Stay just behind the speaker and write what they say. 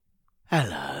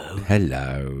Hello.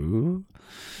 Hello.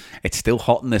 It's still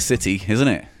hot in the city, isn't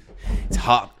it? It's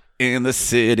hot in the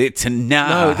city tonight.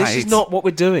 No, this is not what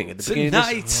we're doing at the beginning of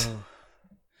Tonight. this.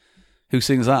 Who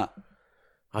sings that?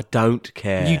 I don't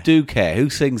care. You do care. Who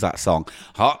sings that song?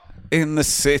 Hot in the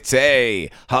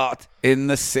city. Hot in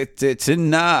the city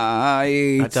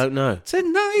tonight. I don't know.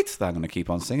 Tonight. I'm going to keep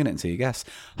on singing it until you guess.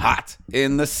 Hot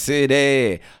in the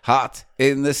city. Hot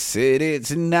in the city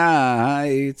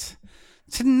tonight.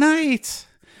 Tonight.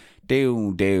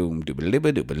 I'm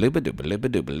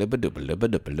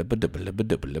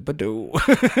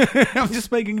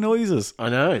just making noises. I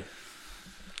know.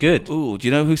 Good. Ooh, do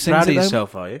you know who sings Proud it? of though?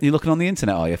 yourself, are you? You looking on the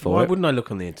internet, are you, for Why it? wouldn't I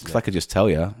look on the Because I internet? could just tell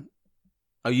you.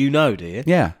 Oh, you know, do you?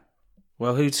 Yeah,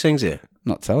 Well, who sings it?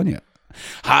 not telling you.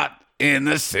 Hot in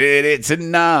the city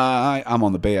tonight. I'm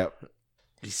on the beat.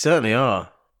 You certainly are.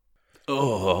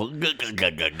 Oh,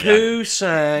 Who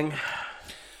sang?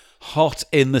 Hot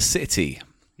in the city.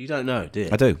 You don't know, do you?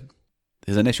 I do.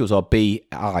 His initials are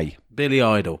B.I. Billy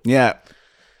Idol. Yeah.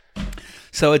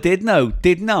 So I did know,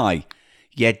 didn't I?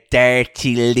 You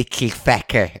dirty little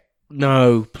fecker.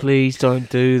 No, please don't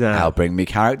do that. I'll bring me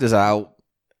characters out.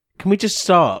 Can we just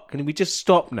start? Can we just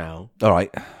stop now? All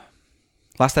right.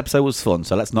 Last episode was fun,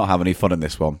 so let's not have any fun in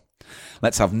this one.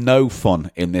 Let's have no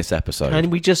fun in this episode. Can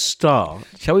we just start?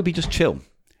 Shall we be just chill?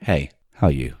 Hey, how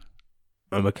are you?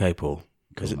 I'm okay, Paul.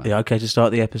 Cool, Is man. it okay to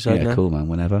start the episode Yeah, now? cool, man.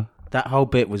 Whenever. That whole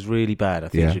bit was really bad. I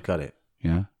think Yeah. you should cut it.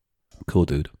 Yeah. Cool,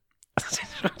 dude.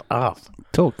 Shut up.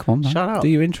 Talk, come on, man. Shut up. Do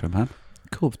your intro, man.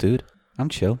 Cool, dude. I'm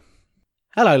chill.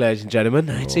 Hello, ladies and gentlemen.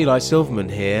 It's Eli Silverman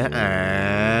here,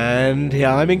 and here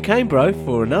I'm in Cambro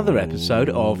for another episode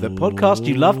of the podcast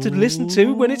you love to listen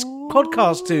to when it's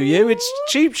podcast to you. It's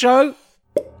Cheap Show.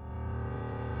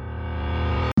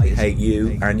 I hate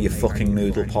you and your fucking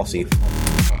noodle posse.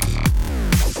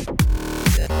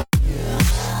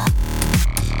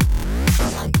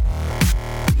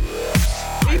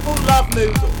 People love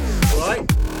noodles, alright?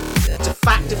 It's a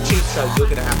fact of Cheap Show you're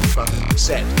going to have to fucking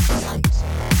accept.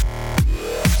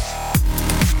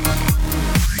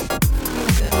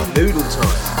 Noodle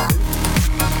time.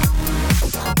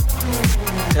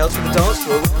 Tales from the dance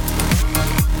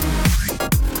floor.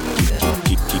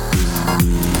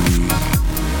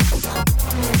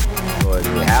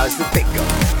 How's the pick going?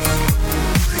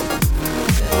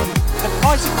 The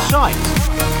price of shite.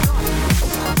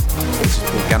 It's just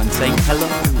Paul Gannon saying hello.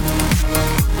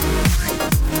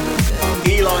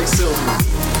 Eli Silverman.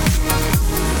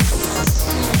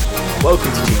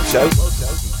 Welcome to Cheap Show.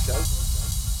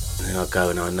 I go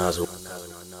and I nuzzle.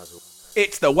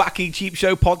 It's the Wacky Cheap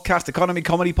Show podcast, economy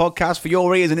comedy podcast for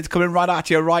your ears, and it's coming right at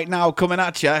you right now, coming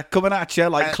at you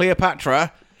like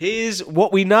Cleopatra. Here's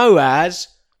what we know as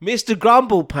Mr.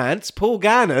 Grumble Pants, Paul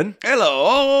Gannon.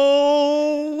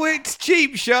 Hello, it's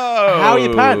Cheap Show. How are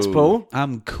your pants, Paul?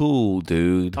 I'm cool,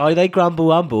 dude. Are they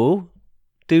grumble umble?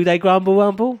 Do they grumble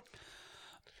umble?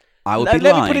 I would Let be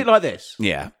me lying. put it like this.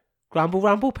 Yeah. Grumble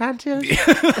rumble panties?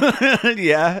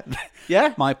 Yeah.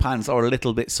 Yeah? My pants are a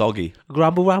little bit soggy.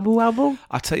 Grumble rumble rumble?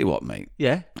 I'll tell you what, mate.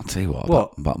 Yeah. I'll tell you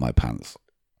What? about my pants.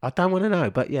 I don't want to know,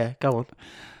 but yeah, go on.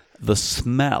 The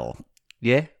smell.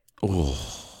 Yeah? Oh,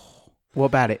 What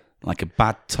about it? like a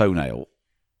bad toenail.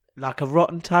 Like a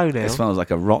rotten toenail? It smells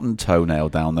like a rotten toenail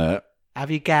down there.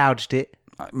 Have you gouged it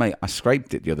Mate, I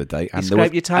scraped it the other day, and there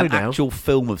scraped was your an toenail? actual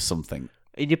film of something.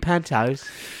 in your pantos?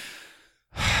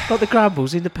 Got the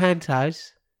grumbles in the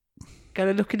pantos?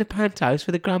 Gonna look in the pantos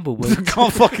for the grumble I wounds.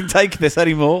 can't fucking take this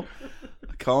anymore.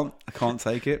 I can't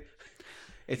take it.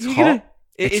 It's You're hot. gonna-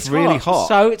 It's really hot.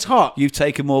 So it's hot. You've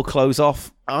taken more clothes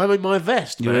off. I'm in my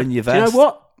vest, You're man. in your Do you vest. know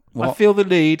what? I What? feel the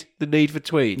need for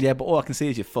tweed. Yeah, but all I can see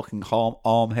is your fucking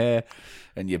arm hair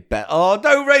and your bet. Oh,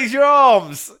 don't raise your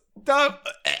arms. Don't.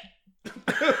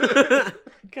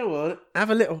 Come on, have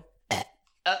a little.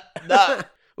 No.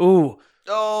 Ooh,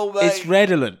 Oh, mate. it's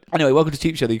redolent. Anyway, welcome to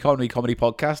Cheap Show, the economy comedy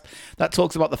podcast that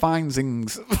talks about the fine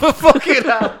things. Fucking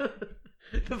hell.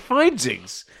 The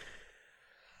findings.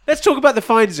 Let's talk about the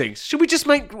findings. Should we just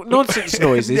make nonsense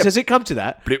noises? Has it come to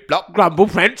that? Blip, blop, Grumble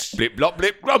pants. blip, blop,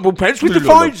 blip. Grumble pants with the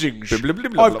Blip, blop, findings. blip, blip,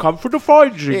 blip, blip, I've come for the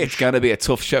findings. It's going to be a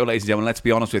tough show, ladies and gentlemen. Let's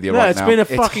be honest with you Yeah, right it's now. been a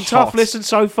fucking tough hot. listen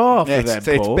so far for Yeah, them, it's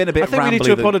Paul. been a bit I think we need to rambly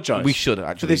than- apologise. we should, for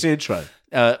actually. this intro.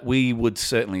 We would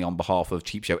certainly, on behalf of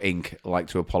Cheap Show Inc., like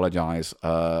to apologise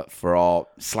for our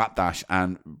slapdash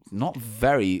and not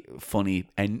very funny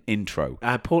intro.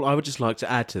 Paul, I would just like to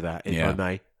add to that, if Yeah. I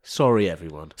may. Sorry,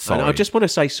 everyone. Sorry. And I just want to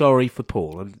say sorry for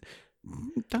Paul, and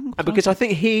because I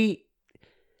think he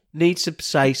needs to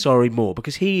say sorry more,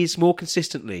 because he is more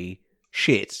consistently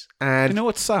shit, and You know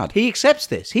what's sad? he accepts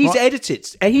this. He What?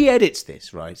 edits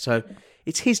this, right? So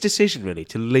it's his decision, really,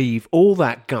 to leave all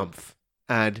that gumph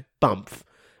and bumph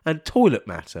and toilet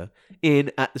matter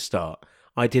in at the start.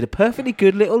 I did a perfectly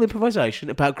good little improvisation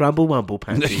about Grumble Wumble No,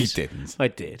 panties. you didn't. I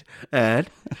did. And...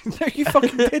 No, you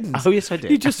fucking didn't. Oh, yes, I did.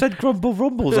 You just said Grumble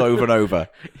Rumbles over and over.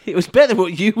 It was better than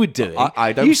what you were doing.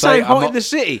 I don't You say say I'm hot not- in the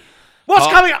city. What's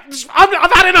coming up?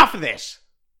 I've had enough of this.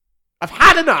 I've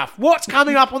had enough. What's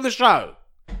coming up on the show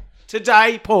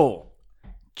today, Paul?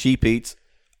 Cheap Eats,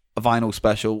 a vinyl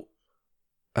special,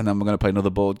 and then we're going to play another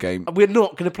board game. We're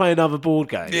not going to play another board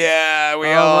game. Yeah, we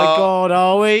Oh my God,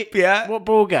 are we? Yeah. What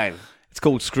board game? It's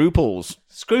called Scruples.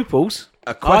 Scruples.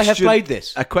 A I have question- played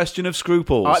this. A question of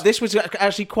scruples. This was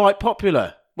actually quite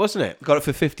popular, wasn't it? Got it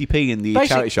for 50p in the Basic-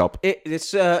 charity shop.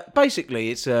 It's basically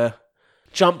it's a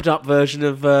jumped up version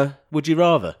of Would You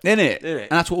Rather. In it. In it.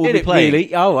 And that's what we'll In be it, playing.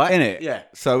 really. Oh, right. In it. Yeah.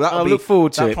 So that'll I'll be, look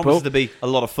forward to that it, promises Paul. to be a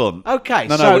lot of fun. Okay,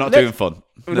 No, so we're not let's- doing fun.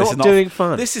 We're This not is not doing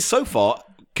fun. This is so far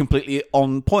completely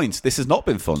on point. This has not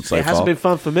been fun so It far. hasn't been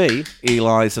fun for me.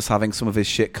 Eli's just having some of his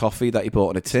shit coffee that he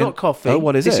bought in a tin. It's not coffee. Oh,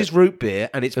 what is this it? This is root beer,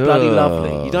 and it's bloody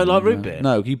lovely. You don't like root beer?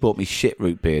 No, you bought me shit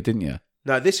root beer, didn't you?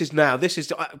 No, this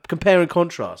is compare and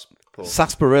contrast, Paul.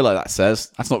 Sarsaparilla, that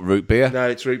says. That's not root beer. No,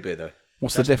 it's root beer, though.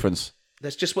 What's the difference?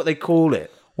 That's just what they call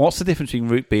it. What's the difference between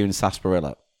root beer and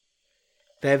sarsaparilla?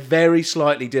 They're very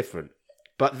slightly different.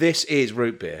 But this is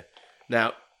root beer.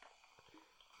 Now,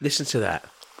 listen to that.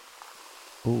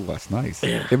 Oh, that's nice.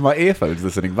 In my earphones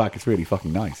listening back, it's really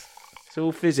fucking nice. It's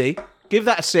all fizzy. Give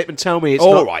that a sip and tell me it's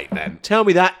All not... right, then. Tell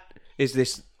me that is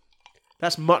this...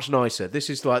 That's much nicer. This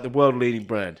is like the world-leading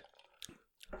brand.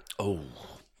 Oh.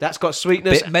 That's got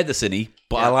sweetness, Bit medicine-y,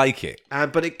 but Yeah. I like it.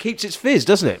 but it keeps its fizz,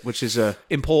 doesn't it? Which is...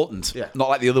 Important. Yeah. Not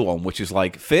like the other one, which is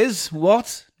like, fizz?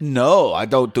 What? No, I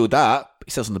don't do that.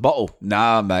 It says on the bottle.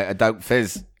 Nah, mate, I don't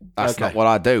fizz. That's Okay. not what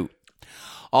I do.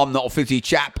 I'm not a fizzy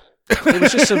chap. It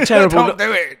was just some terrible... Don't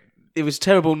do it. It was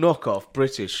terrible knockoff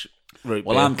British root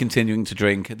Well, beer. I'm continuing to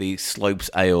drink the Slopes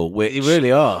Ale, which... You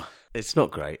really are. It's not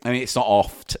great. I mean, it's not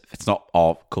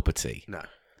our cup of tea. No.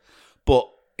 But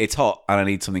it's hot and I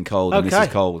need something cold, and this is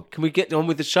cold. Can we get on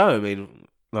with the show? I mean,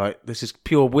 like, this is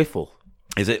pure whiffle.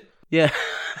 Is it? Yeah.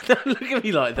 Don't look at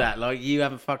me like that. Like, you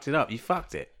haven't fucked it up. You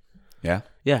fucked it. Yeah.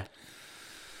 Yeah.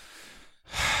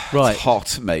 Right. It's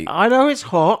hot, mate. I know it's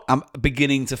hot. I'm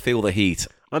beginning to feel the heat.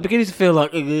 I'm beginning to feel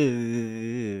like...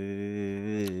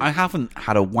 I haven't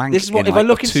had a wank This is what- in if I like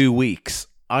look into- 2 weeks.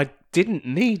 I didn't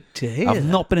need to hear I've that.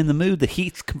 not been in the mood. The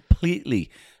heat's completely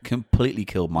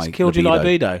killed my killed your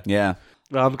libido. Yeah.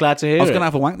 Well, I'm glad to hear I was it. going to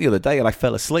have a wank the other day and I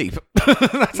fell asleep.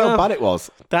 That's how bad it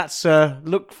was. That's...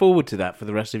 look forward to that for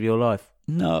the rest of your life.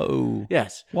 No.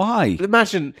 Yes. Why?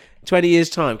 Imagine 20 years'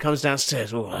 time, comes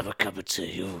downstairs, oh, I'll have a cup of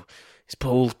tea. Oh, it's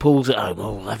Paul's at home.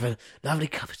 Oh, I'll have a lovely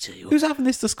cup of tea. Oh, Who's having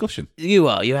this discussion? you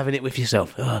are. You're having it with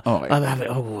yourself. right. I'm having.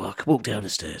 Oh, I can walk down the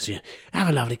stairs. Yeah, have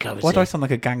a lovely cup of Why tea. do I sound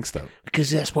like a gangster? Because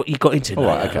that's what you got into. All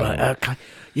now, right, okay. okay.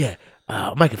 Yeah.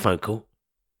 I'll make a phone call.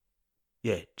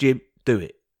 Yeah, Jim, do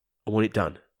it. I want it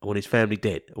done. I want his family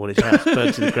dead. I want his house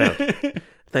burned to the ground.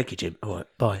 Thank you, Jim. All right,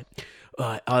 bye. All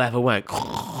right, I'll have a wank.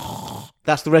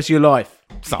 That's the rest of your life.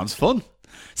 Sounds fun.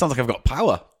 Sounds like I've got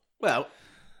power. Well,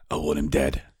 I want him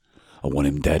dead. I want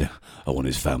him dead. I want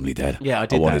his family dead. Yeah, I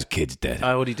did I want that. his kids dead.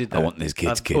 I already did that. I want his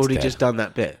kids' I've kids already dead. just done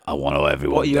that bit. I want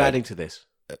everyone What are you dead. adding to this?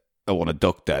 I want a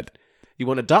duck dead. You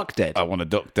want a duck dead? I want a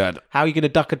duck dead. How are you going to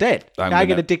duck a dead? I'm How are you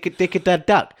gonna- going to dick a dead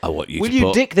duck? I want you Will to you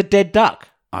put- dick the dead duck?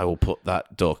 I will put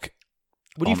that duck.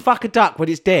 Will you fuck a duck when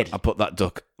it's dead? I'll put that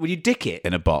duck Will you dick it?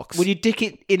 in a box. Will you dick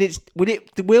it in its?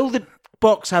 Will the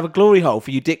box have a glory hole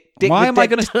for you? Dick. Why the am I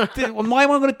dead going duck? to? Why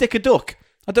am I going to dick a duck?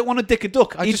 I don't want to dick a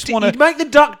duck. I just want You'd to. make the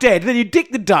duck dead, then you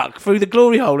dick the duck through the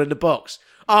glory hole in the box.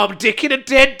 I'm dicking a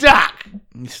dead duck.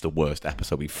 This is the worst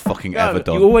episode we've fucking ever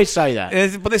done. You always say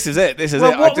that. But this is it. This is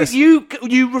Well, it. what would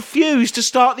you refuse to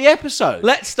start the episode?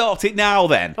 Let's start it now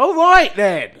then. All right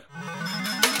then.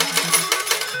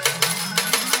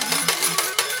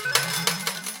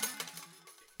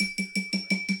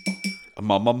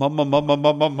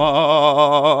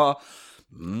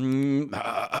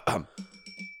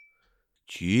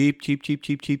 Cheap, cheap, cheap,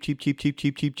 cheap, cheap, cheap, cheap, cheap,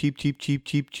 cheap, cheap, cheap, cheap, cheap,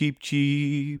 cheap, cheap,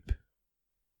 cheap.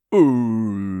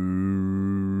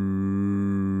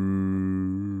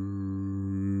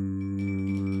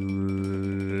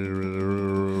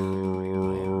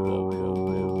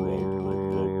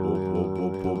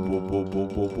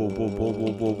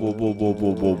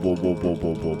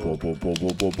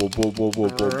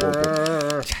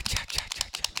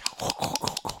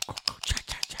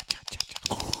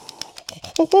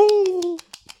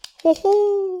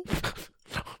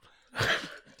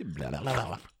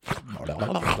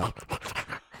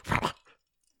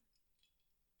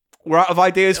 We're out of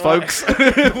ideas, folks.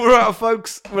 We're out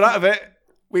of it.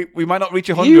 We might not reach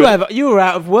 100. You were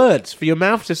out of words for your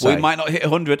mouth to say. We might not hit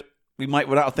 100. We might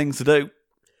run out of things to do.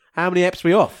 How many eps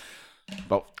we off?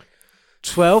 About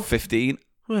 12? 15.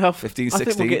 Well, 15, I think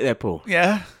 16. we'll get there, Paul.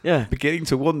 Yeah. Yeah. Beginning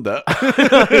to wonder.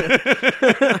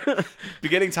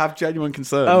 Beginning to have genuine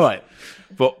concerns. All right.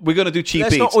 But we're going to do cheap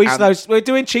Let's eats. not waste those. We're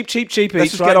doing cheap Let's eats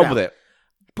just right get on now. with it.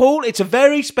 Paul, it's a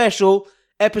very special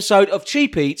episode of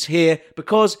Cheap Eats here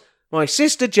because my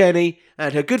sister Jenny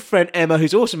and her good friend Emma,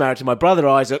 who's also married to my brother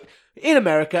Isaac, in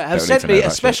America, have Don't sent need to me know a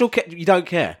that special... You don't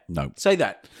care? No. Say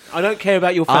that. I don't care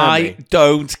about your family. I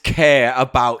don't care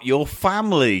about your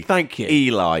family. Thank you.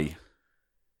 Eli.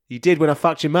 You did when I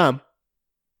fucked your mum.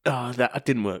 Oh, that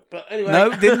didn't work. But anyway.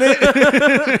 No, didn't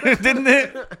it? Didn't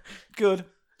it? Good.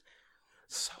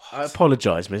 So I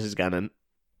apologise, Mrs. Gannon.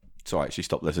 It's all right. She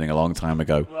stopped listening a long time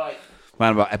ago. Right.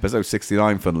 Man, about episode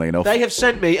 69, funnily enough. They have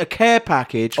sent me a care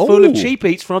package full of cheap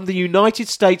eats from the United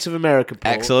States of America,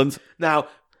 Paul. Excellent. Now,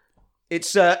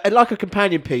 it's like a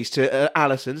companion piece to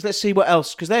Alison's. Let's see what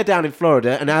else, because they're down in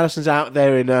Florida and Alison's out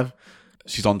there in...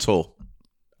 She's on tour.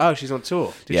 Oh, she's on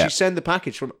tour. Did Yeah. she send the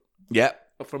package from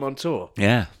on tour?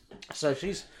 Yeah. So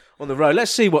she's on the road.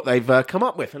 Let's see what they've come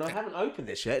up with. And I haven't opened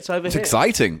this yet. It's over It's here.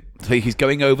 exciting. So he's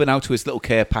going over now to his little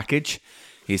care package.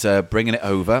 He's bringing it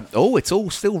over. Oh, it's all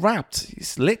still wrapped.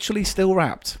 It's literally still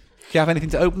wrapped. Do you have anything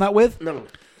to open that with? No.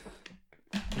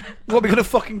 What are we going to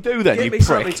fucking do then, Give you me prick?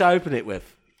 something to open it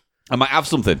with. I might have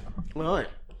something. Right.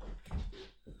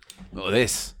 Look at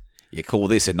this. You call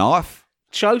this a knife?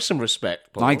 Show some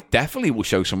respect, Paul. I definitely will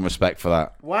show some respect for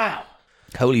that. Wow.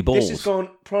 Holy balls. This has gone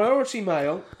priority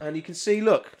mail, and you can see,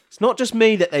 look, it's not just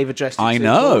me that they've addressed it to. I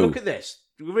know. Paul, look at this.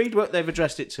 Read what they've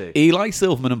addressed it to. Eli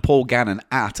Silverman and Paul Gannon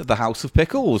at the House of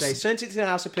Pickles. They sent it to the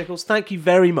House of Pickles. Thank you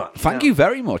very much. Thank you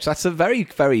very much. That's a very,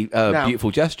 very beautiful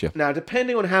gesture. Now,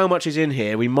 depending on how much is in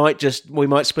here, we might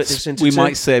split this into We two.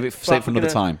 might save it But for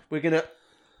another time. We're going to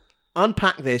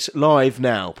unpack this live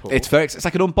now, Paul. It's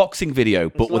like an unboxing video,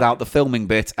 but without the filming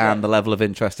bit and the level of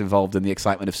interest involved in the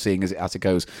excitement of seeing as it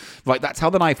goes. Right, that's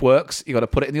how the knife works. You got to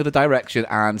put it in the other direction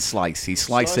and slice. He's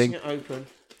slicing. it open.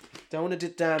 Don't want to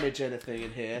damage anything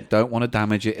in here. Don't want to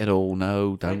damage it at all.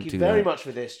 No, don't Thank do you very that. much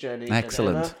for this, Jenny.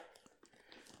 Excellent. And Emma.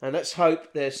 And let's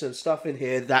hope there's some stuff in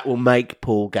here that will make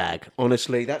Paul gag.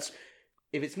 Honestly,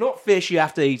 if it's not fish, you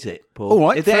have to eat it, Paul. All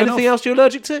right, Is there fair anything enough. else you're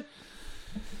allergic to?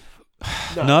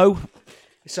 No.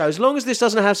 So as long as this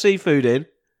doesn't have seafood in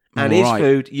and All is right.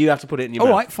 food, you have to put it in your All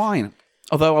mouth. right, fine.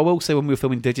 Although I will say when we were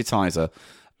filming Digitizer,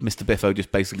 Mr. Biffo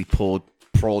just basically poured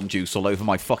prawn juice all over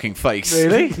my fucking face.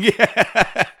 Really?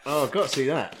 Yeah. Oh, I've got to see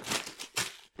that.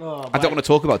 Oh, I don't want to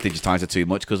talk about Digitizer too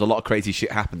much because a lot of crazy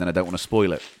shit happened and I don't want to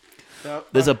spoil it. No,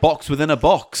 There's a box within a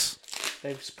box.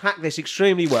 they've packed this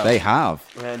extremely well. They have.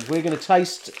 And we're going to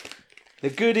taste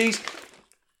the goodies.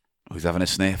 Who's having a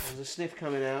sniff? There's a sniff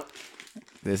coming out.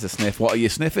 There's a sniff. What are you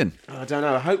sniffing? I don't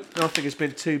know. I hope nothing has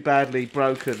been too badly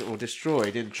broken or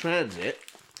destroyed in transit.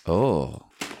 Oh.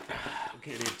 I'm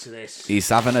getting into this. He's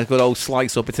having a good old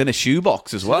slice up. It's in a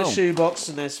shoebox as well. The shoebox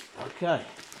and there's... Okay.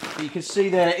 You can see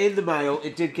there in the mail,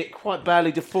 it did get quite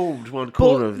badly deformed, one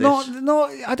corner of this.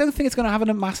 I don't think it's going to have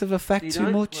a massive effect You too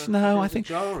don't? much. Well, No, there's I a think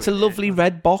jar it's a in lovely there.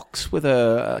 red box with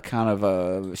a kind of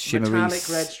a shimmery... Metallic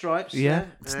red stripes. Yeah,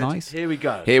 there. it's And nice. Here we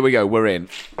go. Here we go. We're in.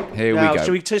 Here Now, we go.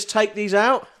 shall we just take these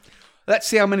out? Let's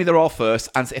see how many there are first,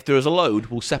 and if there is a load,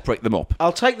 we'll separate them up.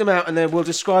 I'll take them out and then we'll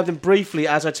describe them briefly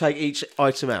as I take each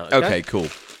item out. Okay, cool.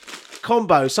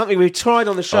 Combo, something we've tried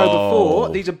on the show before.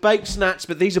 These are baked snacks,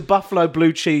 but these are buffalo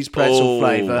blue cheese pretzel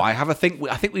flavour. I think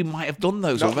we might have done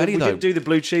those already, we though. didn't do the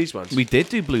blue cheese ones. We did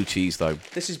do blue cheese, though.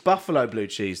 This is buffalo blue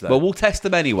cheese, though. Well, we'll test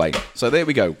them anyway. So there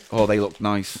we go. Oh, they look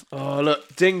nice. Oh,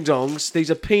 look, ding dongs.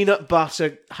 These are peanut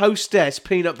butter, Hostess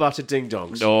peanut butter ding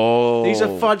dongs. Oh. These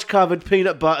are fudge covered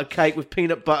peanut butter cake with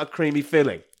peanut butter creamy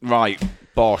filling. Right.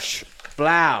 Bosh.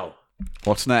 Blow.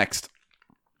 What's next?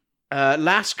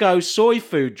 Lasco soy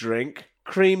food drink,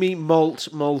 creamy malt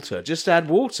malter. Just add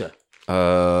water.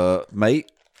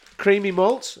 Mate, Creamy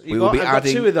malt. we will be I've got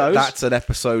adding... two of those. That's an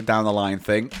episode down the line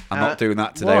thing. I'm not doing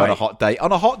that today why? on a hot day.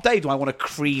 On a hot day, do I want a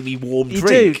creamy, warm You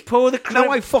drink? do. Pour the No,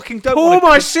 I fucking don't Pour want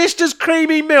my sister's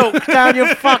creamy milk down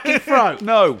your fucking throat.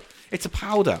 No, it's a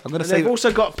powder. I'm going to And say... they've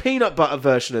also got a peanut butter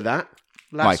version of that.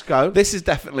 Let's go. This is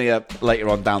definitely a later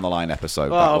on down the line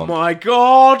episode. that Oh one. my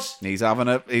god. He's having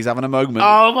a moment.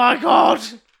 Oh my god.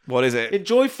 What is it?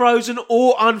 Enjoy frozen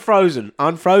or unfrozen.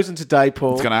 Unfrozen today,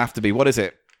 Paul. It's going to have to be. What is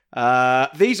it?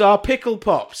 These are pickle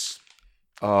pops.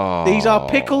 Oh. These are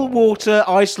pickle water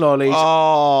ice lollies.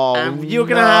 Oh. And you're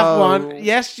going to have one.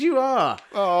 Yes, you are.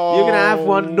 Oh. You're going to have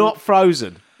one not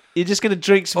frozen. You're just going to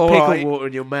drink some All pickle right. water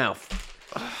in your mouth.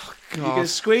 You're going to God.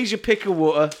 squeeze your pickle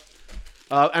water.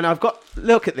 And I've got...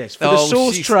 Look at this. For the Oh,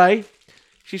 sauce she's- tray,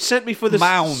 she sent me for the...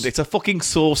 Mound. It's a fucking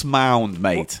sauce mound,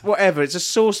 mate. Whatever. It's a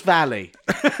sauce valley.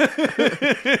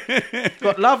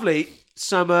 Got lovely...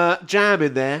 Some jam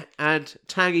in there and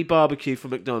tangy barbecue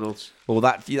from McDonald's. Well,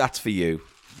 that's for you.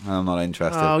 I'm not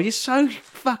interested. Oh, you're so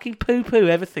fucking poo-poo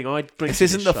everything I bring This to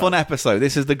isn't the show. fun episode.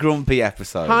 This is the grumpy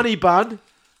episode. Honey bun,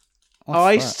 What's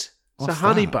iced. that? It's What's a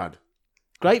honey that? bun.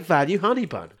 Great value honey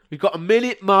bun. We've got a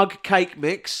minute mug cake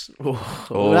mix. We'll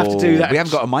have to do that. We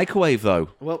haven't got a microwave, though.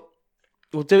 Well,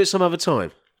 we'll do it some other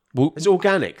time. Well, It's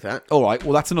organic, that. all right.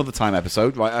 Well, that's another time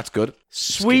episode. Right, that's good.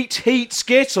 Sweet heat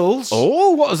Skittles. Oh,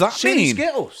 what does that Chili mean?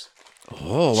 Skittles.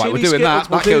 Oh, right, we're Chili doing that. Skittles,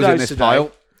 we'll That do goes in those this today.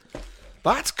 pile.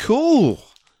 That's cool.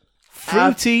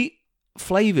 Fruity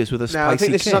flavours with a spicy Now, I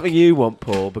think this kick. is something you want,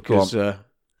 Paul, because, there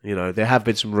have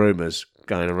been some rumours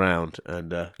going around.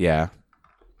 And Yeah.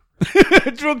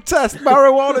 Drug test.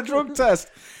 Marijuana drug test.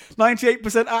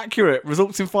 98% accurate.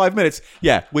 Results in 5 minutes.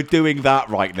 Yeah, we're doing that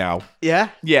right now. yeah,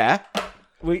 Yeah.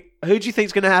 who do you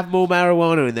think's going to have more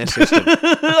marijuana in their system?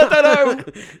 I don't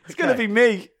know. It's going to be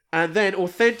me. And then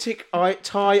authentic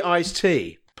Thai iced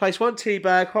tea. Place 1 tea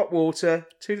bag, hot water,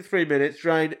 2 to 3 minutes,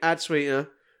 drain, add sweetener,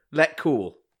 let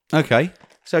cool. Okay.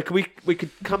 So can we could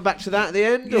come back to that at the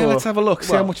end? Yeah, or? let's have a look.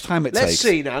 See Well, how much time it Let's takes.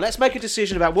 see now. Let's make a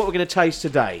decision about what we're going to taste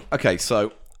today. Okay,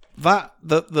 so that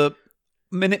the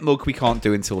minute mug we can't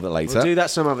do until a bit later. We'll do that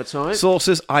some other time.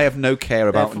 Sauces I have no care There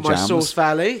about for and my jams. sauce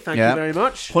valley. Thank Yeah. you very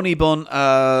much. Honey bun.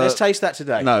 Let's taste that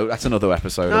today. No, that's another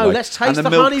episode. No, away. let's taste And the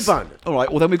milks. honey bun. All right.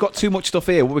 Well, then we've got too much stuff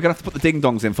here. We're gonna have to put the ding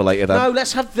dongs in for later. Then. No,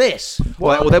 let's have this.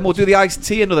 Well, then we'll do the iced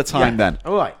tea another time. Then.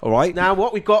 All right. All right. Now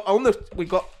what we've got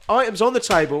items on the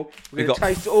table. We're going to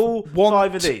taste all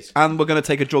 5 of these. and we're going to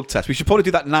take a drug test. We should probably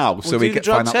do that now, so We'll we do the get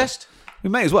drug find out. test. We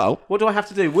may as well. What do I have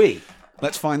to do?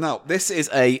 Let's find out. This is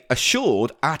a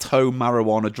assured at-home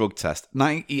marijuana drug test.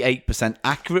 98%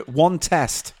 accurate. One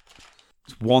test.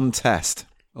 It's one test.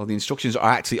 Well, the instructions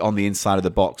are actually on the inside of the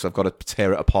box. I've got to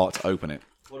tear it apart to open it.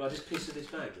 Well, I just piece of this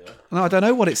bag there. No, I don't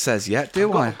know what it says yet,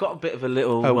 do I? I've got a bit of a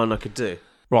little one I could do.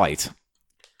 Right.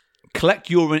 Collect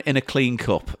urine in a clean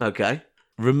cup. Okay.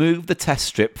 Remove the test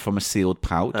strip from a sealed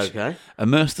pouch. Okay.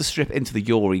 Immerse the strip into the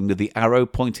urine with the arrow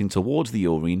pointing towards the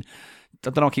urine. I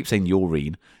don't know, I keep saying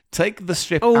urine. Take the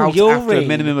strip out after a urine.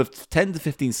 minimum of 10 to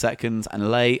 15 seconds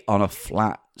and lay on a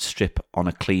flat strip on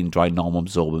a clean, dry,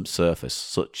 non-absorbent surface,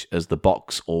 such as the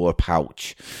box or a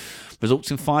pouch. Results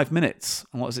in 5 minutes.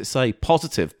 And what does it say?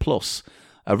 Positive plus.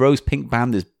 A rose-pink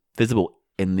band is visible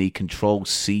in the Control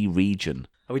C region.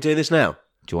 Are we doing this now?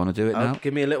 Do you want to do it now?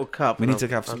 Give me a little cup. We and need to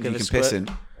I'll- have I'll something you give can a piss squirt.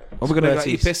 in. What are we going to let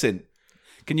you Squirties. piss in?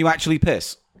 Can you actually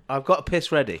piss? I've got a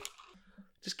piss ready.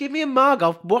 Just give me a mug.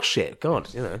 I'll wash it. God,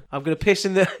 I'm going to piss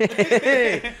in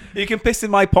the... You can piss in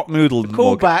my pot noodle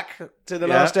Call mug. back to the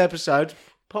Yeah. last episode.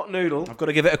 Pot noodle. I've got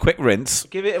to give it a quick rinse.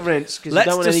 Give it a rinse because you Let's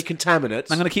don't want any just-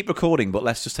 contaminants. I'm going to keep recording, but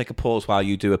let's just take a pause while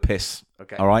you do a piss.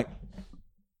 Okay. All right?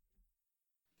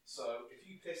 So, if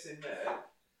you piss in there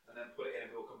and then put it in,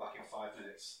 we'll come back in 5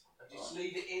 minutes. Just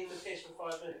leave it in the piss for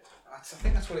 5 minutes. I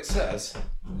think that's what it says.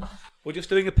 We're just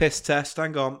doing a piss test.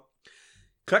 Hang on.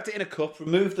 Collect it in a cup.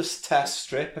 Remove the test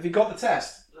strip. Have you got the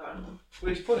test? No.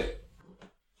 Where'd you put it?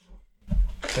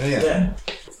 Yeah.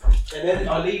 And then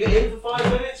I leave it in for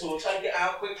 5 minutes, or take it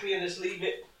out quickly and just leave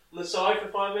it on the side for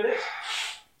 5 minutes.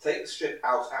 Take the strip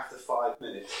out after 5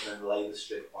 minutes and then lay the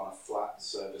strip on a flat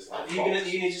surface like You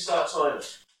need to start timing.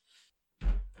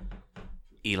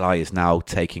 Eli is now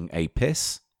taking a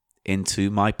piss into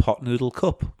my pot noodle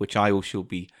cup, which I shall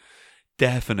be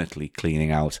definitely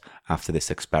cleaning out after this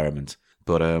experiment.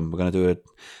 But we're going to do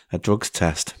a drugs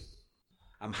test.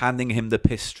 I'm handing him the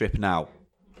piss strip now.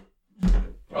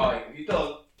 Right, have you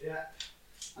done? Yeah.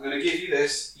 I'm going to give you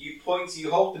this. You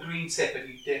hold the green tip and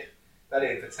you dip that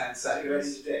in for 10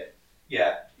 seconds. to dip?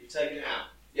 Yeah. You're taking it out.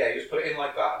 Yeah, you just put it in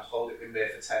like that and hold it in there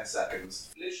for 10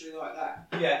 seconds. Literally like that.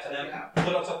 Yeah, and then put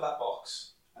it on top of that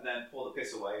box and then pour the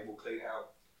piss away and we'll clean it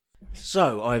out.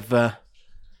 So I've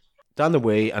done the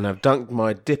wee and I've dunked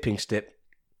my dipping stick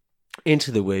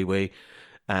into the wee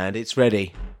and it's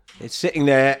ready. It's sitting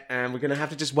there and we're going to have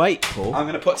to just wait, Paul. I'm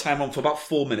going to put time on for about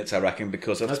 4 minutes, I reckon,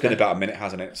 because it's been about a minute,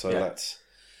 hasn't it? So Yeah.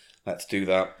 let's do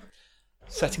that.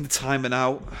 Setting the timer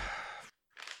now.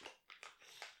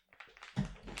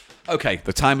 Okay,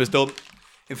 the timer's done.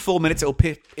 In 4 minutes, it'll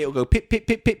go pip, pip,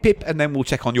 pip, pip, pip, and then we'll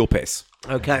check on your piss.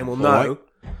 Okay, and we'll All know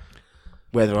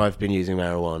whether I've been using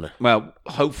marijuana. Well,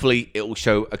 hopefully it'll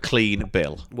show a clean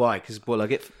bill. Why? Because, I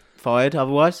get fired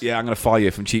otherwise. Yeah, I'm going to fire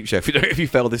you from Cheap Show if you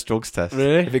fail this drugs test.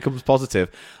 Really? If it comes positive,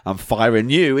 I'm firing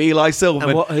you, Eli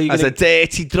Silverman, as a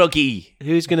dirty druggie.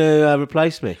 Who's going to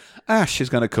replace me? Ash is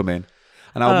going to come in.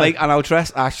 And I'll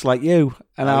dress Ash like you,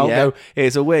 and I'll go.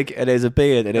 Here's a wig, and here's a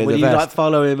beard, and here's a vest. Will you like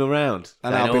follow him around?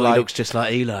 And I'll be like, he looks just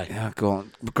like Eli. Yeah, go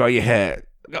on, grow your hair.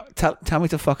 Tell me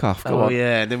to fuck off. Go on.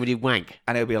 Yeah. And then will you wank?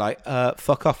 And he'll be like,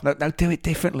 fuck off. No, do it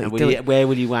differently. Where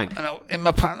will you wank? And in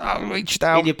my pants, I'll reach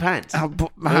down. In your pants? I'll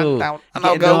put my hand down, and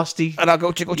I'll go nasty. And I'll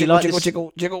go jiggle, jiggle, like jiggle,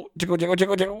 jiggle, jiggle, jiggle, jiggle,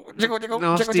 jiggle, jiggle, jiggle, jiggle,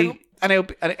 nasty. jiggle,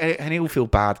 and he'll feel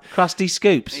bad. Crusty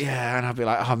scoops. Yeah, and I'll be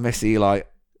like, I miss Eli.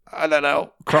 I don't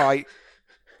know, cry.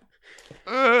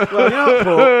 Well, you know what,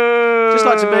 Paul? Just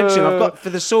like to mention, I've got for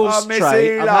the sauce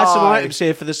tray. I've had some items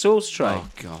here for the sauce tray. Oh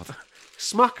God,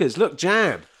 Smuckers, look,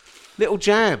 jam, little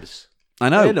jams. I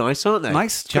know. They're nice, aren't they?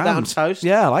 Nice Put that on jams. toast.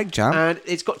 Yeah, I like jam. And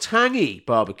it's got tangy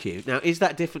barbecue. Now, is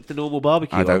that different to normal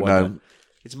barbecue? I don't know.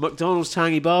 It's McDonald's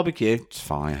tangy barbecue. It's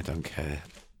fine. I don't care.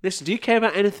 Listen, do you care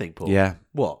about anything, Paul? Yeah.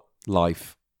 What?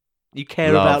 Life. You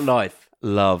care about life.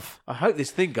 Love. I hope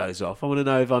this thing goes off. I want to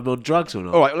know if I'm on drugs or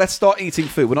not. All right, let's start eating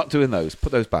food. We're not doing those.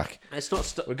 Put those back. Let's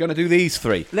not. We're going to do these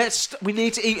three. We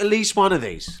need to eat at least one of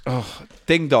these. Oh,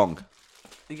 ding dong.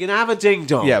 You're going to have a ding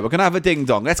dong. Yeah, we're going to have a ding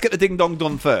dong. Let's get the ding dong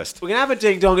done first. We're going to have a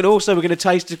ding dong, and also we're going to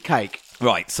taste the cake.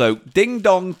 Right, so ding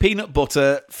dong peanut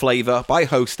butter flavour by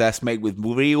Hostess, made with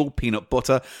real peanut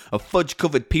butter, a fudge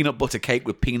covered peanut butter cake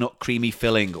with peanut creamy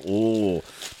filling. Oh,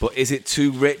 but is it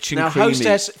too rich and now, creamy?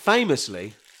 Hostess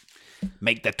famously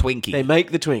make the Twinkie. They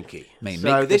make the Twinkie.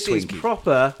 So this is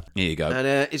proper. Here you go. And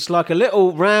it's like a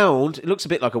little round. It looks a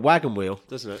bit like a wagon wheel,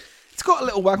 doesn't it? It's got a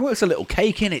little wagon wheel. It's a little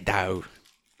cake in it, though.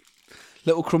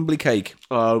 Little crumbly cake.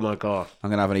 Oh my God! I'm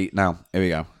gonna have an eat now. Here we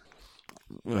go.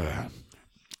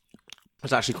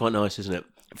 It's actually quite nice, isn't it?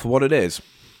 For what it is,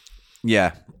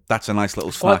 yeah, that's a nice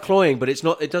little Quite snack. cloying, but it's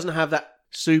not. It doesn't have that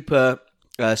super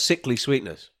sickly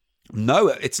sweetness. No,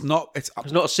 it's not. It's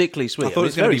not a sickly sweet. I thought it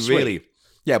was going to be sweet. really.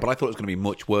 Yeah, but I thought it was going to be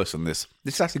much worse than this.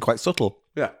 This is actually quite subtle.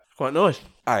 Yeah, it's quite nice.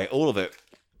 All right, all of it.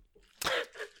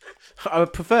 I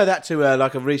would prefer that to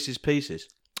like a Reese's Pieces.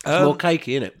 It's more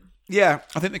cakey, isn't it? Yeah,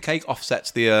 I think the cake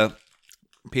offsets the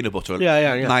peanut butter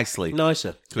nicely.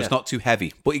 Nicer. So it's not too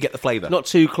heavy, but you get the flavour. Not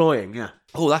too cloying, yeah.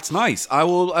 Oh, that's nice. I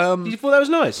will... Did you thought that was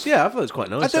nice? Yeah, I thought it was quite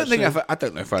nice. I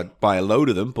don't know if I'd buy a load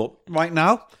of them, but right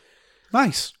now,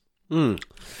 nice.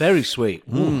 Very sweet.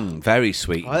 Very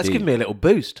sweet. Oh, that's giving me a little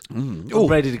boost. I'm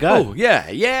ready to go. Oh,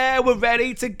 yeah, we're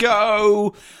ready to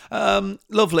go.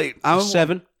 Lovely.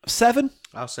 7? 7?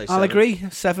 I'll say 7. I'll agree.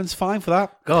 7's fine for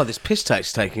that. God, this piss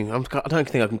test's taking... I don't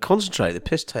think I can concentrate. The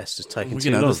piss test is taking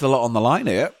too long. There's a lot on the line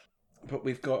here. But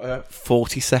we've got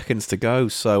 40 seconds to go.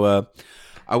 So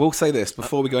I will say this,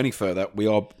 before we go any further, we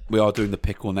are doing the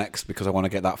pickle next because I want to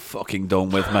get that fucking done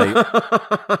with, mate.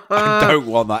 I don't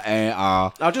want that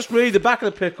AR. I'll just read the back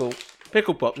of the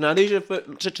pickle pops. Now, these are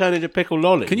to turn into pickle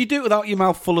lolly. Can you do it without your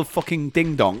mouth full of fucking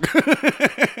ding-dong?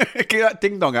 Get that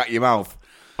ding-dong out of your mouth.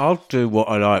 I'll do what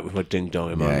I like with my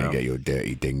ding-dong in my mouth. Yeah, get your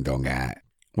dirty ding-dong out.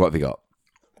 What have you got?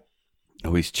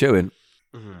 Oh, he's chewing.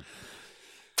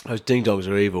 Those ding-dongs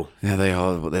are evil. Yeah, they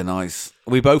are, but they're nice.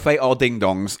 We both ate our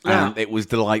ding-dongs, and it was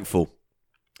delightful.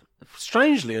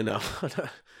 Strangely enough,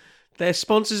 they're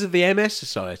sponsors of the MS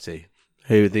Society,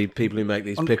 who are the people who make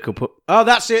these pickle... Oh,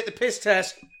 that's it, the piss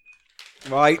test.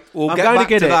 Right, we'll get back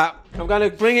to that. I'm going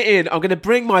to bring it in. I'm going to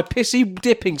bring my pissy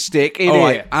dipping stick in here.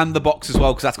 Right, and the box as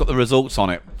well, because that's got the results on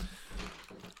it.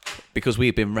 Because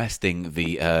we've been resting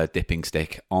the dipping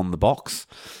stick on the box.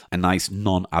 A nice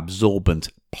non-absorbent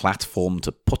platform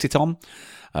to put it on.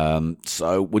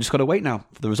 So we're just got to wait now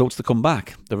for the results to come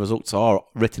back. The results are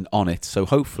written on it, so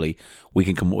hopefully we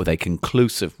can come up with a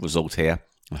conclusive result here.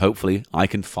 And hopefully I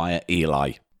can fire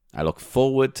Eli. I look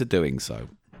forward to doing so.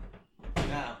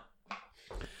 Now,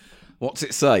 what's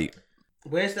it say?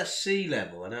 Where's the sea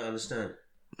level? I don't understand.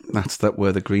 That's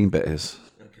where the green bit is.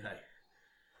 Okay.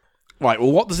 Right,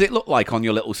 well, what does it look like on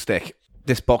your little stick?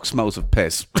 This box smells of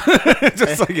piss.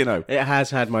 Just so you know. It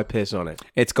has had my piss on it.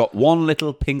 It's got one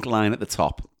little pink line at the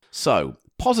top. So,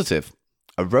 positive.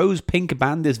 A rose pink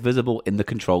band is visible in the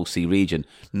Control C region.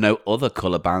 No other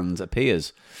colour band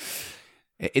appears.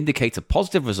 It indicates a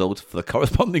positive result for the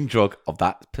corresponding drug of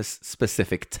that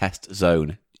specific test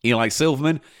zone. Eli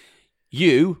Silverman,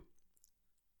 you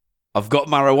have got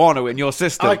marijuana in your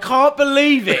system. I can't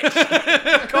believe it.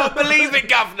 I can't believe it,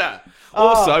 Governor.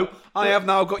 Also, I have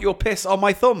now got your piss on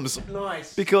my thumbs.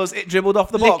 Nice. Because it dribbled off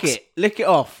the box. Lick it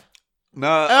off.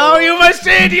 No. Oh, you almost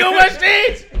did. You almost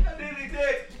did. I nearly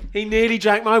did. He nearly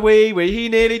drank my wee wee. He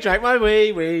nearly drank my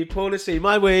wee wee. Paula, see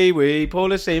my wee wee.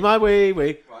 Paula, see my wee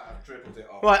wee. Right, I've dribbled it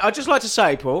off. Right, I'd just like to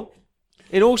say, Paul,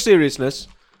 in all seriousness,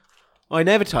 I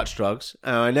never touch drugs.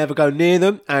 I never go near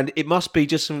them, and it must be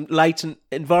just some latent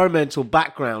environmental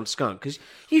background skunk. Because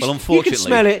you can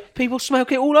smell it. People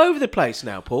smoke it all over the place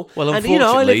now, Paul. Well, and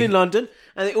I live in London,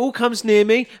 and it all comes near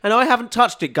me, and I haven't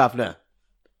touched it, Governor.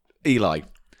 Eli.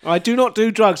 I do not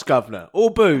do drugs, Governor, or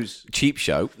booze. Cheap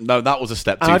show. No, that was a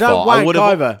step too I don't far. wank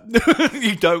either.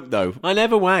 You don't, though. I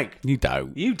never wank. You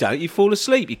don't. You don't. You fall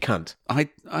asleep, you cunt. I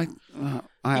You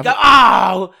have. go,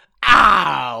 ow,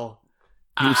 ow.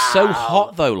 It was so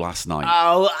hot though last night.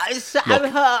 Oh, it's so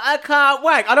hurt. I can't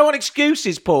wank. I don't want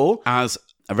excuses, Paul. As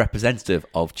a representative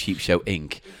of Cheap Show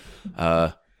Inc.,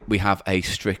 we have a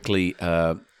strictly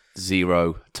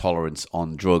zero tolerance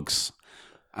on drugs.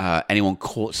 Anyone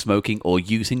caught smoking or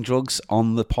using drugs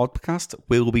on the podcast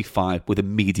will be fired with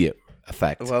immediate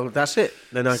effect. Well, that's it.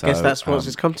 Then I guess that's what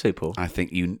it's come to, Paul. I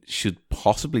think you should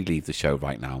possibly leave the show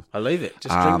right now. I'll leave it.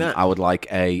 Just drink that. I would like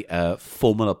a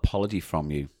formal apology from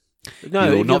you. No,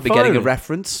 you will not be getting a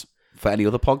reference for any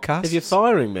other podcast. If you're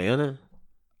firing me, I know.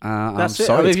 I'm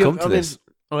sorry it's come to this.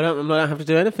 I don't have to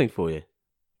do anything for you.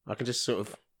 I can just sort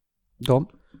of Go on.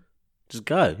 just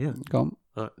go. Yeah. Go on.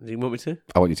 Right. Do you want me to?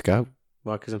 I want you to go.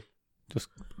 Why? Because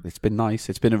It's been nice.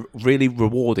 It's been a really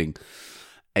rewarding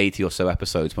 80 or so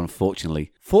episodes, but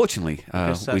unfortunately,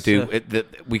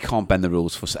 we can't bend the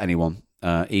rules for anyone,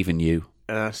 even you.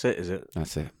 That's it, is it?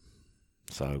 That's it.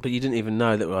 So, but you didn't even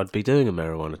know that I'd be doing a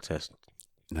marijuana test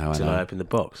until I know. opened the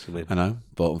box. I know,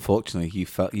 but unfortunately, you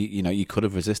felt you could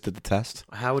have resisted the test.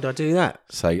 How would I do that?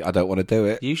 Say, I don't want to do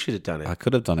it. You should have done it. I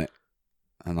could have done it,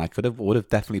 and I would have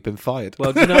definitely been fired.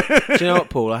 Well, do you know what,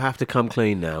 Paul? I have to come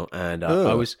clean now, and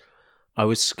I was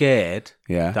scared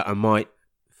that I might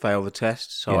fail the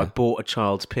test, so I bought a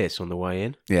child's piss on the way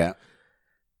in. Yeah,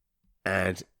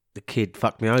 and the kid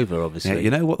fucked me over. Obviously, yeah.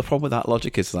 You know what the problem with that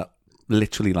logic is? That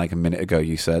literally like a minute ago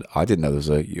you said I didn't know there was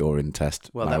a urine test.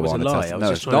 Well, that was a lie. Test. I was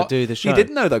just trying to do the show. You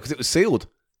didn't know though because it was sealed.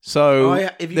 So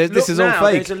this is all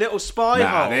fake. There's a little spy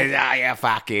hole. Yeah,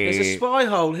 fucking. There's a spy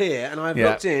hole here, and I've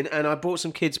looked in, and I bought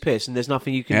some kid's piss, and there's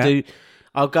nothing you can do.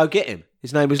 I'll go get him.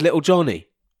 His name was Little Johnny.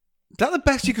 Is that the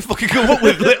best you could fucking come up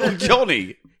with, Little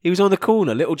Johnny? He was on the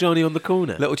corner, Little Johnny on the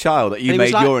corner. Little child that you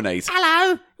made urinate.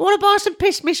 Hello, you want to buy some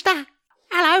piss, mister?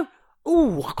 Hello.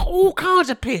 Ooh, I got all kinds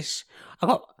of piss. I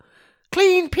got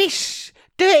clean piss,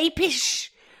 dirty piss.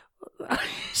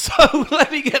 So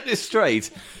let me get this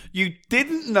straight. You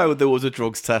didn't know there was a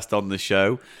drugs test on the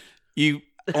show. You,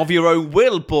 of your own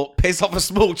will, bought piss off a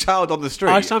small child on the street.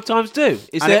 I sometimes do.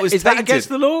 Is that against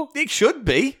the law? It should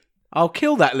be. I'll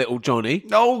kill that little Johnny.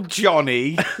 No,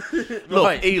 Johnny. Look,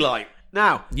 Right. Eli.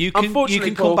 Now, You can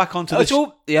unfortunately, come Paul, back onto the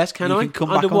show. Yes, can I? You can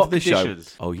come Under back what onto the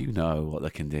conditions? show. Oh, you know what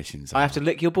the conditions are. I have to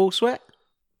lick your ball sweat?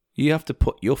 You have to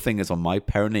put your fingers on my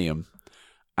perineum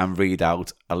and read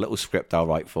out a little script I'll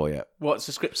write for you. What's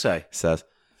the script say? It says,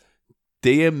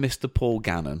 Dear Mr. Paul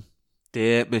Gannon.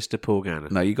 Dear Mr. Paul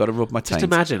Gannon. No, you got to rub my taint.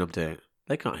 Just imagine I'm doing it.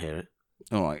 They can't hear it.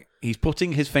 All right. He's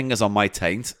putting his fingers on my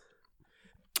taint.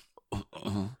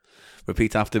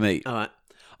 Repeat after me. All right.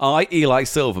 I, Eli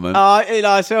Silverman,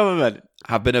 Eli Silverman.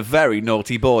 have been a very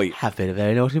naughty boy. Have been a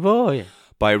very naughty boy.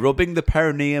 By rubbing the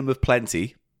perineum of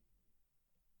plenty.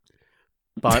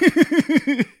 By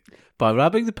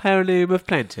rubbing the perineum of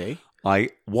plenty, I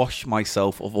wash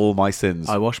myself of all my sins.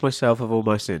 I wash myself of all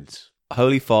my sins.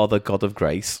 Holy Father, God of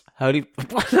grace. Hang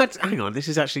on, this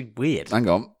is actually weird. Hang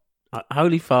on.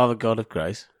 Holy Father, God of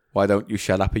grace. Why don't you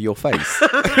shut up in your face?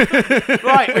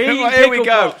 Right, here we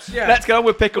go. Pops, yeah. Let's go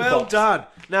with pickle Well pops. done.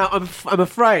 Now, I'm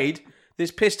afraid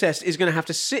this piss test is going to have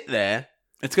to sit there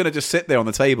It's going to just sit there on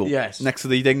the table. Yes. Next to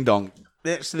the ding dong.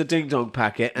 next to the ding dong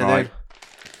packet. And Right.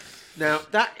 then, now,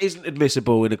 that isn't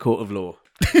admissible in a court of law.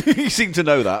 You seem to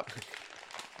know that.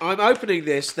 I'm opening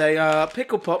this. They are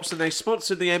Pickle Pops, and they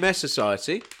sponsored the MS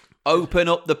Society. Open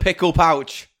up the pickle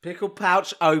pouch. Pickle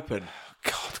pouch open.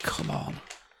 God, come on.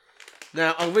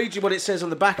 Now, I'll read you what it says on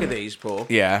the back of these, Paul.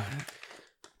 Yeah.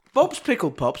 Bob's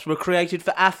Pickle Pops were created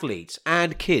for athletes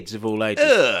and kids of all ages.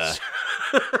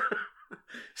 Ugh.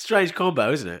 Strange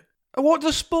combo, isn't it? What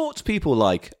do sports people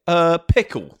like?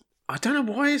 Pickle. I don't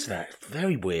know, why is that?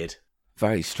 Very weird.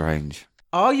 Very strange.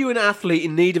 Are you an athlete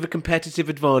in need of a competitive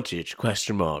advantage?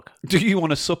 Question mark. Do you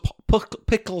want a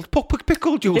pickle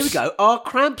juice? Here we go. Are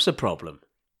cramps a problem?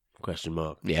 Question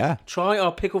mark. Yeah. Try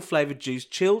our pickle-flavoured juice,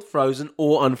 chilled, frozen,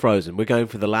 or unfrozen. We're going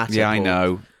for the latter. Yeah, I Paul.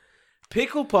 know.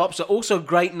 Pickle Pops are also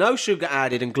great, no sugar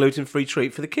added and gluten-free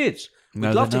treat for the kids. We'd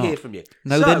No, love to they're hear not. from you.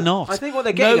 No, So, they're not. I think what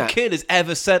they're getting No at... kid has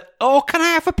ever said, "Oh, can I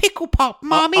have a pickle pop,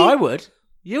 Mommy?" I would.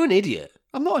 You're an idiot.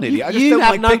 I'm not an idiot. I just you don't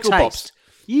have like no pickle taste. pops.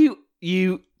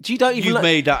 You You don't even You've like...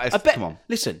 made that... I bet, Come on.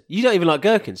 Listen, you don't even like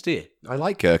gherkins, do you? I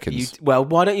like gherkins. Well,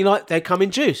 why don't you like... They come in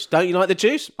juice. Don't you like the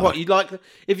juice? What, you like...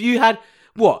 If you had...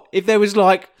 What? If there was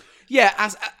like... Yeah,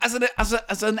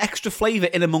 as an extra flavour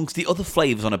in amongst the other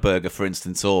flavours on a burger, for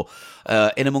instance, or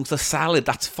in amongst a salad,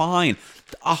 that's fine.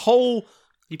 A whole...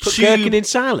 You put gherkin in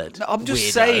salad? No, I'm just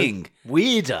Weirdo. saying.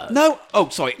 Weirdo. No. Oh,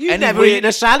 sorry. You've never eaten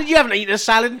a salad? You haven't eaten a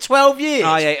salad in 12 years.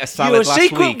 I ate a salad You're a last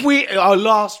secret week.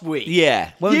 last week.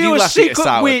 Yeah. When did You're you a last eat a secret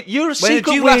salad? weird... You're a When secret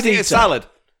did you weird last eat eater. a salad?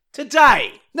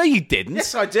 Today. No, you didn't.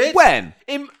 Yes, I did. When?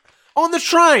 On the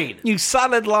train. You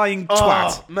salad-lying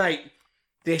twat. Oh, mate.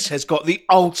 This has got the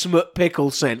ultimate pickle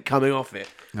scent coming off it.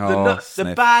 Oh, The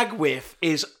sniff. bag whiff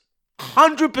is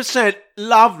 100%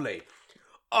 lovely.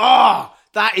 Oh,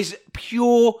 that is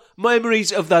pure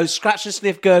memories of those scratch and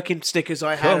sniff gherkin stickers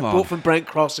I had Come on. bought from Brent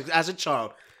Cross as a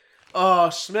child.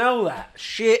 Oh, smell that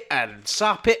shit and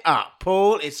sup it up,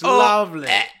 Paul. It's lovely.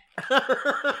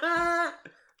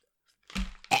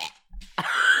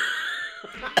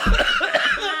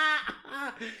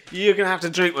 You're going to have to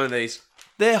drink one of these.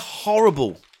 They're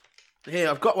horrible. Here,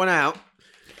 I've got one out.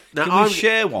 Now, Can we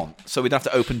share one? So we'd have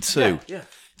to open two. Yeah.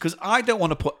 Because I don't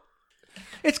want to put...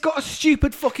 It's got a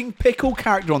stupid fucking pickle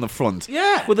character on the front.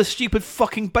 Yeah. With a stupid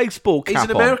fucking baseball cap He's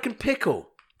an on. American pickle.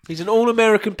 He's an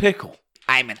all-American pickle.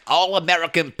 I'm an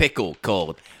all-American pickle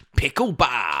called Pickle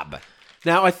Bob.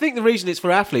 Now, I think the reason it's for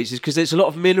athletes is because there's a lot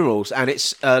of minerals and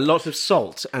it's lots of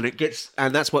salt, and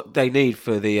that's what they need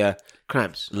for the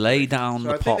cramps. Lay down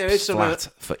I the think there pops is some, flat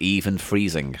for even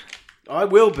freezing. I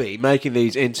will be making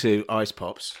these into ice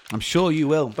pops, I'm sure you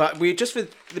will. but we just for the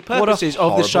What a purposes of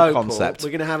the horrible show, concept. Paul,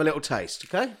 we're going to have a little taste,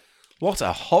 okay? What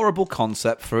a horrible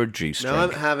concept for a juice Now I'm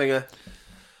drink. having a.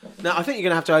 Now I think you're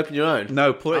going to have to open your own.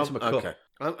 No, put it I'm- into my cup. Okay,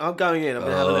 I'm going in. I'm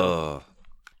going to have a little.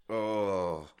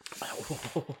 Oh.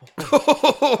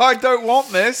 I don't want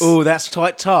this. Oh, that's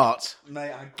quite tart.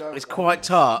 Mate, I don't. It's quite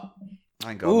tart.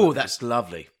 Hang on. Oh, that's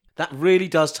lovely. That really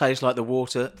does taste like the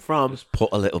water from. Put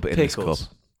a little bit in Pickles. this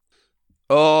cup.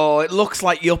 Oh, it looks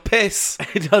like your piss.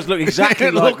 It does look exactly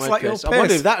It like looks my like your piss. I wonder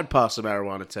piss. if that would pass the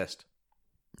marijuana test.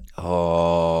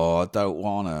 Oh, I don't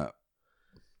want it.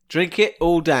 Drink it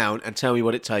all down and tell me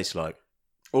what it tastes like.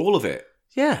 All of it.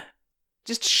 Yeah.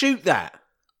 Just shoot that.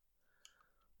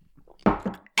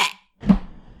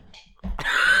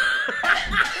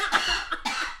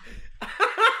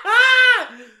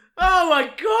 Oh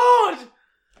my god!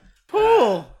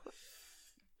 Paul!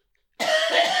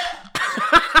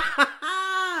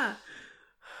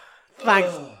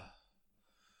 Thanks.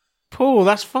 Paul,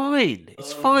 that's fine.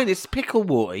 It's fine. It's pickle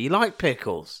water. You like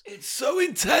pickles. It's so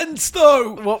intense,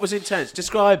 though. What was intense?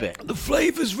 Describe it. The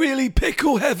flavour's really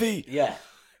pickle heavy. Yeah.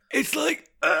 It's like...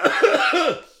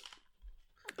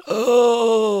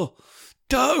 oh,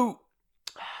 don't.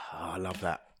 Oh, I love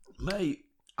that. Mate,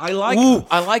 I like Ooh.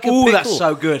 a Ooh, pickle that's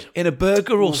so good. in a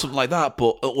burger or something like that,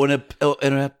 but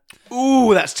in a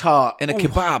Ooh, that's tart.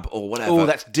 kebab or whatever. Oh,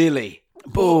 that's dilly.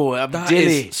 Oh, I'm That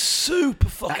dilly. is super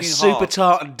fucking That's hot. super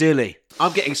tart and dilly.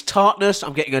 I'm getting tartness.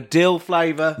 I'm getting a dill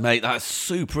flavour. Mate, that's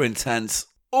super intense.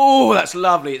 Oh, that's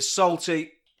lovely. It's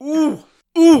salty. Ooh.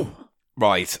 Ooh.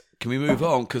 Right, can we move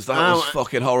on? Because that Now- was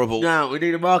fucking horrible. Now, we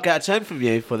need a mark out of 10 from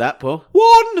you for that, Paul.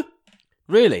 1!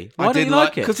 Really? Why I don't didn't you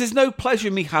like it? because there's no pleasure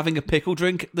in me having a pickle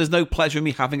drink. There's no pleasure in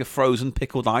me having a frozen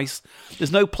pickled ice.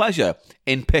 There's no pleasure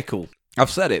in pickle. I've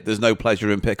said it. There's no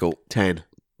pleasure in pickle. 10.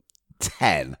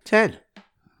 10. 10.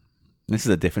 This is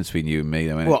the difference between you and me,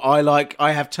 though, isn't it? What,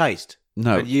 I have taste.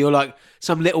 No. And you're like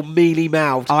some little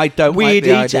mealy-mouthed I don't weird like the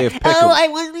eater. idea of pickle. Oh, I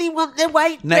only want the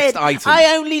white Next bread. item.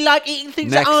 I only like eating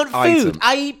things Next that aren't item. food.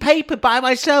 I eat paper by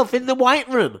myself in the white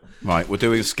room. Right, we're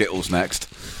doing Skittles next.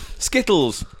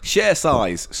 Skittles, share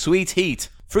size, sweet heat,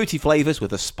 fruity flavours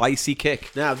with a spicy kick.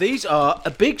 Now, these are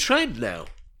a big trend now,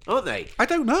 aren't they? I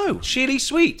don't know. Chili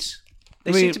sweets.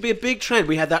 They I mean- seem to be a big trend.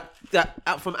 We had that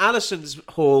out from Alison's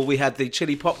hall. We had the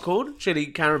chili popcorn, chili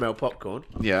caramel popcorn.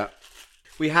 Yeah.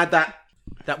 We had that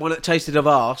one that tasted of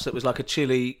arse. That was like a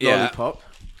chili Yeah. lollipop.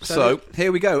 So,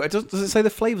 here we go. Does it say the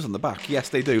flavours on the back? Yes,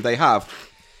 they do. They have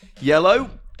yellow,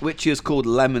 which is called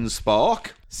lemon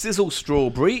spark, sizzle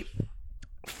strawberry,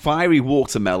 fiery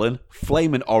watermelon,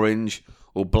 flaming orange,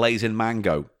 or blazing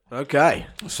mango. Okay,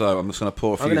 So, I'm just going to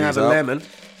pour a few I'm gonna of these have a out. lemon. See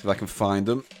if I can find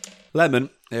them. Lemon.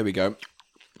 Here we go.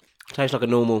 Tastes like a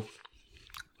normal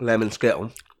lemon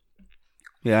Skittle.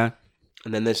 Yeah.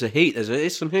 And then there's the heat.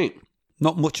 There's some heat.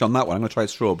 Not much on that one. I'm going to try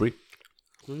strawberry.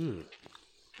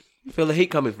 Feel the heat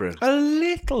coming through. A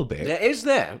little bit. There is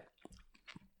there.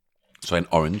 So, an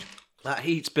orange. That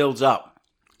heat builds up.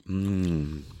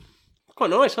 Quite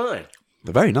nice, aren't they?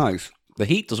 They're very nice. The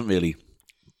heat doesn't really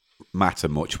matter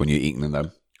much when you're eating them,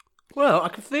 though. Well, I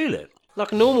can feel it.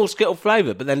 Like a normal Skittle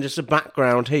flavour, but then just a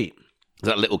background heat.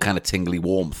 That little kind of tingly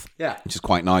warmth. Yeah. Which is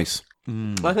quite nice. I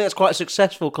think that's quite a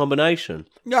successful combination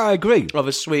Yeah, I agree. of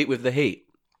a sweet with the heat.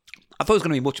 I thought it was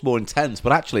going to be much more intense,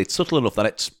 but actually it's subtle enough that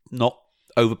it's not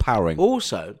overpowering.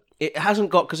 Also, it hasn't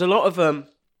got, because a lot of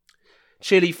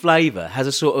chili flavour has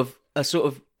a sort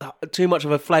of too much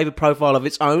of a flavour profile of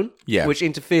its own, Yeah. which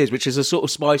interferes, which is a sort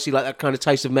of spicy, like that kind of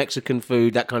taste of Mexican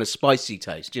food, that kind of spicy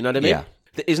taste. Do you know what I mean? Yeah.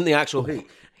 That isn't the actual heat.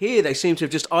 Here, they seem to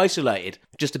have just isolated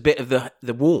just a bit of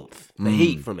the warmth, the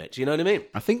heat from it. Do you know what I mean?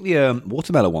 I think the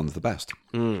watermelon one's the best.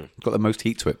 Got the most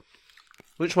heat to it.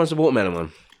 Which one's the watermelon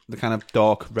one? The kind of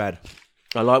dark red.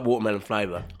 I like watermelon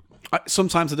flavour.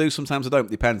 Sometimes I do, sometimes I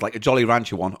don't. Depends. Like a Jolly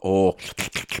Rancher one, or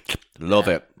love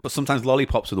it. But sometimes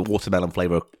lollipops with a watermelon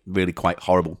flavour are really quite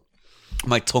horrible.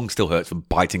 My tongue still hurts from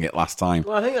biting it last time.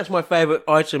 Well, I think that's my favourite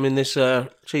item in this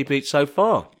Cheap Eats so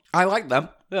far. I like them.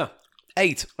 Yeah.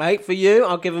 8. 8 for you.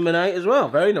 I'll give them an 8 as well.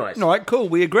 Very nice. All right, cool.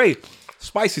 We agree.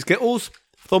 Spicy Skittles,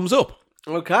 thumbs up.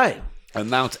 Okay. And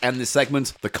now to end this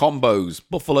segment, the combos.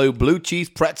 Buffalo blue cheese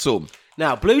pretzel.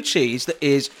 Now, blue cheese that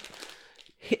is,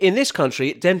 in this country,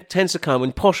 it tends to come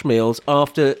in posh meals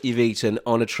after you've eaten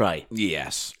on a tray.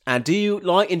 Yes. And do you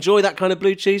enjoy that kind of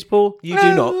blue cheese, Paul? You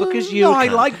do not, because you No, I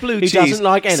like blue cheese. He doesn't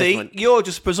like anything. See, you're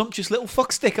just a presumptuous little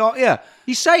fuckstick, aren't you?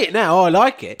 You say it now, I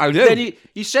like it. I do. Then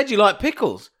you said you like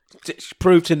pickles.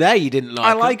 Prove today you didn't like I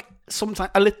them. like sometimes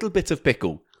a little bit of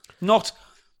pickle. Not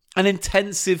an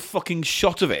intensive fucking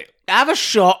shot of it. Have a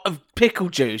shot of pickle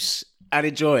juice and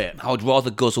enjoy it. I would rather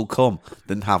guzzle cum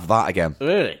than have that again.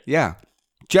 Really? Yeah.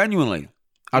 Genuinely.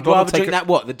 I'd Rather drink that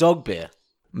what? The dog beer?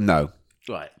 No.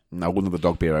 Right. No, I wouldn't have the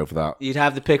dog beer over that. You'd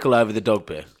have the pickle over the dog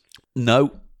beer.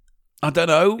 No. I don't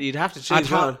know. You'd have to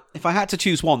choose one. If I had to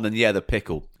choose one, then yeah, the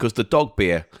pickle. Because the dog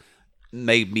beer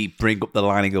made me bring up the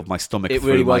lining of my stomach It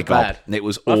through really my was gob. bad. It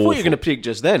was I awful. thought you were going to puke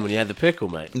just then when you had the pickle,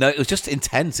 mate. No, it was just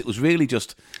intense. It was really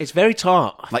just... It's very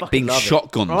tart. I Like fucking being love it.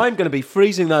 shotgunned. I'm going to be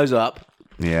freezing those up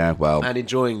Yeah, well... and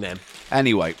enjoying them.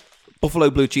 Anyway, buffalo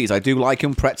blue cheese. I do like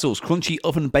them. Pretzels. Crunchy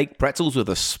oven-baked pretzels with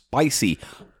a spicy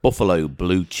buffalo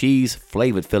blue cheese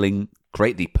flavoured filling.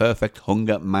 Create the perfect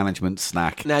hunger management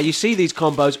snack. Now, you see these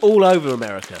combos all over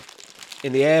America.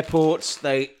 In the airports,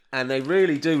 they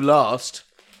really do last.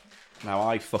 Now,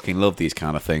 I fucking love these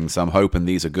kind of things. I'm hoping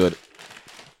these are good.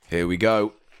 Here we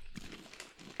go.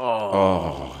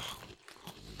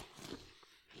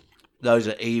 Those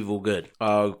are evil good.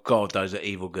 Oh, God, those are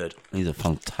evil good. These are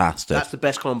fantastic. That's the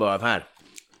best combo I've had.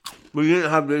 We didn't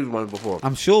have these ones before.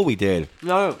 I'm sure we did.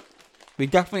 No, We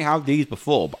definitely had these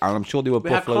before, and I'm sure they were we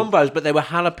had buffalo. combos, but they were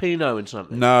jalapeno and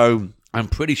something. No, I'm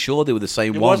pretty sure they were the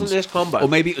same It ones. wasn't this combo. Or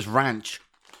maybe it was ranch.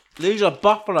 These are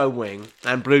buffalo wing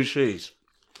and blue cheese.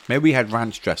 Maybe we had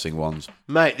ranch dressing ones.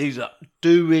 Mate, these are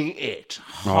doing it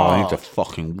Oh, hard. these are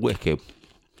fucking wicked.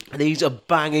 These are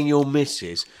banging your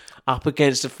missus up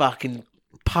against a fucking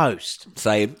post.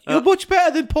 Saying, you're much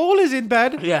better than Paul is in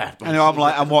bed. Yeah. And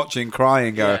I'm watching,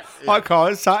 crying, going, Yeah. I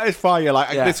can't satisfy you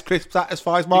like Yeah. this crisp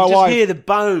satisfies You my just wife. hear the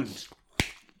bones.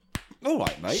 All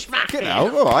right, mate. Smack Get it.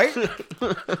 out, all right.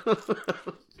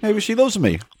 Maybe she loves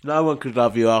me. No one could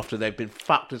love you after they've been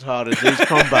fucked as hard as these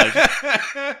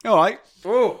combos. All right.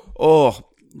 Oh,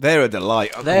 they're a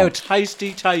delight. Oh, They're a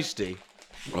tasty, tasty,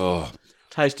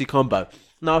 tasty combo.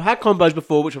 Now, I've had combos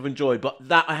before which I've enjoyed, but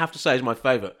that, I have to say, is my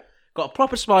favourite. Got a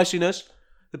proper spiciness.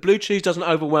 The blue cheese doesn't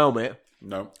overwhelm it.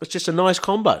 no. It's just a nice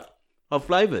combo of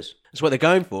flavours. That's what they're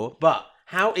going for. But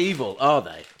how evil are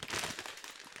they?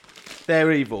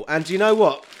 They're evil. And do you know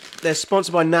what? They're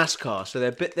sponsored by NASCAR, so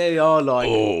they are like...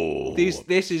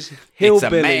 This is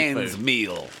hillbilly It's a man's food.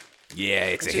 meal. Yeah,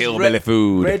 it's a This is hillbilly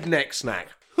food. Redneck snack.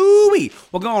 Hooey!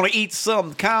 We're gonna eat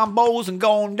some combos and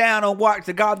going down and watch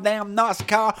the goddamn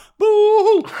NASCAR.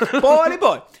 Boo! Boy,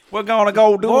 boy. We're gonna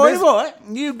go do Boy, this. boy?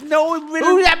 You know it really.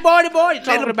 Who's that boy you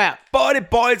talking about? Boy,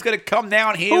 boy's gonna come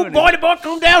down here. Who and- boy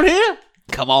come down here?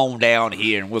 Come on down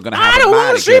here and we're gonna have I a don't want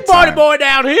mighty to see good time. boy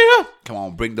down here. Come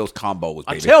on, bring those combos,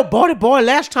 I baby. tell boy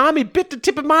last time he bit the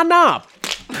tip of my knob.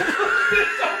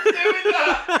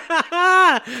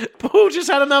 Paul just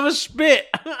had another spit.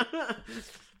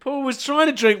 Paul was trying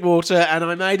to drink water and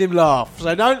I made him laugh.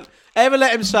 So don't ever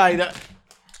let him say that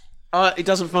he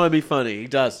doesn't find me funny. He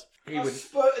does. He would.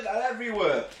 spurting that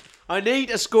everywhere. I need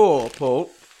a score, Paul.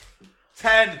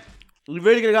 10. You're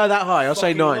really going to go that high? I'll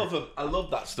say 9. Love 'em. I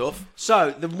love that stuff.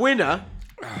 So, the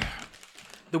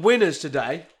winners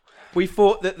today, we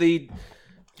thought that the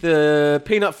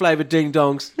peanut flavoured ding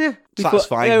dongs, we thought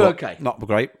Satisfying, they were but okay. not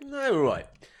great. They were right.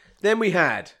 Then we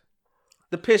had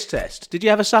the piss test. Did you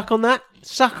have a suck on that?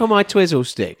 Suck on my twizzle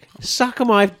stick. Suck on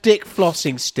my dick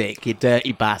flossing stick, you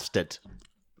dirty bastard.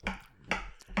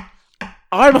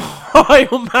 I'm high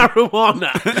on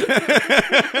marijuana.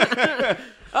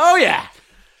 Oh, yeah.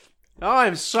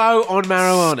 I'm so on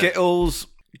marijuana. Skittles,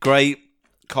 great.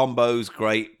 Combos,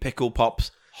 great. Pickle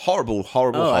Pops, horrible.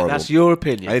 That's your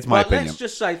opinion. It's my opinion. Let's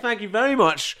just say thank you very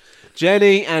much,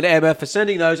 Jenny and Emma, for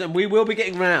sending those, and we will be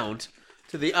getting round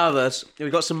to the others.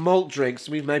 We've got some malt drinks.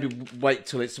 We maybe wait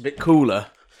till it's a bit cooler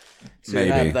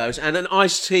to have those, and an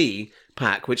iced tea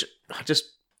pack, which I just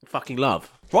fucking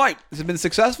love. Right, this has been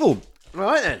successful.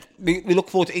 Right then. We look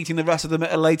forward to eating the rest of them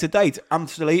at a later date. I'm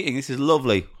still eating. This is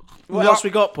lovely. What else we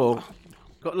got, Paul?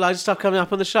 Got loads of stuff coming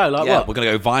up on the show, like what? We're going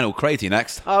to go vinyl crazy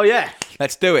next. Oh, yeah.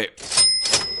 Let's do it.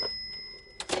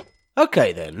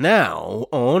 Okay, then. Now,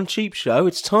 on Cheap Show,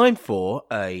 it's time for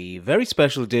a very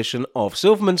special edition of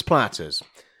Silverman's Platters.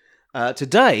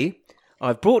 Today,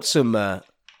 I've brought some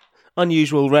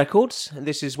unusual records. And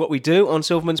this is what we do on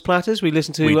Silverman's Platters. We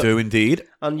listen to We do indeed.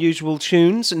 unusual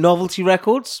tunes, novelty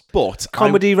records, But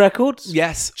comedy records,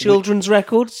 yes, children's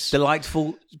records,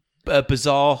 delightful,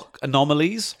 bizarre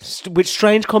anomalies. with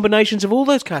strange combinations of all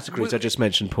those categories I just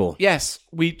mentioned, Paul. Yes,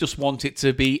 we just want it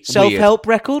to be Self-help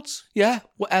records, weird. Yeah,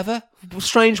 whatever.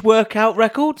 strange workout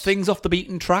records, Things off the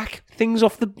beaten track. things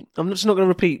off the... I'm just not going to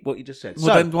repeat what you just said.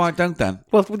 Well, then why don't then?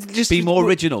 well, just Be more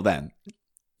original then.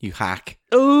 You hack.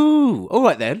 Ooh, all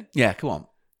right then. Yeah, come on.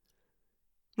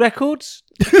 Records,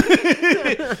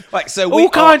 Right, so all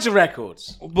kinds of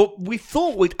records. But we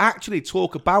thought we'd actually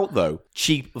talk about, though,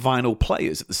 cheap vinyl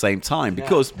players at the same time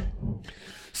because...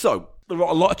 So, there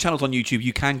are a lot of channels on YouTube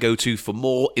you can go to for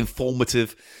more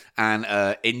informative and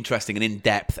interesting and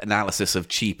in-depth analysis of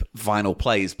cheap vinyl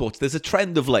players. But there's a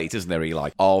trend of late, isn't there, Eli,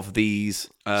 of these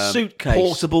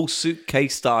portable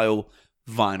suitcase-style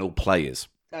vinyl players.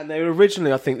 And they were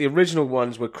originally, I think, the original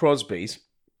ones were Crosby's.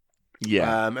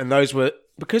 Yeah. And those were,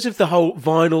 because of the whole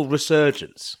vinyl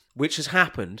resurgence, which has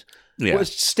happened, what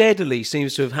steadily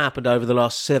seems to have happened over the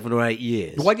last 7 or 8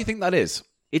 years. Why do you think that is?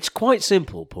 It's quite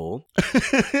simple, Paul.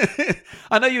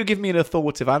 I know you were giving me an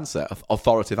authoritative answer,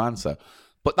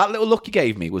 but that little look you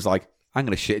gave me was like, I'm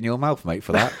going to shit in your mouth, mate,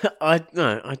 for that. I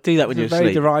do that when you're asleep.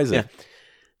 Very derisive. Yeah.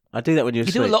 I do that when you're You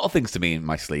asleep. do a lot of things to me in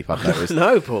my sleep, I've noticed.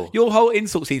 No, Paul. Your whole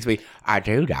insult seems to be, I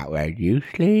do that when you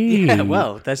sleep. Yeah,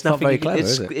 well, there's not nothing... very clever,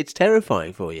 is it? It's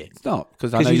terrifying for you. It's not,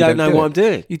 because Because you don't know what I'm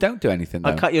doing. You don't do anything, though.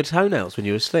 I cut your toenails when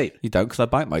you're asleep. You don't, because I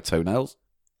bite my toenails.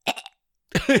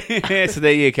 So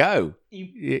there you go.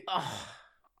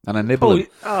 And I nibble them,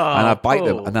 and I bite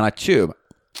them, and then I chew them.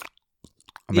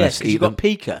 And then Yes, I because eat you've them. got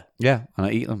pica. Yeah, and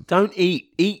I eat them. Don't eat,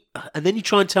 and then you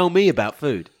try and tell me about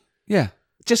food. Yeah,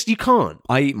 Just, you can't.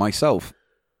 I eat myself.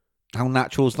 How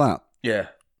natural is that? Yeah.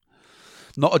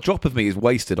 Not a drop of me is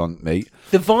wasted on me.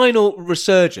 The vinyl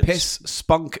resurgence. Piss,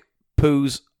 spunk,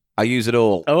 poos, I use it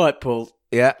all. All right, Paul.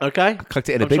 Yeah. Okay. I collect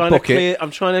it in a big bucket.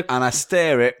 I'm trying to... And I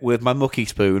stare it with my mucky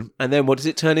spoon. And then what, does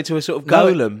it turn into a sort of No,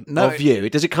 golem no. of you?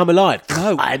 Does it come alive?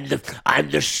 No. I'm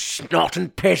the snot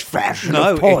and piss fashion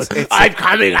No, of Paul. it's- I'm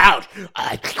coming out.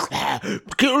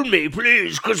 Kill me,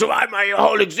 please, because my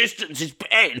whole existence is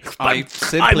pain.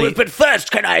 But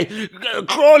first, can I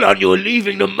crawl on you,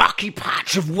 leaving the mucky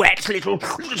patch of wet little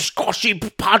squashy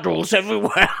puddles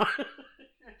everywhere?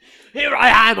 Here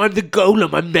I am, I'm the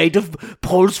golem, I'm made of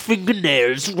Paul's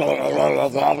fingernails. You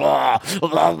can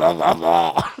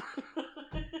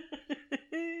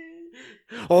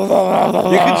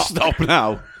stop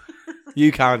now.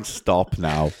 You can't stop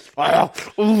now. I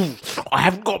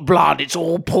haven't got blood, it's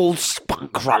all Paul's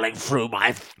spunk running through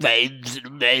my veins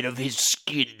made of his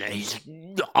skin. He's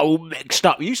all mixed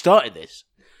up. You started this.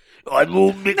 I'm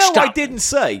all mixed up. No, I didn't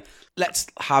say. Let's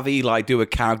have Eli do a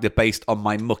character based on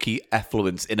my mucky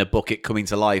effluence in a bucket coming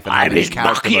to life. And I'm his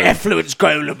mucky effluence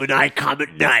golem and I come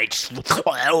at night.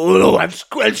 Oh, I'm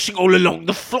squelching all along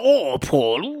the floor,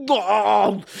 Paul.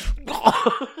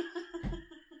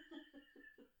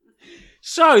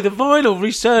 So, the vinyl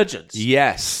resurgence.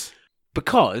 Yes.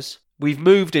 Because we've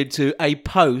moved into a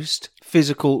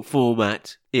post-physical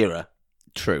format era.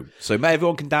 True. So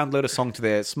everyone can download a song to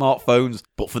their smartphones,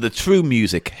 but for the true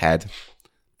music head,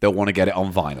 they'll want to get it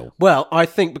on vinyl. Well, I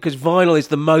think because vinyl is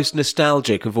the most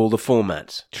nostalgic of all the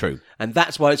formats. True. And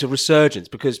that's why it's a resurgence,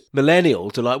 because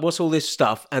millennials are like, what's all this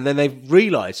stuff? And then they've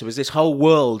realised there was this whole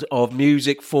world of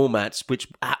music formats which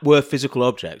were physical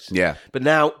objects. Yeah. But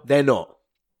now they're not.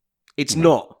 It's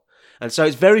not. And so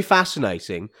it's very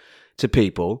fascinating to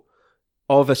people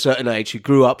of a certain age who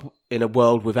grew up in a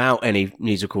world without any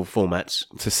musical formats.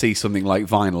 To see something like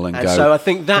vinyl and And go... so I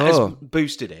think that has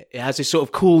boosted it. It has this sort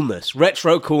of coolness,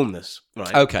 retro coolness.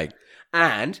 Right. Okay.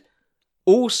 And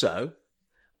also,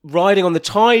 riding on the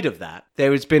tide of that,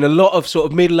 there has been a lot of sort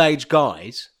of middle-aged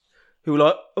guys who are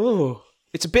like, oh,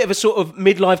 It's a bit of a sort of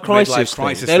midlife crisis. Midlife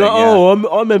crisis thing. They're like, thing, yeah.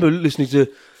 I remember listening to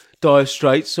Dire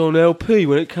Straits on LP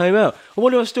when it came out. I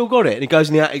wonder if I still got it. And he goes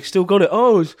in the attic, still got it. I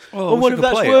wonder if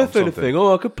that's worth anything.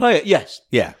 I could play it. Yes.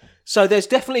 Yeah. So there's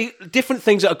definitely different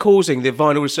things that are causing the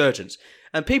vinyl resurgence.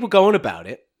 And people go on about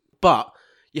it, but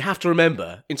you have to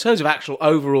remember, in terms of actual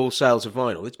overall sales of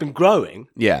vinyl, it's been growing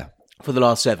Yeah. for the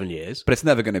last 7 years. But it's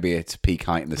never going to be its peak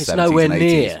height in the 70s It's nowhere and 80s.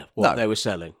 near what No. they were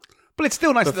selling. But it's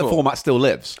still nice that the Before. format still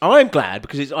lives. I'm glad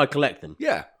because I collect them.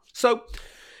 Yeah. So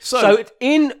So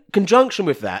in conjunction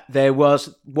with that, there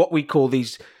was what we call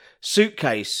these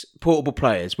suitcase portable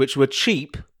players, which were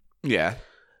cheap yeah.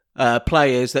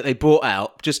 players that they brought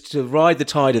out just to ride the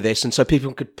tide of this, and so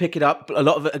people could pick it up. A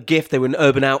lot of it a gift. They were in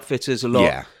Urban Outfitters a lot.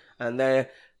 Yeah. And they're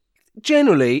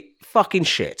generally fucking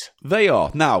shit. They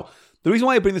are. Now, the reason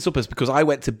why I bring this up is because I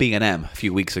went to B&M a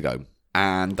few weeks ago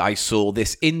and I saw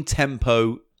this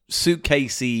in-tempo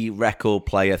suitcasey record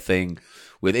player thing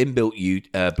with inbuilt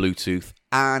Bluetooth,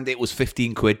 and it was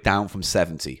 15 quid down from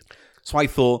 70. So I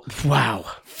thought, Wow.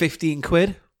 15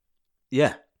 quid?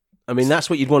 Yeah. I mean, that's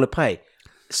what you'd want to pay.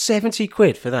 70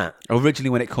 quid for that. Originally,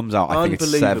 when it comes out, I think it's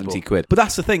Unbelievable. 70 quid. But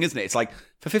that's the thing, isn't it? It's like,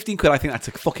 for 15 quid, I think that's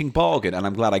a fucking bargain, and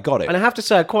I'm glad I got it. And I have to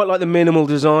say, I quite like the minimal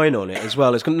design on it as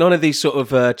well. It's got none of these sort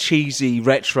of cheesy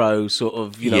retro sort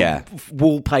of, Yeah.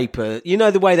 wallpaper. You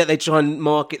know the way that they try and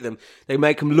market them. They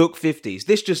make them look 50s.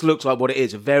 This just looks like what it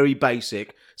is, a very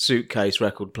basic suitcase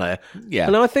record player. Yeah.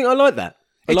 And I think I like that.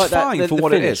 I It's like that, fine the for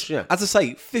what it finish, is. Yeah. As I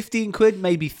say, 15 quid,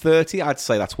 maybe 30, I'd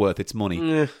say that's worth its money.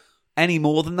 Yeah. Any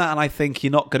more than that, and I think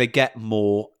you're not going to get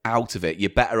more out of it. You're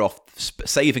better off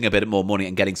saving a bit more money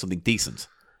and getting something decent.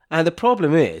 And the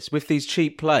problem is, with these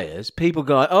cheap players, people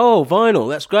go, oh, vinyl,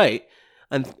 that's great.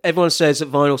 And everyone says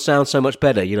that vinyl sounds so much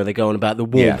better. You know, they go on about the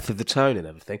warmth of the tone and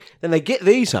everything. Then they get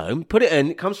these home, put it in,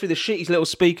 it comes through the shitty little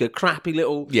speaker, crappy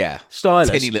little stylus.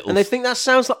 tinny little. And they think that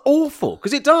sounds like awful,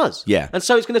 because it does. Yeah. And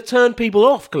so it's going to turn people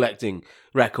off collecting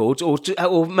records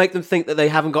or make them think that they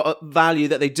haven't got a value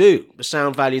that they do, the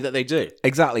sound value that they do.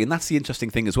 Exactly, and that's the interesting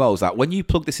thing as well, is that when you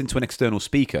plug this into an external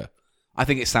speaker, I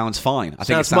think it sounds fine. I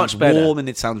think it sounds much better. warm and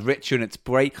it sounds richer and it's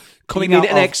great. You mean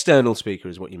an external speaker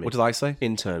is what you mean? What did I say?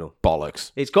 Internal.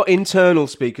 Bollocks. It's got internal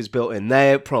speakers built in.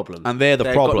 They're a problem. And they're the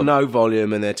They've problem. got no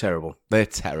volume and they're terrible. They're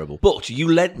terrible. But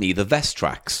you lent me the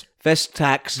Vestax.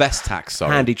 Vestax,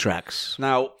 sorry. Handy Tracks.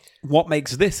 Now, what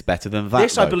makes this better than that?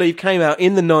 This, I believe, came out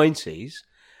in the 90s,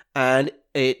 and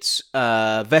it's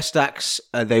Vestax.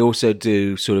 They also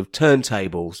do sort of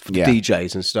turntables for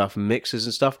DJs and stuff, and mixers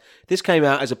and stuff. This came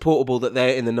out as a portable that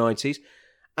they're in the 90s,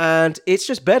 and it's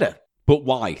just better. But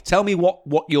why? Tell me what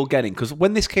you're getting, because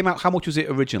when this came out, how much was it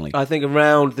originally? I think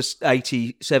around the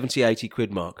 80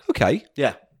 quid mark. Okay.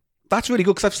 Yeah. That's really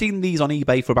good, because I've seen these on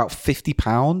eBay for about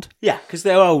 £50. Yeah, because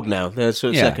they're old now. They're sort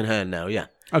of Yeah. second hand now, yeah.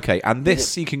 Okay, and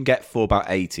this you can get for about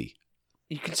 80.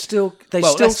 You can still,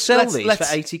 Let's- sell let's- these let's-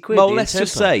 for 80 quid. Well, the let's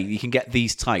just Intempo. say you can get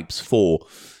these types for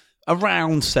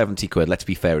around 70 quid. Let's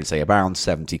be fair and say around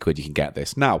 70 quid you can get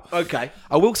this. Now, Okay.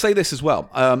 I will say this as well.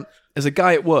 There's a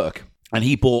guy at work, and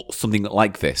he bought something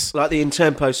like this. Like the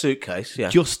Intempo suitcase,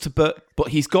 yeah. But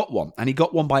he's got one, and he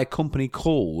got one by a company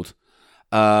called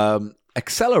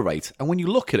Accelerate. And when you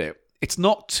look at it, it's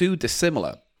not too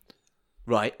dissimilar.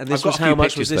 Right, and this I've got was a few how much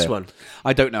pictures was this there. one?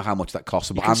 I don't know how much that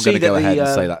cost, but can I'm see going to go that ahead the,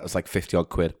 and say that was like 50 odd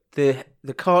quid. The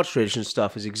cartridge and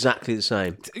stuff is exactly the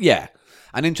same. Yeah.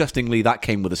 And interestingly, that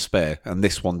came with a spare, and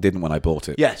this one didn't when I bought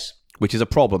it. Yes. Which is a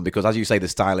problem, because as you say, the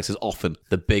stylus is often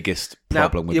the biggest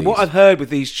problem with these. What I've heard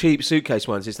with these cheap suitcase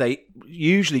ones is they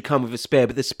usually come with a spare,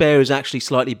 but the spare is actually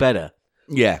slightly better.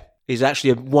 Yeah. Is actually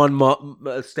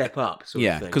a step up. Sort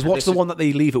Yeah, of thing. because And what's the one that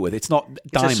they leave it with? It's not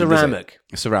diamond, ceramic. Is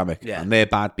it? A ceramic. Yeah. And they're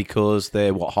bad because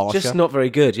they're, harsher? just not very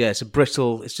good. Yeah, it's a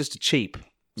brittle. It's just a cheap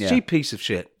piece of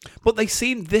shit. But they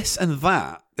seem this and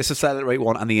that, this Accelerate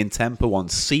one and the Intempo one,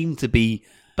 seem to be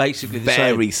Basically the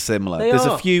very same. similar. They There's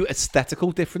are. a few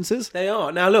aesthetical differences. They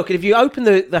are. Now look, if you open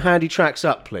the Handy Tracks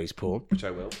up, please, Paul. Which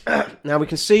I will. Now we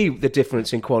can see the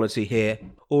difference in quality here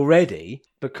already,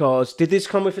 because did this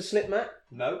come with a slip mat?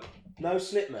 No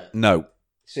slip mat. No.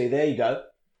 See, there you go.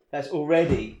 That's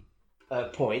already a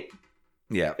point,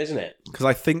 Yeah. isn't it? Because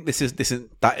I think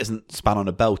that isn't span on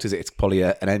a belt, is it? It's probably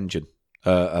an engine.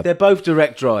 A They're both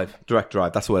direct drive. direct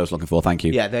drive. That's what I was looking for. Thank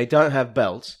you. Yeah, they don't have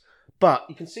belts, but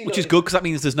you can see... Which is good, because that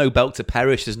means there's no belt to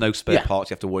perish. There's no spare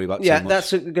parts you have to worry about Yeah, too much.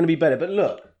 that's going to be better. But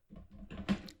look,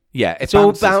 Yeah, it's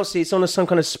all bouncy. It's on some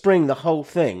kind of spring, the whole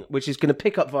thing, which is going to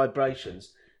pick up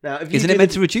vibrations. Now, if you Isn't do it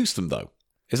meant to reduce them, though?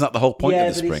 Isn't that the whole point yeah,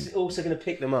 of the but spring? it's also going to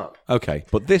pick them up. Okay,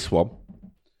 but this one,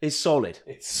 It's solid.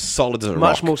 it's solid as a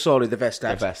Much rock. more solid, the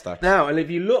Vestax. The Vestax. Now, and if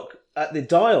you look at the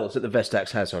dials that the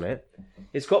Vestax has on it,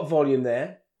 It's got volume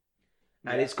there.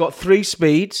 And it's got 3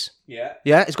 speeds. Yeah.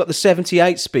 Yeah, it's got the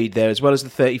 78 speed there, as well as the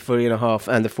 33.5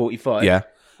 and the 45. Yeah.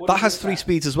 What That do you has think 3 of that?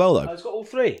 speeds as well, though. Oh, it's got all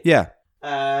 3. Yeah.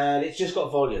 And it's just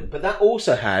got volume. But that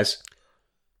also has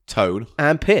Tone.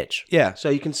 and pitch. Yeah. So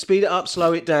you can speed it up,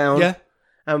 slow it down. Yeah.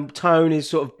 And tone is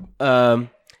sort of,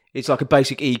 it's like a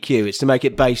basic EQ. It's to make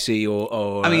it bassy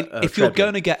or I mean, if you're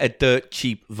going to get a dirt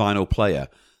cheap vinyl player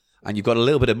and you've got a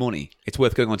little bit of money, it's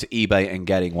worth going onto eBay and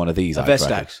getting one of these. a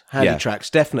Vestax, Handy Tracks,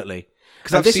 definitely.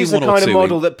 Because this is the kind of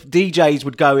model that DJs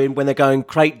would go in when they're going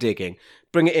crate digging.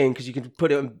 Bring it in because you can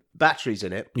put it on batteries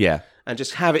in it. Yeah. And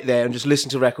just have it there and just listen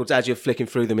to records as you're flicking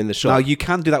through them in the shop. Now, you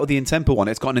can do that with the Intempo one.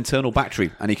 It's got an internal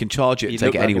battery and you can charge it and You take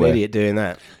look it like anywhere. an idiot doing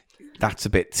that. That's a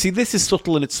bit... See, this is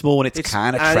subtle and it's small and it's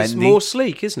kind of And trendy. it's more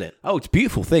sleek, isn't it? Oh, it's a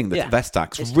beautiful thing. The Yeah.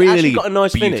 Vestax. It's really actually got a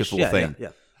nice beautiful finish. thing. Yeah.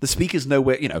 The speaker's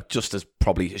nowhere, just as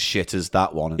probably as shit as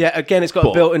that one. Yeah, again, it's got a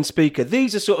But- built-in speaker.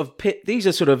 These are sort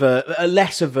of a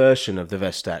lesser version of the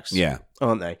Vestax. Yeah.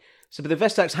 Aren't they? So, but the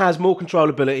Vestax has more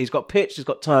controllability. It's got pitch, it's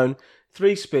got tone,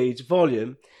 3 speeds,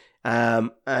 volume,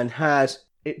 and has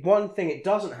one thing it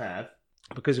doesn't have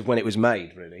because of when it was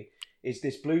made. Really, is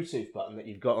this Bluetooth button that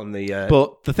you've got on the.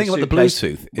 But the thing about the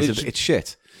suitcase, Bluetooth is which- it's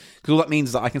shit. Because all that means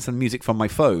is that I can send music from my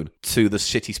phone to the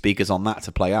shitty speakers on that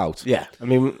to play out. Yeah, I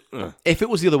mean, If it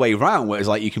was the other way around, where it's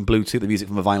like you can Bluetooth the music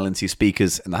from a vinyl into your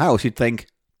speakers in the house, you'd think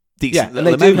decent. yeah, and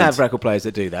little they do amendment. have record players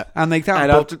that do that. And they can.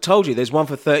 And but- I've told you, there's one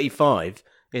for 35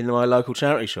 in my local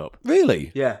charity shop.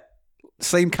 really? Yeah.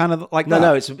 Same kind of like No, that?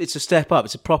 no, it's a step up.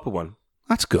 It's a proper one.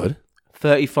 That's good.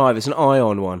 35. It's an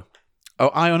Ion one. Oh,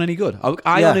 Ion any good? Oh,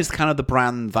 Ion Yeah. is kind of the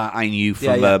brand that I knew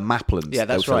from Yeah. Maplin's. Yeah,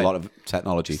 that's There was right. a lot of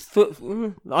technology.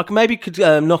 I maybe could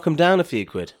knock them down a few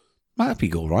quid. That'd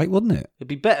be all right, wouldn't it? It'd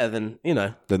be better than,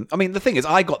 Then, I mean, the thing is,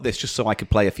 I got this just so I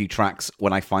could play a few tracks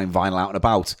when I find vinyl out and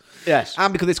about. Yes.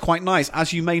 And because it's quite nice.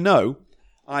 As you may know,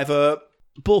 I've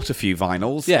bought a few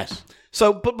vinyls. Yes.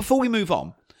 So, but before we move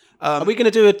on... Are we going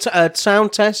to do a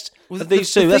sound test of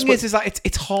these two? The That's thing what- is that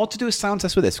it's hard to do a sound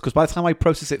test with this because by the time I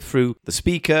process it through the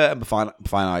speaker and before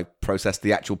I process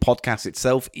the actual podcast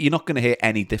itself, you're not going to hear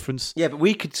any difference. Yeah, but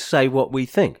we could say what we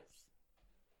think.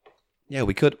 Yeah,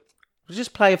 we could. We'll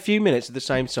just play a few minutes of the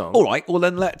same song. All right, well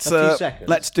then let's A few seconds.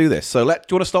 let's do this. So, do you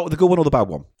want to start with the good one or the bad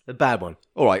one? The bad one.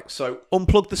 All right, so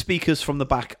unplug the speakers from the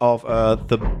back of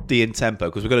the Intempo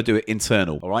because we're going to do it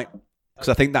internal. All right, because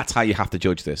I think that's how you have to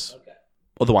judge this. Okay.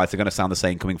 Otherwise, they're going to sound the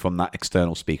same coming from that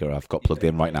external speaker I've got plugged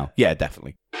in right now. Yeah,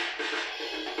 definitely.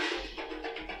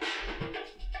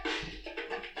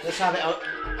 Let's have it up.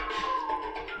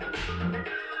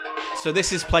 So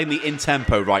this is playing the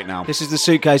Intempo right now. This is the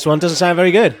suitcase one. Doesn't sound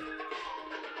very good.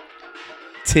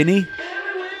 Tinny.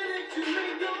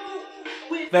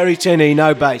 Very tinny,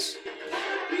 no bass.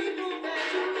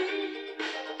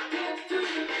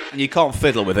 And you can't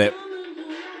fiddle with it.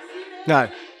 No.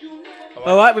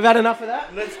 All right, we've had enough of that.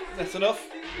 That's enough.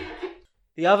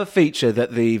 The other feature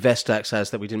that the Vestax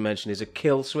has that we didn't mention is a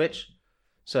kill switch.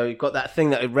 So you've got that thing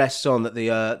that it rests on, that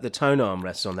the tone arm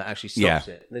rests on, that actually stops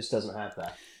it. This doesn't have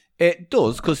that. It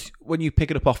does, because when you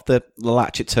pick it up off the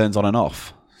latch, it turns on and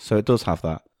off. So it does have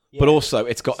that. But also,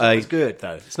 it's got It's good,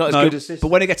 though. It's not as No, good as this. but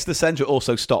when it gets to the centre, it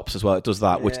also stops as well. It does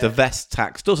that, which the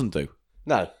Vestax doesn't do.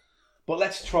 No. But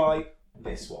let's try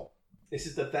this one. This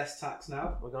is the Vestax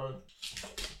now. We're going.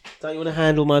 Don't you want to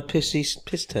handle my piss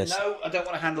test? No, I don't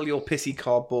want to handle your pissy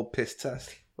cardboard piss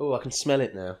test. Oh, I can smell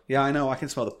it now. Yeah, I know. I can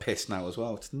smell the piss now as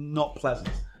well. It's not pleasant.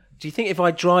 Do you think if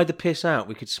I dried the piss out,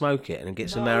 we could smoke it and get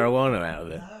some marijuana out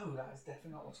of it? No, that is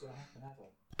definitely not what's going to happen ever.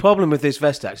 The problem with this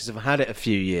Vestax is I've had it a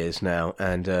few years now,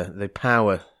 and the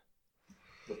power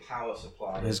The power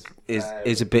supply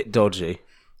is a bit dodgy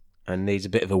and needs a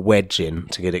bit of a wedge in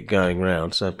to get it going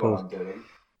round. So, Paul, doing.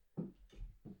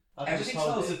 I Everything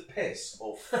smells of piss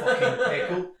or fucking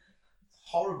pickle. It's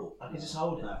horrible. I can just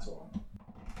hold it. That's all.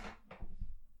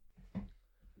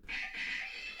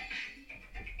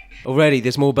 Already,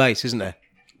 there's more bass, isn't there?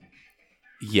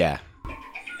 Yeah.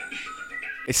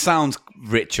 It sounds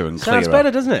richer and clearer. Sounds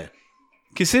better, doesn't it?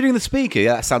 Considering the speaker,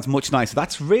 yeah, that sounds much nicer.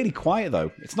 That's really quiet,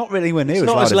 though. It's not really anywhere near It's as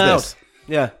not loud as loud. as this.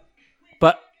 Yeah,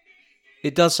 but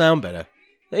it does sound better.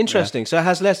 Interesting. So it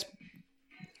has less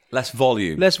Less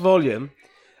volume. volume,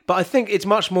 but I think it's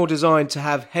much more designed to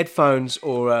have headphones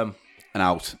or and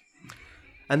out.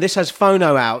 and this has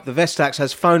phono out. The Vestax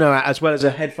has phono out as well as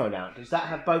a headphone out. Does that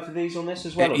have both of these on this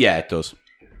as well? Yeah, it does.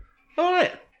 All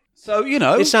right. So, you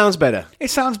know, It sounds better. it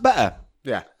sounds better.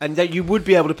 Yeah, and that you would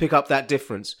be able to pick up that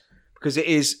difference because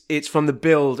it's from the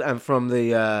build and from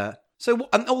the. So,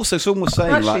 and also someone was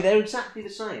saying, Actually, like, they're exactly the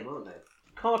same, aren't they?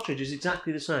 Cartridge is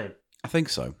exactly the same. I think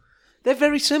so. They're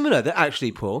very similar. They're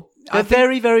actually, Paul. They're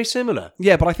very, very similar.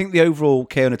 Yeah, but I think the overall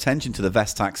care and attention to the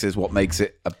Vestax is what makes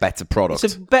it a better product.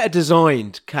 It's a better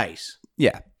designed case.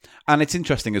 Yeah. And it's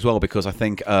interesting as well because I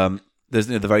think there's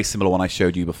the very similar one I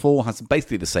showed you before, has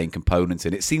basically the same components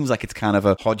in it. It seems like it's kind of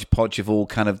a hodgepodge of all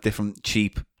kind of different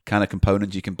cheap kind of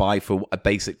components you can buy for a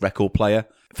basic record player.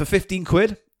 For 15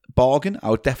 quid, bargain. I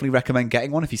would definitely recommend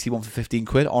getting one if you see one for 15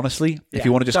 quid, honestly. If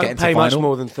you want to just Don't get into pay vinyl. much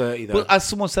more than 30, though. Well, as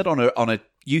someone said on a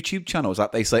YouTube channel, is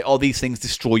that they say, these things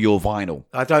destroy your vinyl.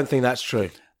 I don't think that's true.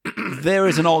 There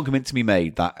is an argument to be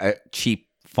made that a cheap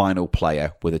vinyl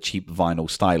player with a cheap vinyl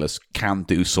stylus can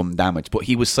do some damage. But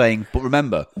he was saying, but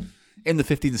remember, in the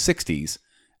 50s and 60s,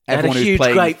 Had a everyone who's huge,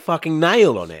 playing... great fucking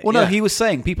nail on it. Well, no, Yeah. he was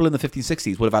saying people in the 50s and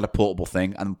 60s would have had a portable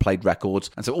thing and played records.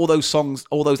 And so all those songs,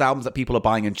 all those albums that people are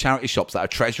buying in charity shops that are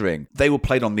treasuring, they were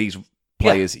played on these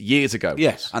players years ago.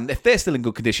 Yes. And if they're still in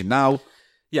good condition now,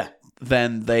 Yeah.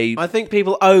 then they... I think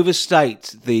people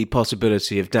overstate the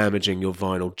possibility of damaging your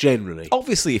vinyl generally.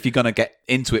 Obviously, if you're going to get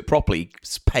into it properly,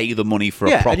 pay the money for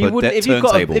a and proper you wouldn't, if you've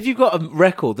turntable. got a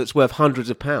record that's worth hundreds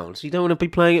of pounds, you don't want to be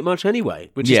playing it much anyway,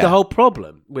 which is Yeah. the whole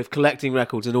problem with collecting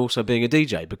records and also being a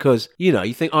DJ. Because you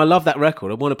think I love that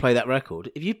record, I want to play that record.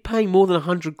 If you're paying more than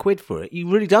 100 quid for it, you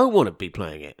really don't want to be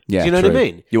playing it. Yeah, Do you know true. what I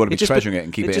mean? You want to be just treasuring it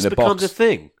and keep it in a just becomes box. a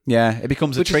thing. Yeah, it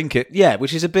becomes a trinket.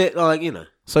 Which is a bit like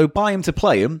So buy him to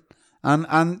play him, and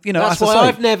That's as I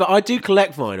why say, I do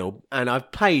collect vinyl, and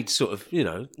I've paid sort of,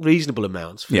 reasonable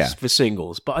amounts for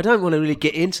singles, but I don't want to really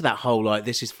get into that whole, like,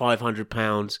 this is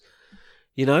 £500,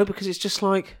 because it's just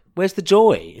like, where's the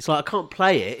joy? It's like, I can't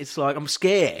play it. It's like, I'm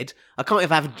scared. I can't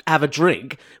even have a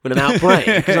drink when I'm out playing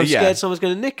because I'm Yeah. scared someone's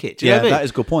going to nick it. Do you know what I mean? that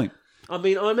is a good point. I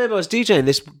mean, I remember I was DJing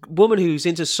this woman who's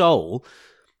into soul.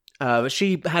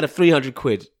 She had a 300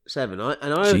 quid 7,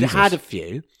 and I Jesus. had a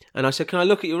few. And I said, "Can I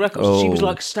look at your records?" And she was Oh.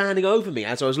 like standing over me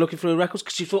as I was looking through her records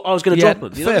because she thought I was going to drop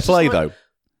them. Fair It's play just like- though,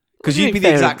 because What do you you'd be mean the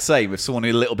fair? exact same if someone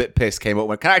who's a little bit pissed came up and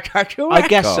went, "Can I touch your I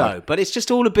guess record?" so, but it's just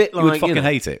all a bit like You would fucking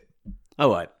hate it. Oh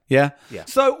right, Yeah. Yeah.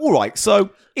 So all right.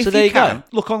 So if So there you you go. can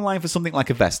look online for something like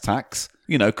a Vestax,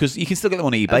 because you can still get them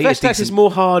on eBay. a It's Vestax is decent.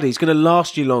 more hardy. It's going to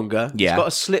last you longer. Yeah. It's got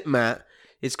a slip mat.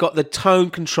 It's got the tone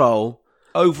control.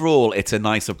 Overall, it's a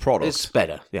nicer product. It's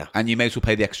better. Yeah. And you may as well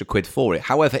pay the extra quid for it.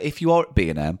 However, if you are at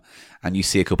B&M and you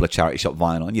see a couple of charity shop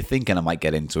vinyl and you're thinking I might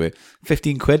get into it,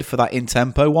 15 quid for that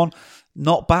in-tempo one,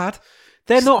 not bad.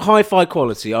 They're not hi-fi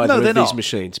quality either No, of they're these not.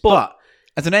 machines, But but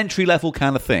as an entry-level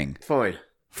kind of thing, fine.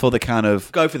 for the kind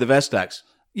of... Go for the Vestax.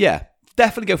 Yeah,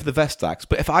 definitely go for the Vestax.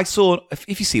 But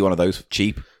if you see one of those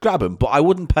cheap, grab them. But I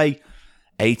wouldn't pay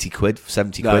 80 quid,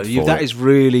 70 No, quid for that it. is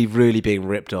really, really being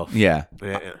ripped off. Yeah.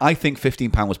 Yeah. I think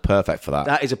 £15 was perfect for that.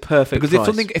 That is a perfect because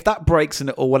price. if that breaks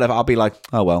or whatever, I'll be like,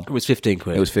 oh well. It was 15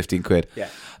 quid. It was 15 quid. Yeah.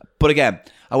 But again,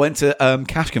 I went to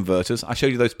Cash Converters. I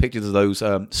showed you those pictures of those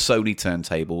Sony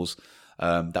turntables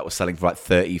that were selling for like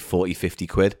 30, 40, 50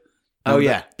 quid. Oh,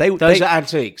 yeah. They Those are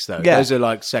antiques, though. Yeah. Those are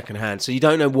like second-hand. So you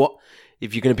don't know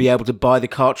if you're going to be able to buy the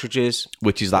cartridges.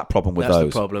 which is that problem with That's the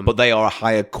those. problem. But they are a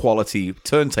higher quality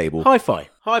turntable. Hi-fi.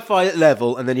 Hi-fi at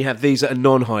level, and then you have these that are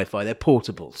non-hi-fi. They're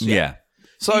portables. Yeah.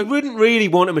 So you wouldn't really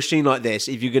want a machine like this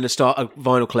if you're going to start a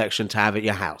vinyl collection to have at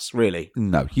your house, really.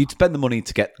 No, you'd spend the money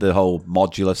to get the whole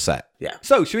modular set. Yeah.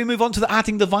 So, should we move on to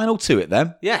adding the vinyl to it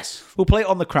then? Yes. We'll play it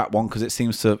on the crap one because it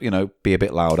seems to, be a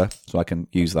bit louder, so I can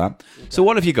use that. So,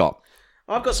 what have you got?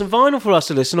 I've got some vinyl for us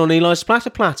to listen on Eli's Splatter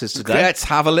Platters today. Let's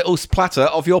have a little splatter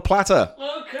of your platter.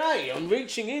 Okay, I'm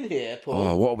reaching in here, Paul.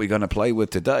 Oh, what are we going to play with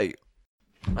today?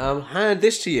 Hand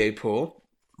this to you, Paul.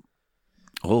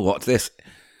 Oh, what's this?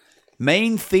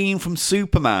 Main theme from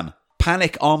Superman,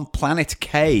 Panic on Planet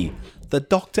K, the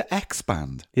Dr. X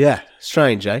band. Yeah,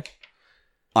 strange, eh?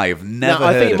 I have never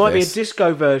I heard think it of might this. be a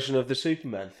disco version of the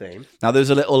Superman theme. Now, there's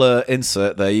a little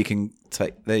insert there you can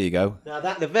take. There you go. Now,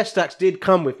 the Vestax did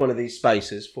come with one of these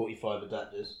spacers, 45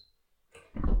 adapters,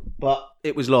 but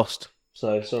it was lost.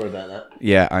 So sorry about that.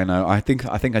 Yeah, I know. I think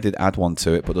I did add one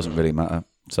to it, but it doesn't really matter.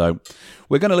 So,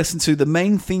 we're going to listen to the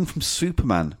main theme from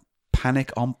Superman,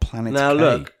 Panic on Planet Now, K.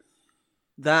 look,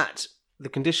 the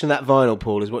condition of that vinyl,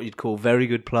 Paul, is what you'd call very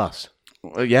good plus.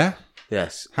 Yeah?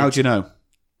 Yes. How do you know?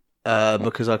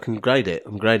 Because I can grade it.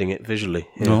 I'm grading it visually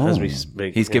as we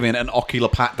speak. He's Yeah. giving it an ocular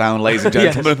pat down, ladies and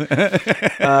gentlemen.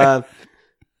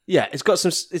 Yeah, it's got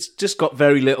some. It's just got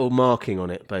very little marking on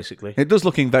it, basically. It does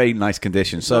look in very nice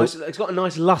condition. So, It's got a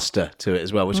nice luster to it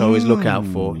as well, which I always look out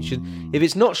for. You should, if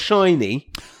it's not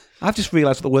shiny, I've just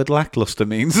realised what the word lackluster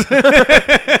means.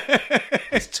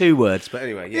 it's 2 words. But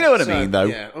anyway, yeah. You know what I mean, though.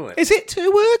 Yeah, all right. Is it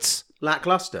 2 words?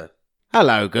 Lackluster.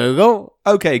 Hello, Google.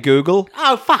 Okay, Google.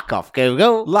 Oh, fuck off,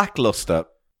 Google. Lackluster.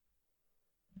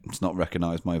 It's not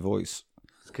recognised my voice.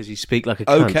 Because you speak like a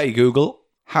cunt. Okay, Google.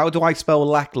 How do I spell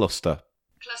lackluster?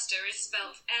 Cluster is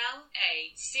spelled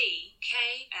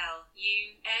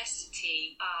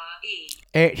L-A-C-K-L-U-S-T-R-E.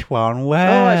 It's one word.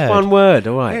 Oh, it's one word.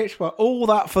 All right. All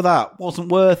that for that wasn't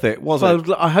worth it, was it?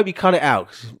 Well, I hope you cut it out.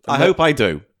 I hope I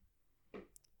do.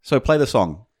 So play the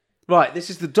song. Right, this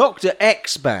is the Dr.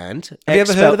 X Band. Have you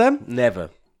ever heard of them? Never.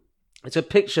 It's a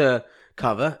picture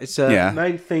cover. It's a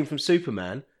main theme from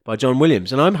Superman by John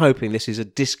Williams, and I'm hoping this is a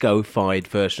disco-fied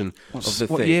version of the theme.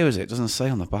 What year is it? It doesn't say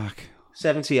on the back.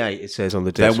 78, it says on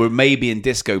the disc. Then we're maybe in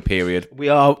disco period. We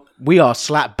are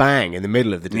slap bang in the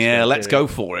middle of the disco Yeah, let's period.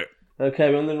 go for it.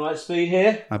 Okay, we're on the right speed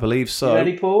here. I believe so. You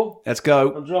ready, Paul? Let's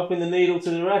go. I'm dropping the needle to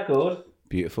the record.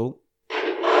 Beautiful.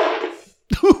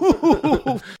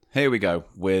 Here we go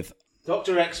with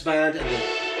Dr. X Band and the...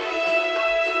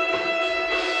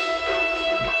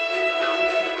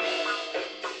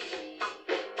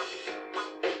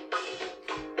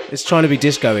 It's trying to be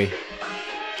disco-y.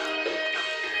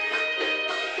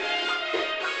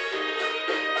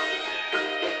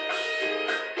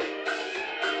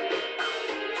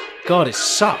 God, it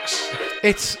sucks.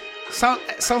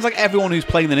 Sounds like everyone who's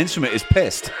playing an instrument is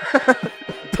pissed.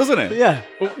 Doesn't it? Yeah.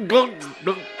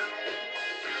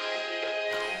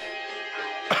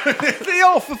 They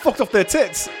all fucked off their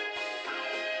tits.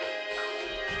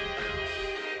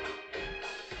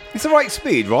 It's the right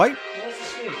speed, right? What's the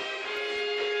speed?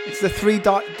 It's the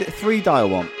three dial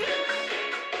one.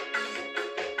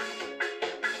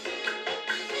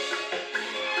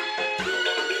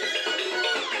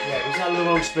 Yeah, it was on the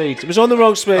wrong speed. It was on the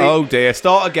wrong speed. Oh dear,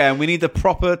 start again. We need the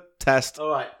proper test.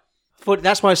 All right.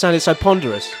 That's why it sounded so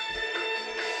ponderous.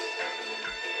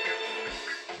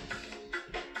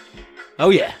 Oh,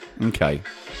 yeah. Okay.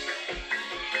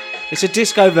 It's a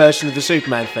disco version of the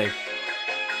Superman thing.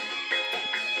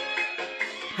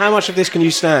 How much of this can you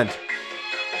stand?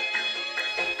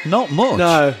 Not much.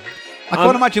 No. I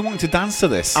can't imagine wanting to dance to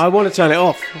this. I want to turn it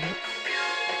off.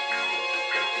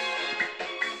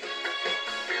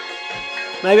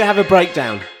 Maybe have a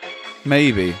breakdown.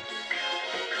 Maybe.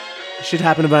 It should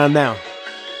happen around now.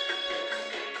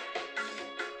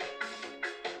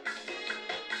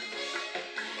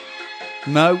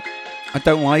 No, I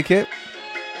don't like it.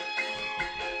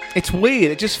 It's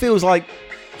weird. It just feels like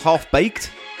half-baked.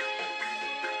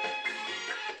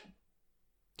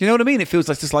 Do you know what I mean? It feels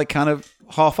like just like kind of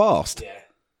half-arsed. Yeah.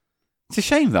 It's a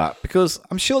shame that, because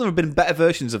I'm sure there have been better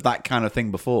versions of that kind of thing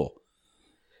before.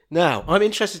 Now, I'm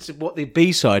interested to what the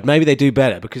B-side, maybe they do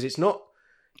better, because it's not,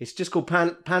 it's just called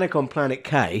Panic on Planet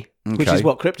K, which Okay. is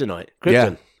what, Krypton.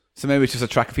 Yeah. So maybe it's just a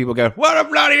track of people going, what the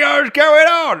bloody hell is going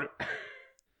on?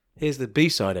 Here's the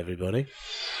B-side, everybody.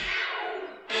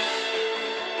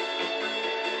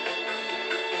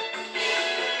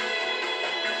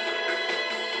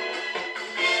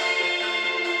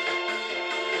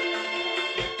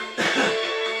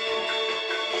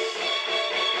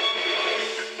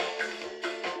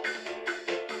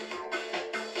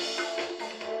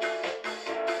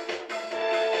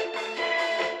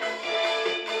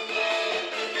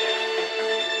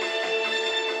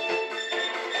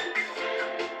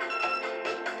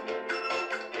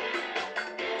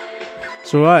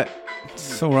 It's all right.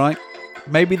 It's all right.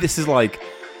 Maybe this is like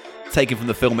taken from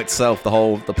the film itself,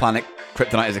 the planet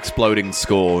Kryptonite is exploding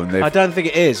score. And I don't think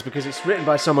it is, because it's written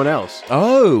by someone else,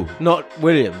 Oh. not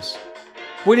Williams.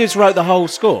 Williams wrote the whole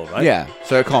score, right? Yeah,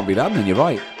 so it can't be that then, you're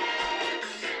right.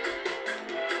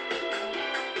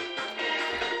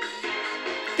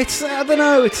 It's, I don't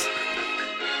know, it's...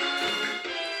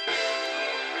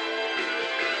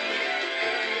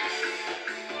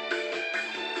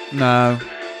 No.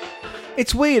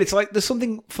 It's weird, it's like there's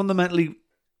something fundamentally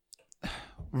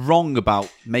wrong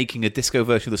about making a disco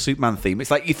version of the Superman theme. It's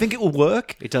like, you think it will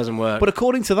work, It doesn't work. but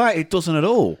according to that, it doesn't at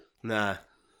all. Nah,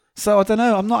 So I don't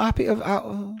know, I'm not happy. I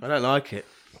don't like it.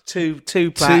 Two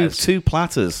platters. Two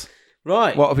platters.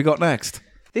 Right. What have we got next?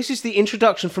 This is the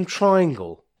introduction from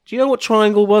Triangle. Do you know what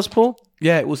Triangle was, Paul?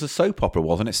 Yeah, it was a soap opera,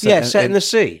 wasn't it? Set in the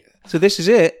sea. So this is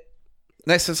it.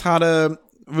 This has had Rula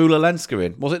Lenska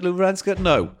in. Was it Rula Lenska?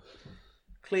 No.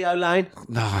 Cleo Lane.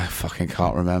 No, I fucking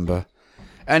can't remember.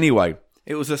 Anyway,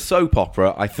 it was a soap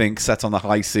opera, I think, set on the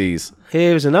high seas.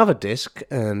 Here's another disc,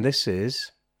 and this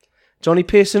is Johnny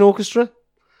Pearson Orchestra.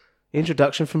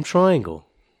 Introduction from Triangle.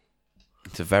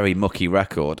 It's a very mucky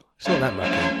record. It's not that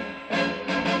much.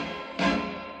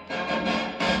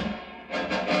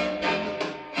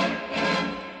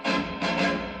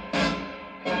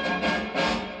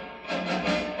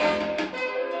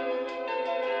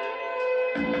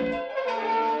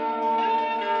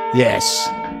 Yes.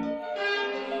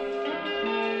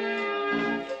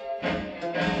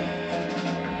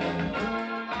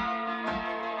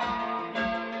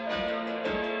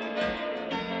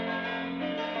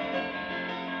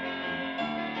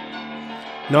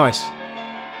 Nice.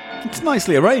 It's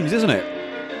nicely arranged, isn't it?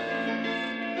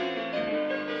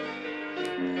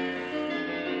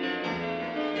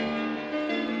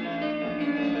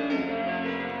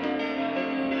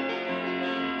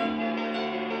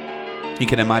 You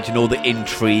can imagine all the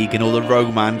intrigue and all the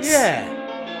romance. Yeah.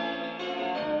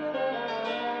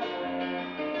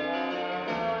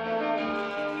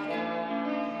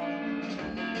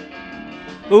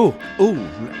 Ooh,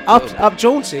 up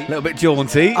jaunty. A little bit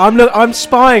jaunty. I'm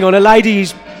spying on a lady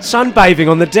who's sunbathing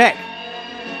on the deck.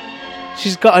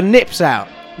 She's got her nips out.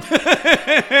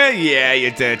 Yeah,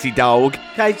 you dirty dog.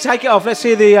 Okay, take it off. Let's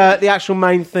hear the actual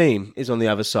main theme is on the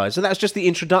other side. So that's just the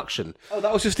introduction. Oh,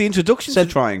 that was just the introduction to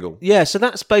Triangle. Yeah, so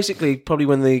that's basically probably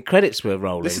when the credits were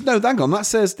rolling. Hang on.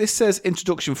 This says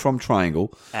introduction from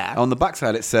Triangle. Ah. On the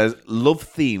backside it says love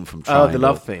theme from Triangle. Oh, the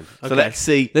love theme. Okay. So let's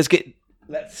see. Let's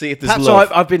see if there's perhaps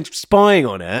love. I've been spying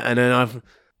on her, and then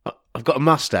I've got a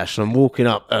mustache, and I'm walking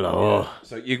up. Hello.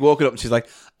 So you're walking up, and she's like,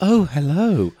 "Oh,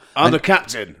 hello. I'm the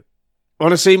captain.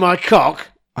 Want to see my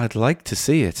cock? I'd like to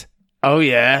see it. Oh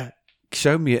yeah.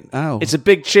 Show me it now." It's a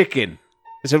big chicken.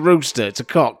 It's a rooster. It's a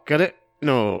cock. Get it?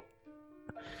 No.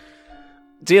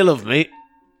 Do you love me?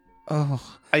 Oh,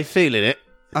 Are you feeling it?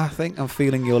 I think I'm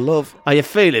feeling your love. Are you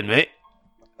feeling me?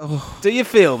 Oh, Do you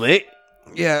feel me?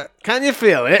 yeah. Can you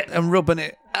feel it? I'm rubbing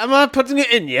it. Am I putting it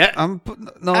in yet? No.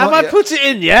 Have I put it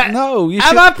in yet? No, you Have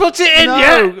should. I put it in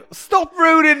yet? Stop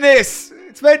ruining this.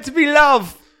 It's meant to be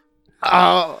love.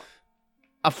 Oh,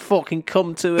 I fucking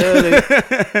come too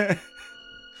early.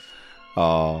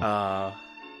 Oh,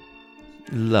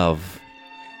 love.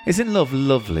 Isn't love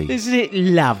lovely? Isn't it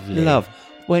lovely? Love.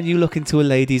 When you look into a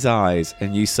lady's eyes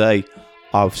and you say,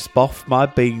 "I've spoffed my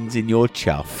beans in your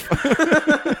chuff."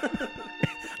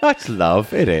 That's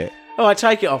love, isn't it? All right,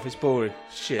 take it off. It's boring.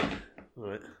 Shit. All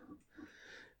right.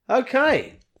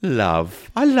 Okay.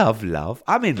 Love. I love love.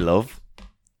 I'm in love.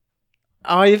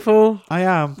 Are you, Paul? I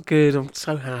am. Good. I'm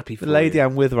so happy for The lady you.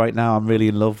 I'm with right now, I'm really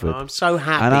in love with. I'm so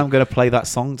happy. And I'm going to play that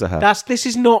song to her. This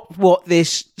is not what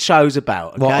this show's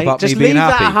about. Okay? What about Just me being leave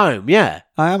that happy? at home. Yeah.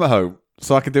 I am at home,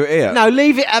 so I can do it here. No,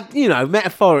 leave it.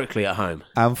 Metaphorically at home.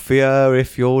 Anthea,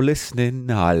 if you're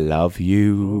listening, I love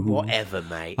you. Whatever,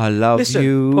 mate. I love Listen,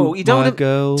 you, Paul, you don't my want to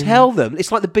girl. tell them.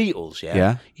 It's like the Beatles, yeah?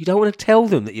 Yeah. You don't want to tell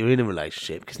them that you're in a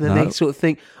relationship because then No. they sort of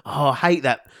think, oh, I hate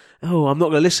that. Oh, I'm not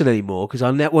going to listen anymore because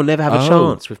we'll never have a Oh.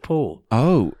 chance with Paul.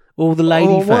 Oh. All the lady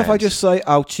fans. What if I just say,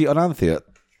 I'll cheat on Anthea?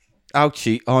 I'll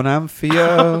cheat on Anthea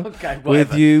Okay, with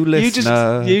whatever. you,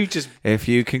 listener. You just... If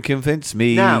you can convince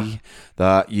me Now.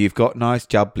 that you've got nice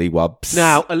jubbly wubs.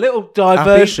 Now, a little Happy?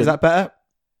 diversion. Is that better?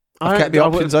 I've kept the I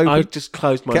options would- open. I just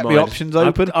closed my Kept mind. the options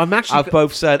open. I'm actually... I've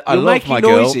both said, I You're love making my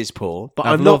girl. noises, Paul, but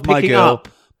I've I'm not loved my picking girl, up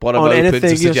but I'm on open anything to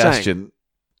you're saying. suggestion.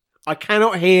 I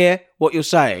cannot hear what you're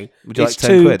saying. Would you like It's 10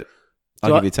 too- quid? I'll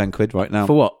Do I- give you 10 quid right now.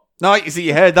 For what? No, you see,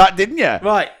 you heard that, didn't you?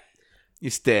 Right. You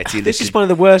dirty This little- is one of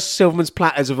the worst Silverman's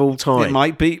platters of all time. It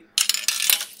might be.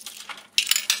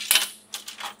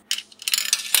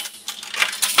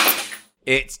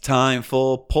 It's time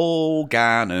for Paul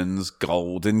Gannon's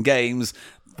Golden Games,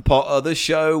 the part of the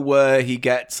show where he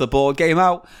gets a board game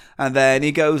out and then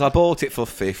he goes, I bought it for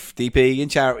 50p in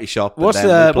charity shop. and What's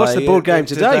then we what's play the board it game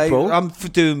today, Paul? I'm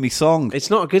doing me song. It's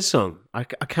not a good song. I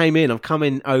came in. I've come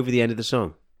in over the end of the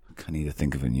song. I need to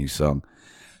think of a new song.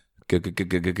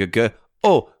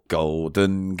 Oh,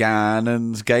 Golden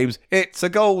Gannon's Games. It's a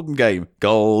golden game.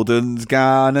 Golden's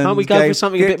Gannon's Can't we go for game.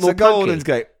 something a bit It's more a Golden's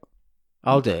punky? game.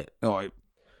 I'll do it. All right.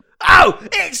 Oh,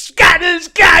 it's Scanners,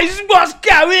 guys. What's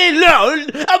going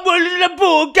on? I'm winning a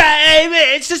board game.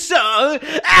 It's a song.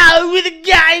 Oh, with the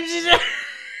games.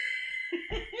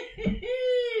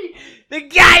 The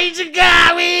games are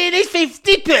going. It's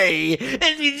 50p.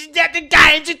 And the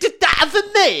games are to start for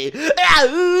me.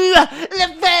 Oh, the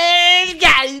first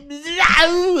games.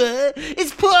 Oh,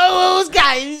 it's Paul's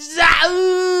games.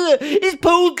 Oh, it's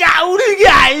Paul Golden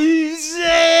games.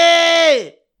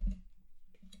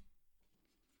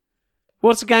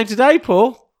 What's the game today,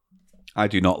 Paul? I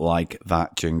do not like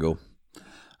that jingle.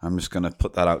 I'm just going to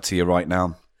put that out to you right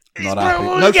now. I'm not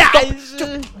Paul's happy. No, games.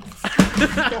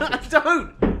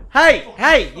 Don't. Hey,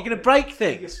 you're going to break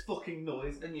things. This fucking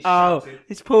noise and you're Oh,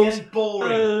 it's Paul's. It's getting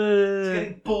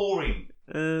boring.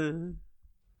 It's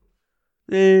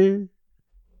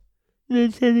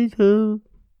getting boring.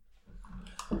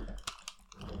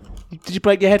 Did you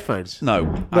break your headphones? No,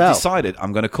 Well. I've decided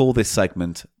I'm going to call this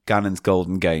segment Gannon's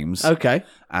Golden Games. Okay.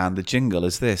 And the jingle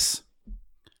is this.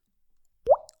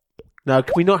 No,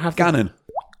 can we not have Gannon.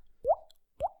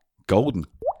 Golden.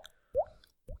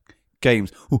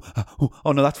 games.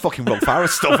 Oh no, that's fucking Rob Farah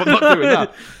stuff. I'm not doing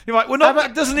that. You're like,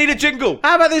 that doesn't need a jingle.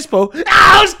 How about this, Paul?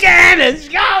 Oh, scanners!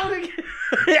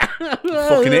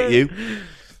 Fucking hit you.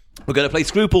 We're going to play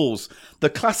Scruples, the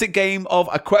classic game of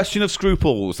A Question of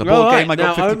Scruples, a board game I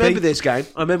got 50p. I remember this game.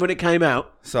 I remember when it came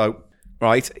out. So,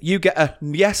 right, you get a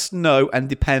yes, no, and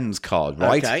depends card,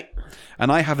 right? Okay.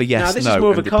 And I have a yes, no, Now, this is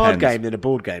more of a card depends. game than a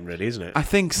board game, really, isn't it? I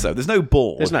think so. There's no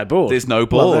board. There's no board. There's no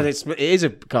board. Well, then it is a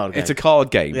card game. It's a card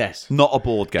game. Yes. Not a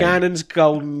board game. Gannon's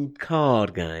Golden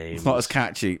Card Game. It's not as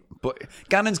catchy. But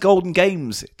Gannon's Golden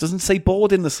Games. It doesn't say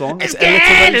board in the song. It's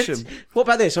Gannon's! alliteration. What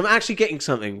about this? I'm actually getting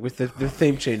something with the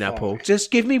theme tune now, Paul.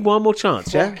 Just give me one more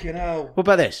chance, yeah? Fucking hell. What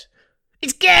about this?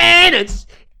 It's Gannon's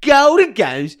Golden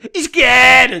Games. It's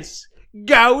Gannon's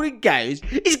Golden Games.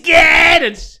 It's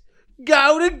Gannon's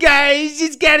Golden Games.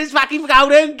 It's Gannon's fucking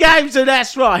Golden Games, and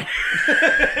that's right.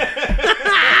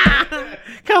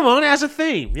 Come on, it has a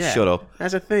theme. Yeah. Shut up. It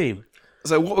has a theme.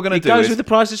 So what we're going to do Goes is, with the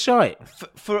Price of Shite.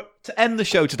 to end the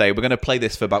show today, we're going to play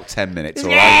this for about 10 minutes, all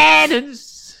right?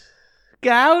 Gannon's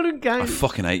Golden I Games.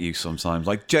 fucking hate you sometimes,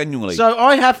 like genuinely. So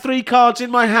I have 3 cards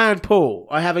in my hand, Paul.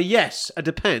 I have a yes, a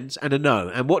depends, and a no.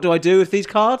 And what do I do with these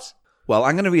cards? Well,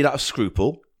 I'm going to read out a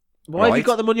Scruple. Why have you Right.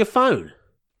 got them on your phone?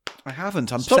 I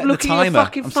haven't. I'm Stop setting the looking at your timer.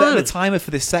 fucking I'm setting the phone. timer for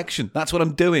this section. That's what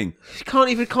I'm doing. You can't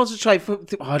even concentrate for...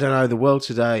 I don't know, the world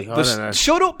today. I don't know.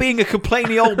 Shut up being a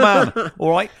complaining old man,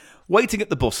 all right? Waiting at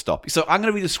the bus stop. So I'm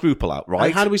going to read a Scruple out, right?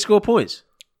 And how do we score points?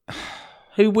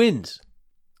 Who wins?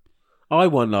 I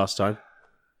won last time.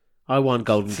 I won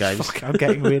Golden Games. Fuck, I'm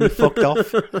getting really fucked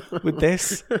off with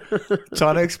this.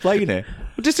 Trying to explain it.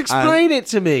 Well, just explain it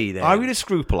to me then. I read a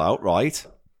Scruple out, right?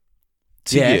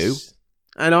 To Yes. you.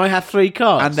 And I have 3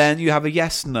 cards. And then you have a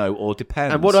yes, no, or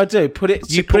depends. And what do I do? Put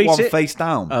it... You put secrete one it? face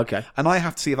down. Okay. And I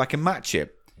have to see if I can match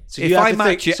it. So if you have I to match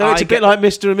think- it, so it's I a bit get- like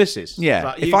Mr. and Mrs. Yeah.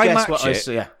 Like, If you I guess match what it,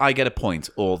 yeah. I get a point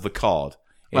or the card.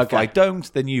 If Okay. I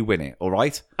don't, then you win it, all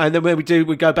right? And then when we do,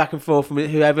 we go back and forth from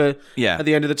whoever Yeah. at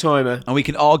the end of the timer And we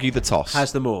can argue the toss.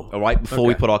 has them all. All right, before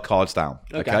we Okay. put our cards down.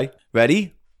 Okay. Okay?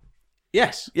 Ready?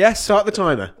 Yes. Yes. Start the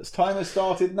timer. This timer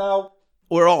started now.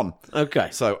 We're on. Okay.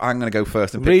 So I'm going to go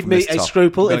first and pick Read from me this a top.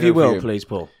 scruple, I'm if gonna you go for will, please,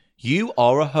 Paul. You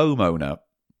are a homeowner.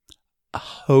 A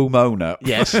homeowner.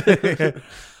 Yes.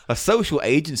 A social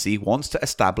agency wants to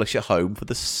establish a home for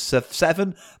the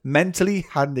 7 mentally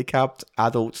handicapped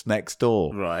adults next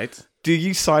door. Right. Do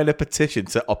you sign a petition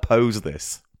to oppose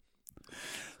this?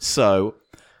 So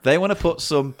they want to put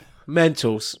some...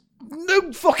 Mentals.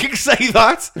 Don't fucking say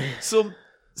that! Some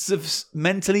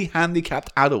mentally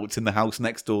handicapped adults in the house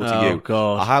next door to Oh, you.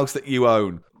 God. A house that you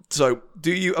own. So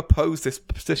do you oppose this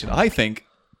petition? I think,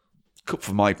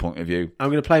 from my point of view... I'm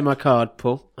going to play my card,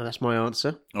 Paul, and that's my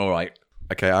answer. All right.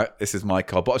 Okay, this is my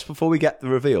card. But just before we get the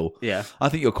reveal, Yeah. I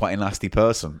think you're quite a nasty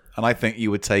person. And I think you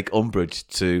would take umbrage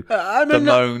to I'm the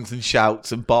not- moans and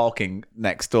shouts and barking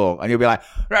next door. And you'll be like,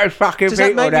 "Those fucking Does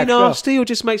that people make me next door." nasty or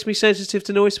just makes me sensitive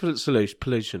to noise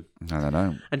pollution? I don't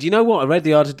know. And do you know what? I read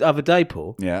the other day,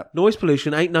 Paul. Yeah. Noise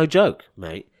pollution ain't no joke,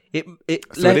 mate. So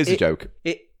it is a joke.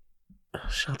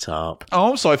 Shut up.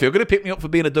 Oh, I'm sorry. If you're going to pick me up for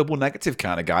being a double negative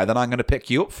kind of guy, then I'm going to pick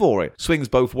you up for it. Swings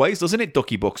both ways, doesn't it,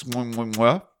 Ducky Bucks?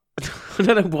 I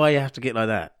don't know why you have to get like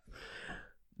that.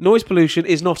 Noise pollution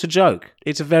is not a joke.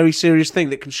 It's a very serious thing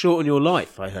that can shorten your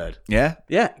life, I heard. Yeah?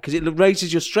 Yeah, because it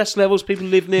raises your stress levels. People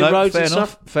live near roads fair and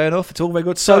enough. stuff. Fair enough. It's all very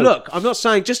good. So look, I'm not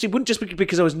saying it wouldn't just be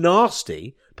because I was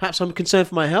nasty. Perhaps I'm concerned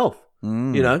for my health. You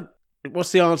know?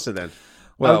 What's the answer then?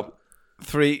 Well,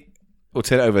 3, we'll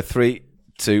turn it over. 3,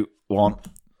 2, 1.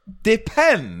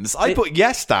 Depends. I put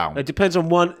yes down. It depends on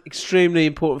one extremely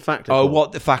important factor. Oh, Paul.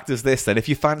 what the factor's this then? If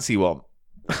you fancy one.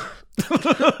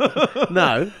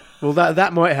 No. Well,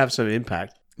 that might have some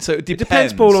impact. So it It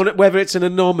depends, Paul, on it whether it's an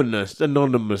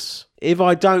anonymous. If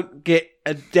I don't get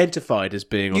identified as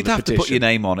being on You'd the have petition, to put your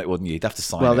name on it, wouldn't you? You'd have to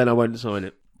sign well, it. then I won't sign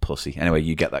it. Pussy. Anyway,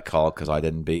 you get that card because I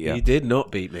didn't beat you. You did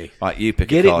not beat me. Right, you pick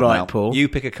Get a it card right, now. Paul. You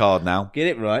pick a card now. Get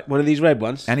it right. One of these red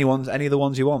ones. Any of the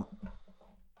ones you want.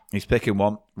 He's picking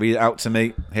one. Read it out to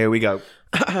me. Here we go.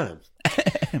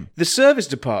 The service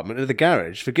department of the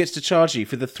garage forgets to charge you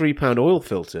for the £3 oil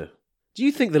filter. Do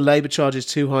you think the labour charge is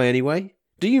too high anyway?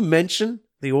 Do you mention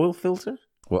the oil filter?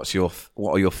 What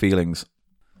are your feelings?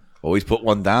 Always put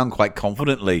one down quite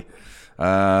confidently.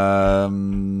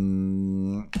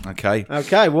 Okay.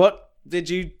 Okay, what did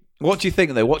you... What do you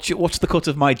think though? What's the cut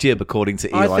of my jib according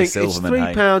to I Eli think Silverman?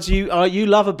 it's £3. You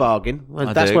love a bargain. And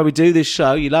I that's do. why we do this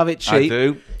show. You love it cheap.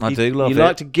 I do love you it.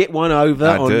 like to get one over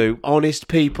I on do. honest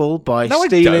people by No, I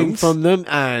stealing don't. from them.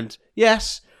 And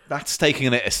yes, That's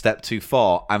taking it a step too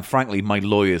far, and frankly, my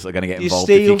lawyers are going to get you involved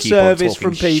if steal you keep on service talking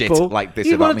from people. shit like this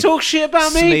You about want me. to talk shit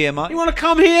about me? Smear my- You want to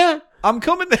come here I'm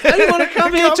coming there. Oh, you want to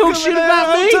come here and talk shit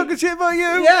about me? I'm talking shit about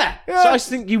you. Yeah. So I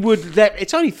think you would.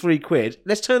 It's only £3.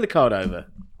 Let's turn the card over.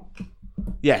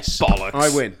 Yes. Bollocks.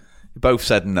 I win. You both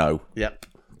said no. Yep.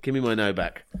 Give me my no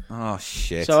back. Oh,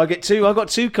 shit. So I get two. I got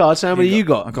 2 cards. How many you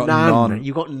got? I got none.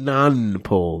 You got none,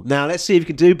 Paul. Now let's see if you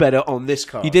can do better on this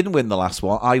card. You didn't win the last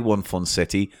one. I won Fun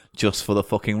City just for the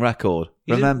fucking record.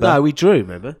 Remember? No, we drew.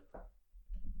 Remember?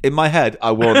 In my head,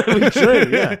 I won. We drew.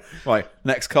 Yeah. Right.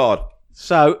 Next card.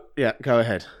 So yeah, go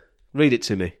ahead. Read it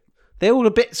to me. They're all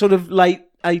a bit sort of late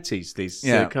 80s. These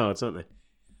cards, aren't they?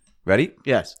 Ready?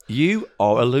 Yes. You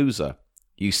are a loser.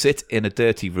 You sit in a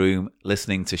dirty room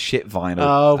listening to shit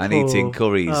vinyl and eating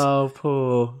curries. Oh,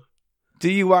 poor.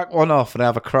 Do you whack one off and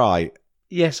have a cry?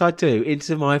 Yes, I do.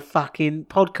 Into my fucking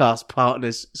podcast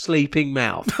partner's sleeping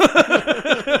mouth.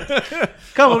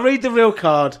 Come on, read the real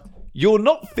card. You're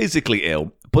not physically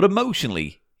ill, but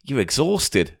emotionally, you're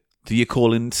exhausted. Do you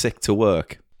call in sick to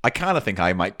work? I kind of think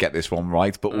I might get this one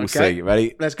right, but we'll see.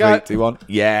 Ready? Let's go. 3, 2, 1.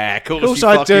 Yeah, of course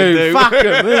I do. Fuck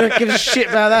him. Give a shit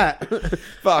about that.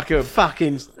 Fuck him.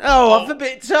 Fucking. Oh, I'm a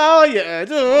bit tired.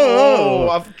 Oh,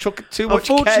 I've took too much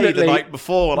K the night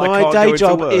before, and I can't my go day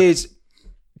job into work. is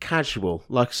casual,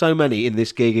 like so many in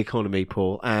this gig economy,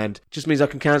 Paul, and just means I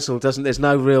can cancel. There's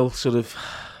no real sort of.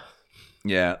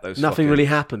 Yeah, nothing really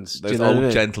happens. Those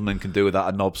old gentlemen can do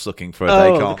without a knob sucking for a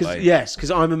day, can't they? Yes, because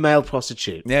I'm a male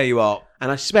prostitute. Yeah, you are.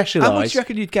 And I specialise. How much do you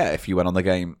reckon you'd get if you went on the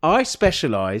game? I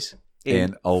specialise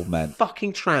in old men.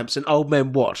 Fucking tramps, and old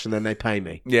men watch, and then they pay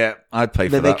me. Yeah, I'd pay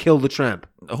for that. Then they kill the tramp.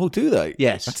 Oh, do they?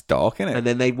 Yes. That's dark, isn't it? And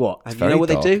then they what? That's you know what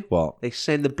dark. they do? What? They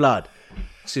send the blood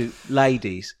to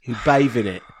ladies who bathe in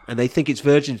it, and they think it's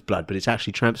virgin's blood, but it's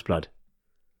actually tramp's blood.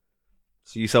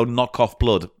 So you sell knockoff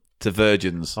blood to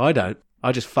virgins? I don't.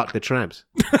 I just fuck the tramps.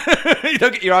 You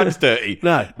don't get your hands dirty?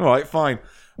 No. All right, fine.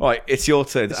 Right, it's your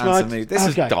turn to answer me. This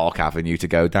is a dark avenue to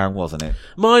go down, wasn't it?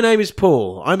 My name is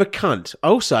Paul. I'm a cunt.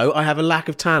 Also, I have a lack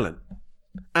of talent.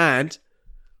 And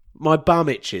my bum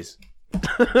itches.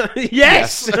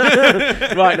 Yes!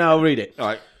 Right, now I'll read it. All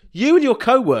right. You and your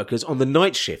co-workers on the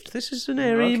night shift, this is an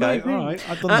area you may all right.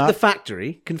 I've done at that. the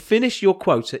factory, can finish your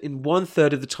quota in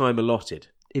 1/3 of the time allotted.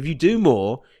 If you do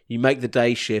more, you make the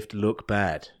day shift look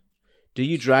bad. Do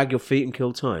you drag your feet and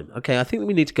kill time? Okay, I think that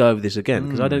we need to go over this again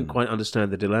because I don't quite understand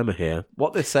the dilemma here.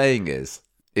 What they're saying is,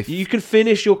 if you can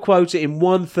finish your quota in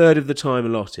 1/3 of the time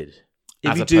allotted.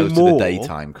 If as you opposed do more, to the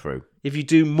daytime crew. If you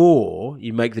do more,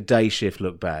 you make the day shift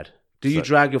look bad. Do you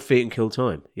drag your feet and kill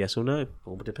time? Yes or no?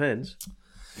 Well, it depends.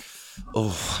 Oh,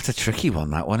 that's a tricky one,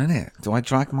 that one, isn't it? Do I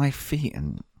drag my feet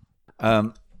and...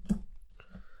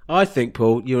 I think,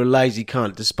 Paul, you're a lazy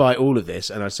cunt despite all of this,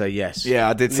 and I say yes. Yeah,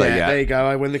 I did say yeah. There you go,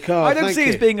 I win the card. I don't see it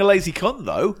as being a lazy cunt,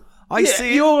 though. I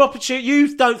see your opportunity.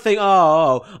 You don't think,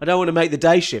 I don't want to make the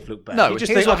day shift look bad. No, you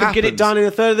just think I can get it done in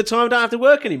 1/3 of the time. I don't have to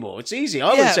work anymore. It's easy.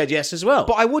 I would have said yes as well.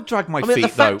 But I would drag my feet, at the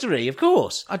factory, of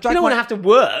course. I you don't want to have to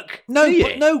work. No, do you?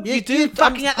 but no, you do.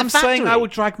 Fucking at the I'm factory. saying I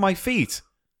would drag my feet.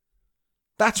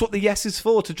 That's what the yes is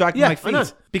for, to drag my I know.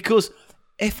 feet. Because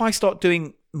if I start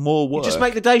doing more work... You just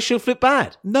make the day shift look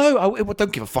bad. No, I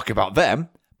don't give a fuck about them.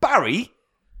 Barry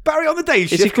on the day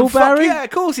shift. Is he called Barry? Yeah, of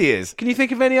course he is. Can you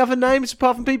think of any other names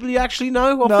apart from people you actually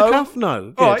know off No. the cuff?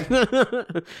 No. All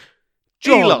Good.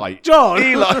 Eli. John.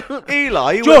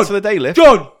 Eli, who John. works on the day lift.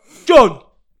 John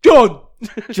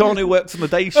John, who works on the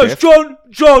day It's shift. John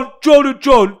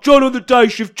on the day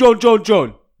shift. John.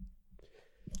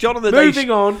 John on the day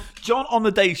Moving on. John on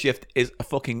the day shift is a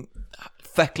fucking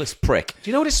feckless prick. Do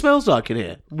you know what it smells like in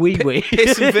here? Wee.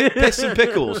 Piss and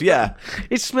pickles, yeah.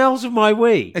 It smells of my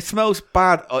wee. It smells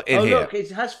bad in here. Look,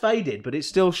 it has faded, but it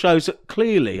still shows that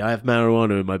clearly I have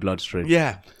marijuana in my bloodstream.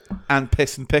 Yeah. And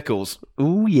piss and pickles.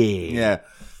 Ooh, yeah. Yeah.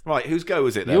 Right, whose go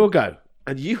is it then? Your go.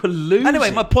 And you are losing.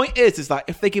 Anyway, my point is that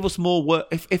if they give us more work,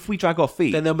 if we drag our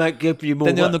feet, then they'll give you more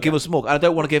then work. they'll give us more. And I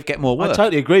don't want to get more work. I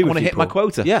totally agree with you, I want to hit my Paul.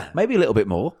 quota. Yeah. Maybe a little bit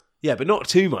more. Yeah, but not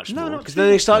too much No, more. not Because too then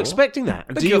they much start more. expecting that.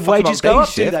 And Don't do give a your fuck wages about go day up?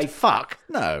 Do shift. they? Fuck.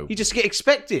 No. You just get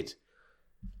expected.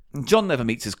 John never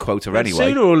meets his quota And anyway.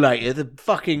 sooner or later, the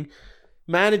fucking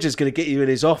manager's going to get you in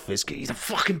his office, get you to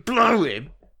fucking blow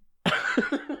him.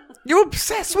 You're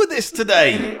obsessed with this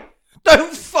today.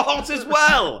 Don't fart as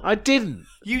well. I didn't.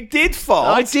 You did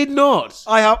fart. I did not.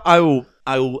 I will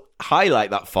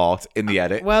highlight that fart in the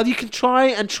edit. Well, you can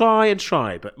try,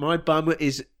 but my bum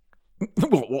is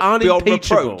Beyond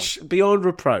unimpeachable. reproach. Beyond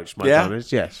reproach, my Yeah? bum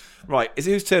is, yes. Right,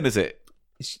 whose turn is it?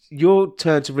 It's your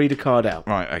turn to read a card out.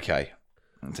 Right, okay.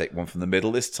 I'll take one from the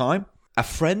middle this time. A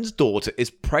friend's daughter is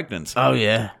pregnant. Oh,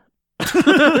 yeah.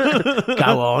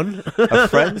 Go on. A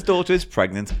friend's daughter is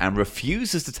pregnant and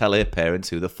refuses to tell her parents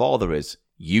who the father is.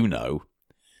 You know.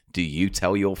 Do you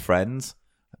tell your friends?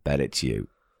 Bet it's you.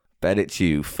 Bet it's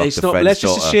you. Fuck It's the not. friend's Let's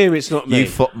daughter. just assume it's not me. You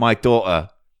fucked my daughter.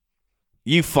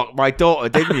 You fucked my daughter,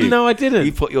 didn't you? No, I didn't.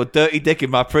 You put your dirty dick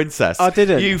in my princess. I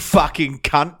didn't. You fucking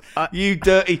cunt. You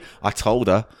dirty. I told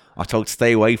her.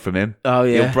 Stay away from him. Oh,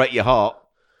 yeah. He'll break your heart.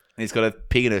 He's got a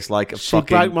penis like a She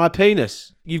fucking. broke my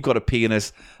penis. You've got a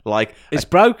penis like It's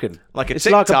broken. like a It's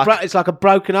Tic like Tac. it's like a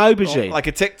broken aubergine. like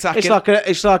a Tic Tac.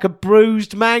 it's like a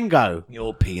bruised mango.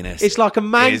 Your penis. It's like a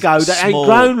mango is that ain't small.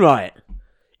 grown right.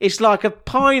 It's like a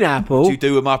pineapple. What you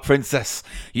do with my princess?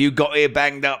 You got here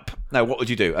banged up. No, what would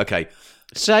you do? Okay,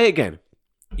 Say it again.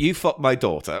 you fucked my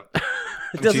daughter.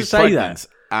 It doesn't She's say pregnant,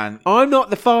 that. I'm not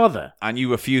the father. And you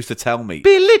refuse to tell me.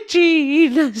 Billie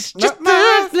Jean is just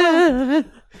No.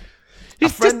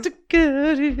 It's friend- just a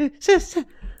good.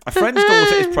 A friend's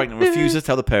daughter is pregnant, refuses to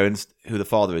tell the parents who the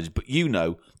father is, but you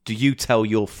know, do you tell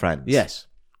your friends? Yes.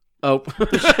 Oh.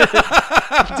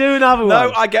 Do another one.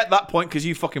 No, I get that point because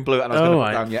you fucking blew it and I was going to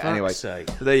put down yet fuck's anyway. sake.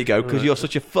 So there you go, because you're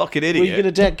such a fucking Were idiot. you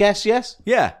going to guess yes?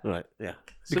 Yeah. Right, yeah.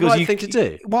 It's Because the right you, thing to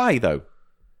do. Why, though?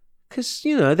 Because,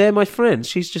 they're my friends.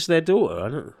 She's just their daughter. I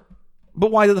don't.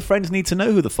 But why do the friends need to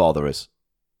know who the father is?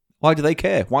 Why do they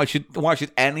care? Why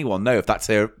should anyone know if that's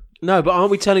her? No, but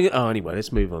aren't we telling it? Oh, anyway,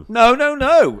 let's move on. No.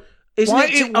 Why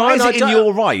is it in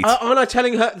your right? Aren't I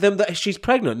telling them that she's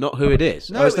pregnant, not who it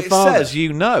is? No, Or it is the father? says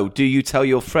you know. Do you tell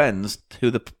your friends who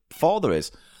the father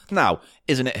is? Now,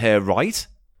 isn't it her right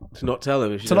To not tell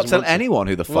them. If she to not doesn't tell want to. anyone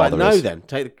who the Right, father no, is? then.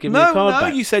 Give me the No, card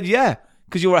back. you said yeah.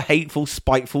 Because you're a hateful,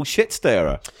 spiteful shit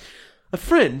stirrer. A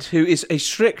friend who is a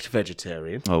strict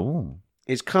vegetarian Oh.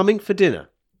 is coming for dinner.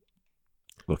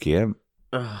 Lucky him.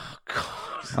 Oh, God.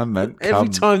 I meant Every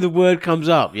time the word comes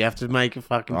up, you have to make a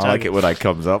fucking I joke. like it when that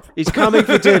comes up. He's coming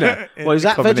for dinner. Well, is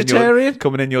that Coming in your- vegetarian?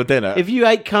 coming in your dinner. If you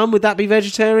ate cum, would that be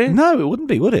vegetarian? No, it wouldn't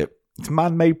be, would it? It's a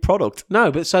man-made product.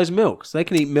 No, but so's milk. So they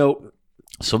can eat milk.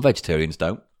 Some vegetarians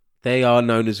don't. They are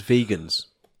known as vegans.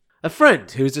 A friend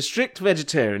who is a strict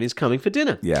vegetarian is coming for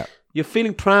dinner. Yeah. You're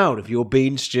feeling proud of your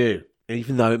bean stew,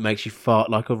 even though it makes you fart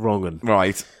like a wrong 'un.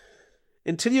 Right.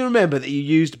 Until you remember that you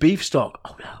used beef stock.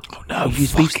 Oh no. You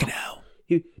used beef stock. hell.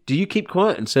 Do you keep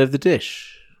quiet and serve the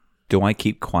dish? Do I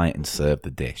keep quiet and serve the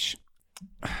dish?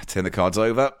 Turn the cards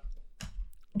over.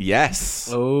 Yes.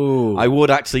 Oh. I would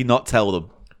actually not tell them.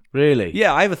 Really?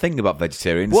 Yeah, I have a thing about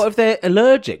vegetarians. What if they're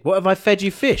allergic? What if I fed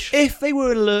you fish? if they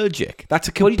were allergic? That's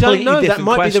a Well, you completely don't know. That different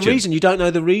might question. be the reason. You don't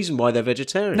know the reason why they're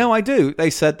vegetarian. No, I do. They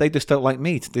said they just don't like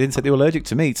meat. They didn't say they were allergic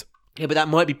to meat. Yeah, but that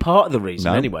might be part of the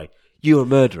reason No. anyway. You're a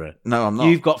murderer. No, I'm not.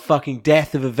 You've got fucking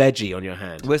death of a veggie on your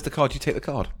hand. Where's the card? You take the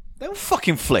card. Don't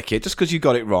fucking flick it just because you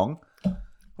got it wrong.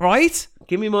 Right?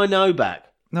 Give me my no back.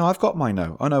 No, I've got my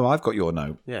no. Oh, no, I've got your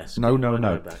no. Yes. No, give me no, my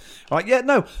no. back. Right, yeah,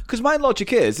 no. Because my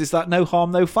logic is that no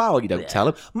harm, no foul. You don't tell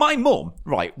them. My mum,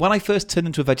 right, when I first turned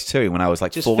into a vegetarian when I was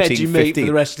like Just 14, fed you 15. meat for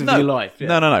the rest of your life,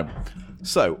 yeah. No.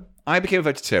 So, I became a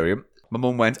vegetarian. My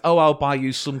mum went, oh, I'll buy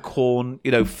you some corn,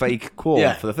 fake corn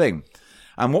Yeah. for the thing.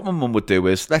 And what my mum would do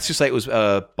is, let's just say it was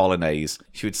bolognese.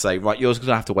 She would say, right, yours is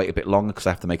going to have to wait a bit longer because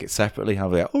I have to make it separately. I'll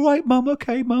be like, all right, mum,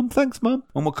 okay, mum, thanks, mum.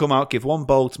 Mum would come out, give one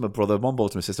bowl to my brother, one bowl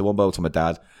to my sister, one bowl to my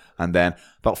dad. And then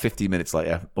about 15 minutes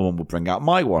later, my mum would bring out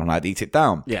my one and I'd eat it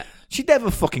down. Yeah. She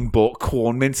never fucking bought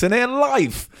corn mince in her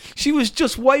life. She was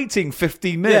just waiting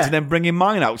 15 minutes Yeah. and then bringing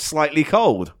mine out slightly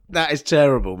cold. That is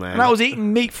terrible, man. And I was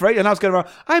eating meat for it, and I was going around,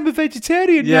 I'm a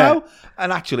vegetarian Yeah. now.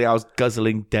 And actually, I was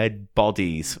guzzling dead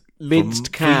bodies.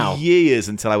 Minced cow. For years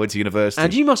until I went to university.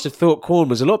 And you must have thought corn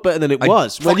was a lot better than it I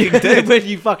was. When you fucking did. when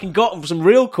you fucking got some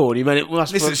real corn, you meant it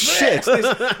must This be is shit.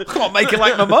 I can't make it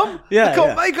like my mum. Yeah, I can't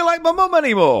yeah. make it like my mum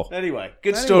anymore. Anyway,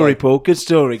 good story, Paul. Good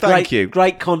story. Thank great, you.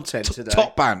 Great content today.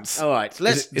 Top pants. All right,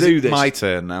 let's Is do it this. my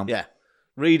turn now. Yeah.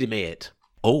 Read me it.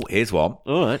 Oh, here's one.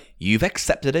 All right. You've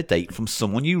accepted a date from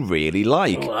someone you really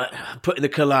like. All right. Putting the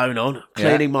cologne on,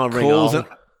 cleaning my ring Calls off.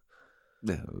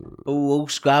 Oh,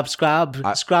 scrub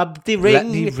the ring. Let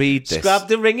me read this. Scrub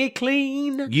the ringy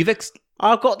clean. You've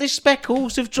I've got the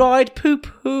speckles of dried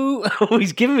poo-poo. Oh,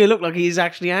 he's giving me a look like he's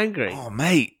actually angry. Oh,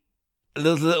 mate. A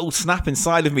little snap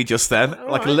inside of me just then.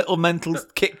 Like a right. little mental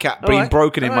Kit Kat All being right.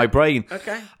 broken in All my right. brain.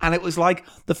 Okay. And it was like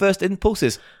the first impulse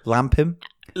is lamp him.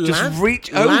 Just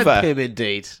reach Lamp over. him,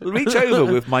 indeed. Reach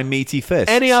over with my meaty fist.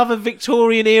 Any other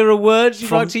Victorian era words you'd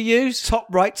From like to use? top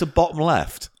right to bottom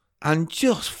left. And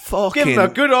just fucking... Give him a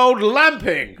good old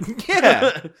lamping.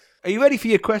 Yeah. Are you ready for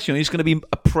your question? Or are you just going to be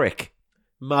a prick?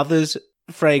 Mother's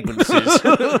fragrances.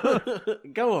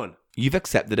 Go on. You've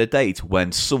accepted a date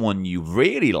when someone you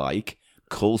really like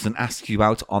calls and asks you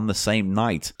out on the same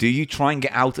night. Do you try and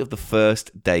get out of the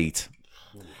first date?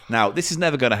 Now, this is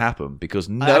never going to happen because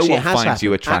no Actually, it one has finds happened.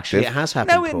 you attractive. Actually, it has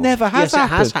happened, No, it Paul. never has Yes,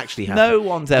 happened. it has actually happened. No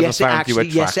one's ever found you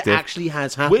attractive. Yes, it actually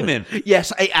has happened. Women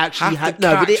Yes, it actually have has. to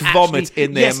No, but it catch vomit actually,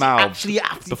 in their yes, it mouths actually,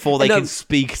 before they no, can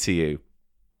speak to you.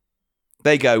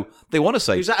 They want to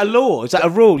say... Is that a law? Is that a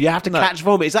rule? You have to catch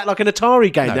vomit. Is that like an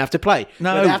Atari game they have to play?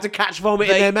 No. Where they have to catch vomit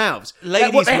in their mouths.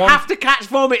 ladies They want- have to catch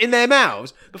vomit in their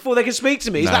mouths before they can speak to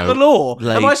me. Is that No. the law?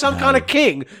 Am I some No. kind of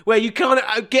king where you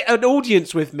can't get an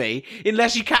audience with me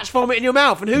unless you catch vomit in your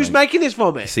mouth? And who's making this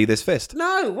vomit? See this fist?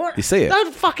 No, what? You see it?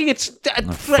 Don't fucking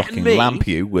threaten fucking me. lamp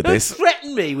you with Don't this.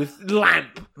 threaten me with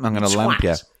lamp. I'm going to lamp you.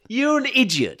 Twat. You're an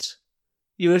idiot.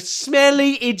 You're a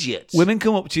smelly idiot. Women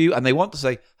come up to you and they want to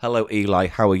say, hello, Eli,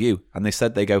 how are you? And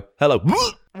they go, hello.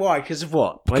 Why? Because of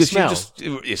what? My Because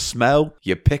smell. you smell,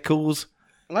 your pickles.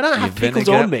 I don't have your pickles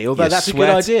vinegar, on me, although your that's a sweat.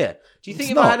 good idea. Do you think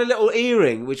It's if I not. had a little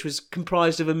earring which was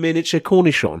comprised of a miniature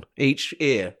cornichon each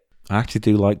ear? I actually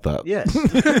do like that. Yes.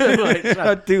 Right, so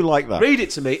I do like that. read it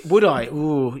to me. Would I?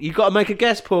 Ooh, you got to make a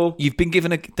guess, Paul. You've been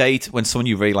given a date when someone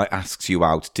you really like asks you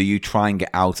out. Do you try and get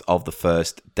out of the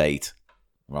first date?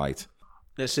 Right.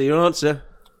 Let's see your answer.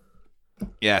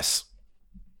 Yes.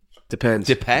 Depends.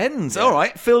 Depends. All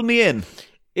right. Fill me in.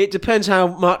 It depends how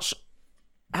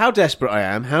desperate I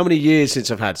am, how many years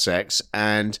since I've had sex,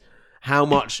 and how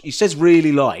much. He says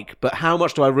really like, but how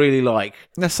much do I really like?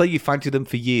 Let's say you fancied them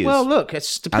for years. Well, look, it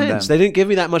depends. then- They didn't give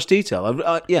me that much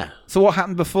detail. Yeah. So what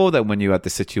happened before then when you had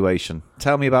this situation?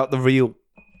 Tell me about the real...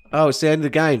 Oh, it's the end of the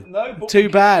game. No, but Too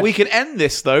bad. We can end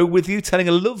this, though, with you telling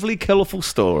a lovely, colourful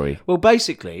story. Well,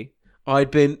 basically, I'd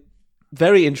been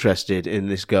very interested in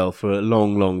this girl for a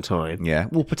long, long time. Yeah.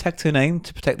 We'll protect her name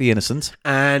to protect the innocent.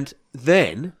 And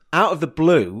then, out of the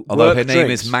blue, Although work her name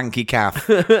drinks. is Manky Calf.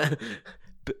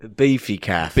 Beefy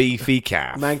Calf. Beefy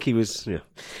Calf. Manky was... Yeah.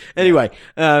 Anyway,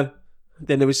 then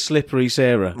there was Slippery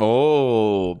Sarah.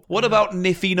 Oh. What about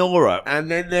Niffy Nora? And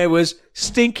then there was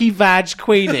Stinky Vag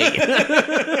Queenie.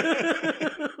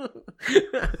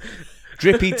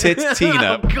 Drippy Tit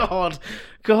Tina. Oh,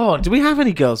 God. Do we have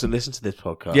any girls that listen to this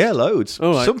podcast? Yeah, loads.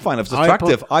 All right. Some find us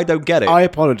attractive. I don't get it. I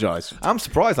apologise. I'm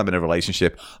surprised I'm in a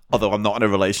relationship, although I'm not in a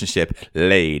relationship.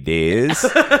 Ladies.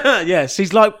 Yes,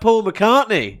 he's like Paul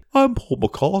McCartney. I'm Paul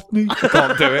McCartney. I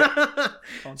can't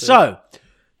do it. So,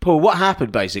 Paul, what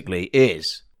happened basically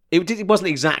is it wasn't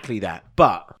exactly that,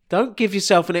 but don't give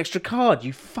yourself an extra card,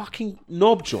 you fucking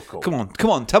knob jockle. Come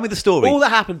on. Tell me the story. All that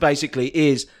happened basically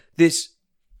is this.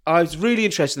 I was really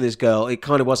interested in this girl. It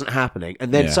kind of wasn't happening,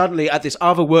 and then Yeah. suddenly at this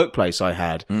other workplace I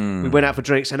had, we went out for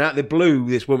drinks, and out of the blue,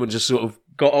 this woman just sort of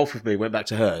got off with me, went back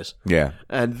to hers, Yeah.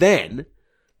 and then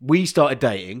we started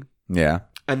dating. Yeah.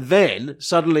 And then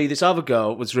suddenly this other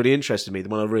girl was really interested in me, the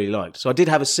one I really liked. So I did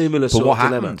have a similar But sort what of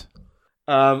dilemma.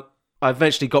 happened? I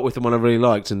eventually got with the one I really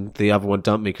liked, and the other one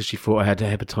dumped me because she thought I had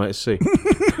hepatitis C.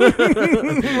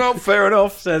 Well, fair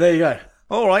enough. So there you go.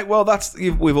 All right. Well,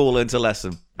 we've all learned a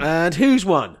lesson. And who's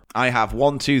won? I have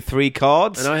 1, 2, 3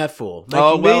 cards. And I have 4. Making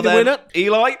Oh, well me the then, winner.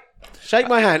 Eli. Shake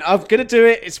my hand. I'm going to do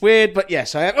it. It's weird, but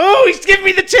yes, I am. Oh, he's giving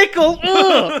me the tickle.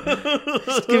 Oh.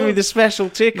 He's giving me the special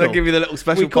tickle. They'll give you the little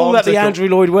special we call palm that the tickle. Andrew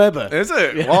Lloyd Webber. Is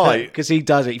it? Why? Because he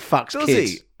does it. He fucks Does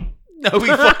kids. he? No, he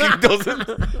fucking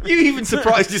doesn't. You even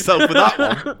surprised yourself with that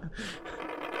one.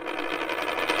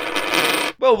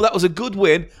 Well, that was a good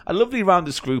win, a lovely round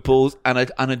of scruples, and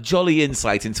a jolly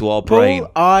insight into our brain.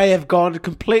 Paul, I have gone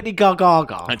completely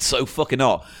gaga. It's so fucking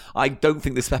hot. I don't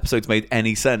think this episode's made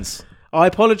any sense. I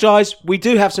apologise. We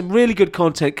do have some really good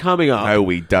content coming up. No,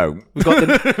 we don't. We've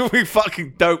got we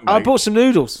fucking don't, mate. I bought some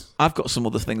noodles. I've got some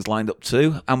other things lined up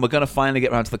too, and we're going to finally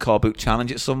get around to the car boot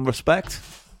challenge at some respect.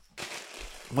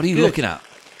 What are you Good. looking at?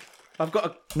 I've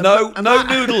got No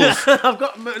noodles. I've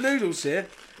got noodles here.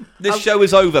 This show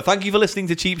is over. Thank you for listening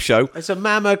to Cheap Show. It's a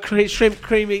Mama shrimp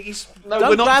creamy. No, Don't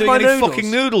we're not grab doing my any noodles. fucking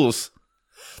noodles.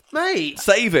 Mate,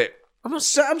 Save it. I'm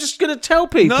just going to tell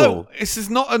people. No, this is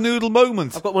not a noodle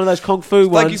moment. I've got one of those kung fu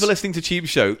ones. Thank you for listening to Cheap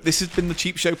Show. This has been the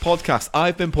Cheap Show podcast.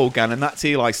 I've been Paul Gannon. That's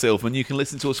Eli Silverman. You can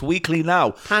listen to us weekly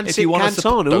now. Pancit if you want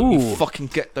Canton, don't you ooh. fucking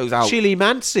get those out. Chili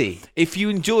Mansi. If you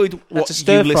enjoyed what That's a you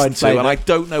stir-fried listened to, flavour. and I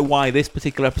don't know why this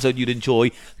particular episode you'd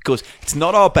enjoy, because it's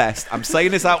not our best. I'm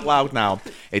saying this out loud now.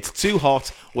 It's too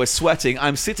hot. We're sweating.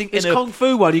 I'm sitting It's in a kung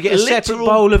fu one. You get a separate literal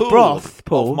bowl of pool broth,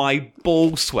 Paul. of my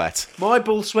ball sweat. My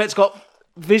ball sweat's got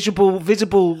visible.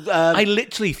 I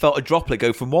literally felt a droplet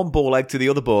go from one ball egg to the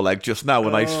other ball egg just now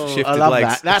when I shifted I love legs.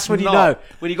 that. That's It's when you not- know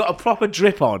when you got a proper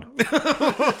drip on. I've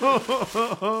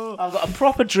got a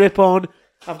proper drip on.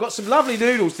 I've got some lovely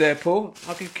noodles there, Paul.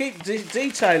 I can keep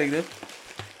detailing them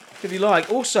if you like.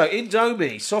 Also,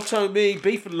 Indomie, Soto Me,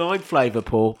 beef and lime flavour,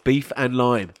 Paul. Beef and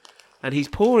lime. and he's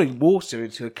pouring water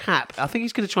into a cap. I think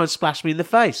he's going to try and splash me in the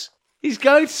face. He's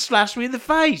going to splash me in the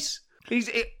face.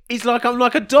 He's like, I'm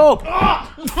like a dog.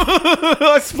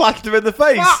 I splashed him in the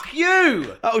face. Fuck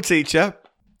you! That'll teach you.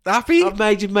 Happy? You've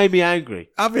made me angry.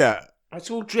 Have you? It's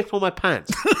all drip on my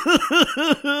pants.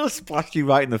 Splashed you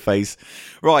right in the face.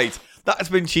 Right, that's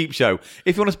been Cheap Show.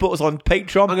 If you want to support us on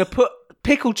Patreon, I'm going to put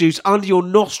pickle juice under your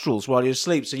nostrils while you're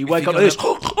asleep, so you wake up like this.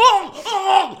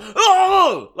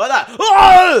 Like that.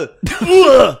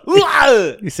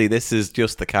 You see, this is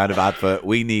just the kind of advert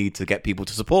we need to get people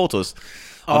to support us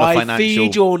on a I financial...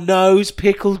 feed your nose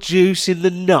pickle juice in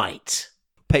the night.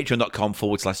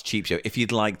 Patreon.com/Cheap Show if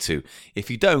you'd like to. If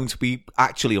you don't, we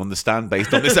actually understand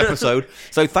based on this episode.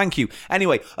 So thank you.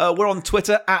 Anyway, we're on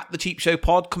Twitter at The Cheap Show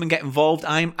Pod. Come and get involved.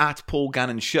 I'm at Paul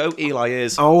Gannon Show. Eli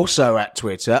is... Also at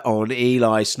Twitter on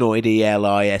Eli Snoid,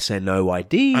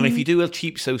 ELISNOID. And if you do a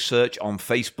Cheap Show search on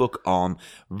Facebook, on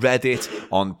Reddit,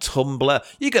 on Tumblr,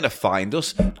 you're going to find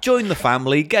us. Join the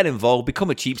family, get involved, become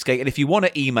a cheapskate. And if you want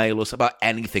to email us about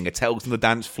anything, a Tales on the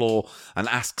Dance Floor, an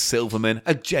Ask Silverman,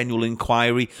 a general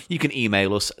inquiry, you can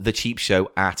email us,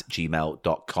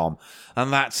 thecheapshow@gmail.com.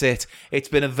 And that's it. It's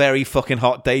been a very fucking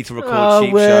hot day to record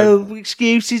Cheap Show.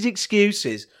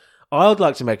 Excuses. I'd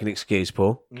like to make an excuse,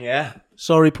 Paul. Yeah.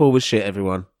 Sorry, Paul was shit,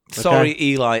 everyone. Okay? Sorry,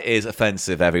 Eli is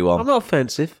offensive, everyone. I'm not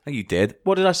offensive. Oh, you did.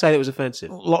 What did I say that was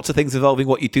offensive? Lots of things involving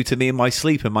what you do to me in my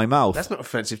sleep and my mouth. That's not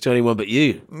offensive to anyone but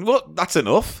you. What? That's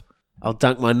enough. I'll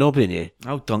dunk my knob in you.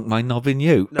 I'll dunk my knob in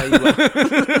you. No, you won't.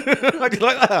 I do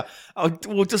like that.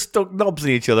 We'll just dunk knobs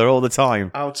in each other all the time.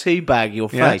 I'll teabag your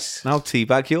Yeah. face. I'll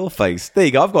teabag your face. There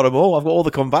you go. I've got them all. I've got all the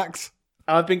comebacks.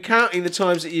 I've been counting the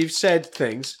times that you've said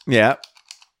things. Yeah.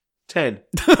 10.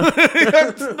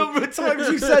 The number of times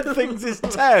you said things is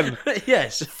 10.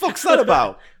 Yes. Fuck's that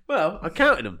about? Well, I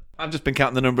counted them. I've just been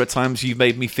counting the number of times you've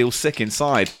made me feel sick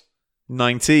inside.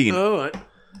 19. All right.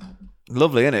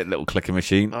 Lovely, isn't it, little clicker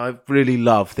machine? I really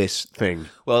love this thing.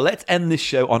 Well, let's end this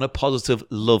show on a positive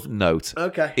love note.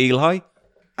 Okay. Eli,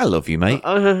 I love you, mate.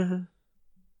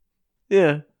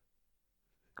 Yeah.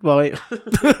 Right.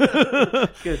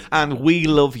 Good. And we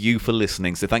love you for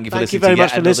listening. So thank you for Thank you listening very to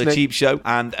much yet for another listening. Cheap Show.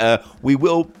 And we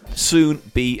will soon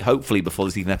be, hopefully before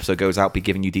this evening episode goes out, be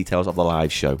giving you details of the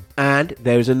live show. And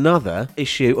there's another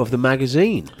issue of the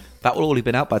magazine. That will already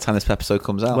been out by the time this episode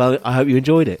comes out. Well, I hope you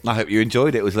enjoyed it. I hope you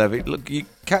enjoyed it. It was lovely. Look, you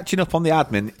catching up on the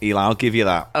admin, Eli, I'll give you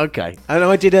that. Okay. And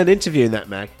I did an interview in that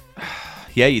mag.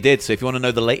 Yeah, you did. So if you want to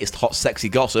know the latest hot, sexy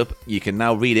gossip, you can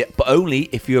now read it, but only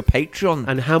if you're a Patreon.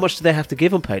 And how much do they have to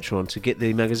give on Patreon to get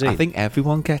the magazine? I think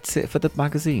everyone gets it for the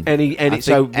magazine. Any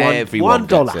so everyone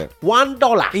 $1. gets it.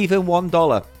 $1. Even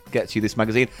 $1 gets you this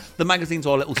magazine. The magazine's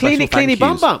all little special Cleany thank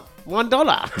bum yous. bum.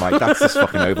 $1. Right, that's just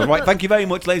fucking over. Right, thank you very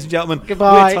much, ladies and gentlemen.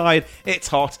 Goodbye. We're tired, it's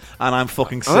hot, and I'm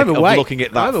fucking sick I'm of awake. looking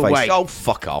at that I'm face. awake. Oh,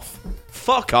 fuck off.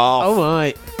 Fuck off. All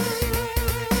right.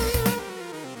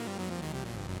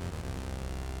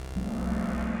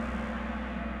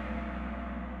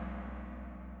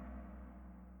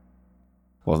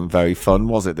 Wasn't very fun,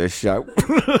 was it, this show?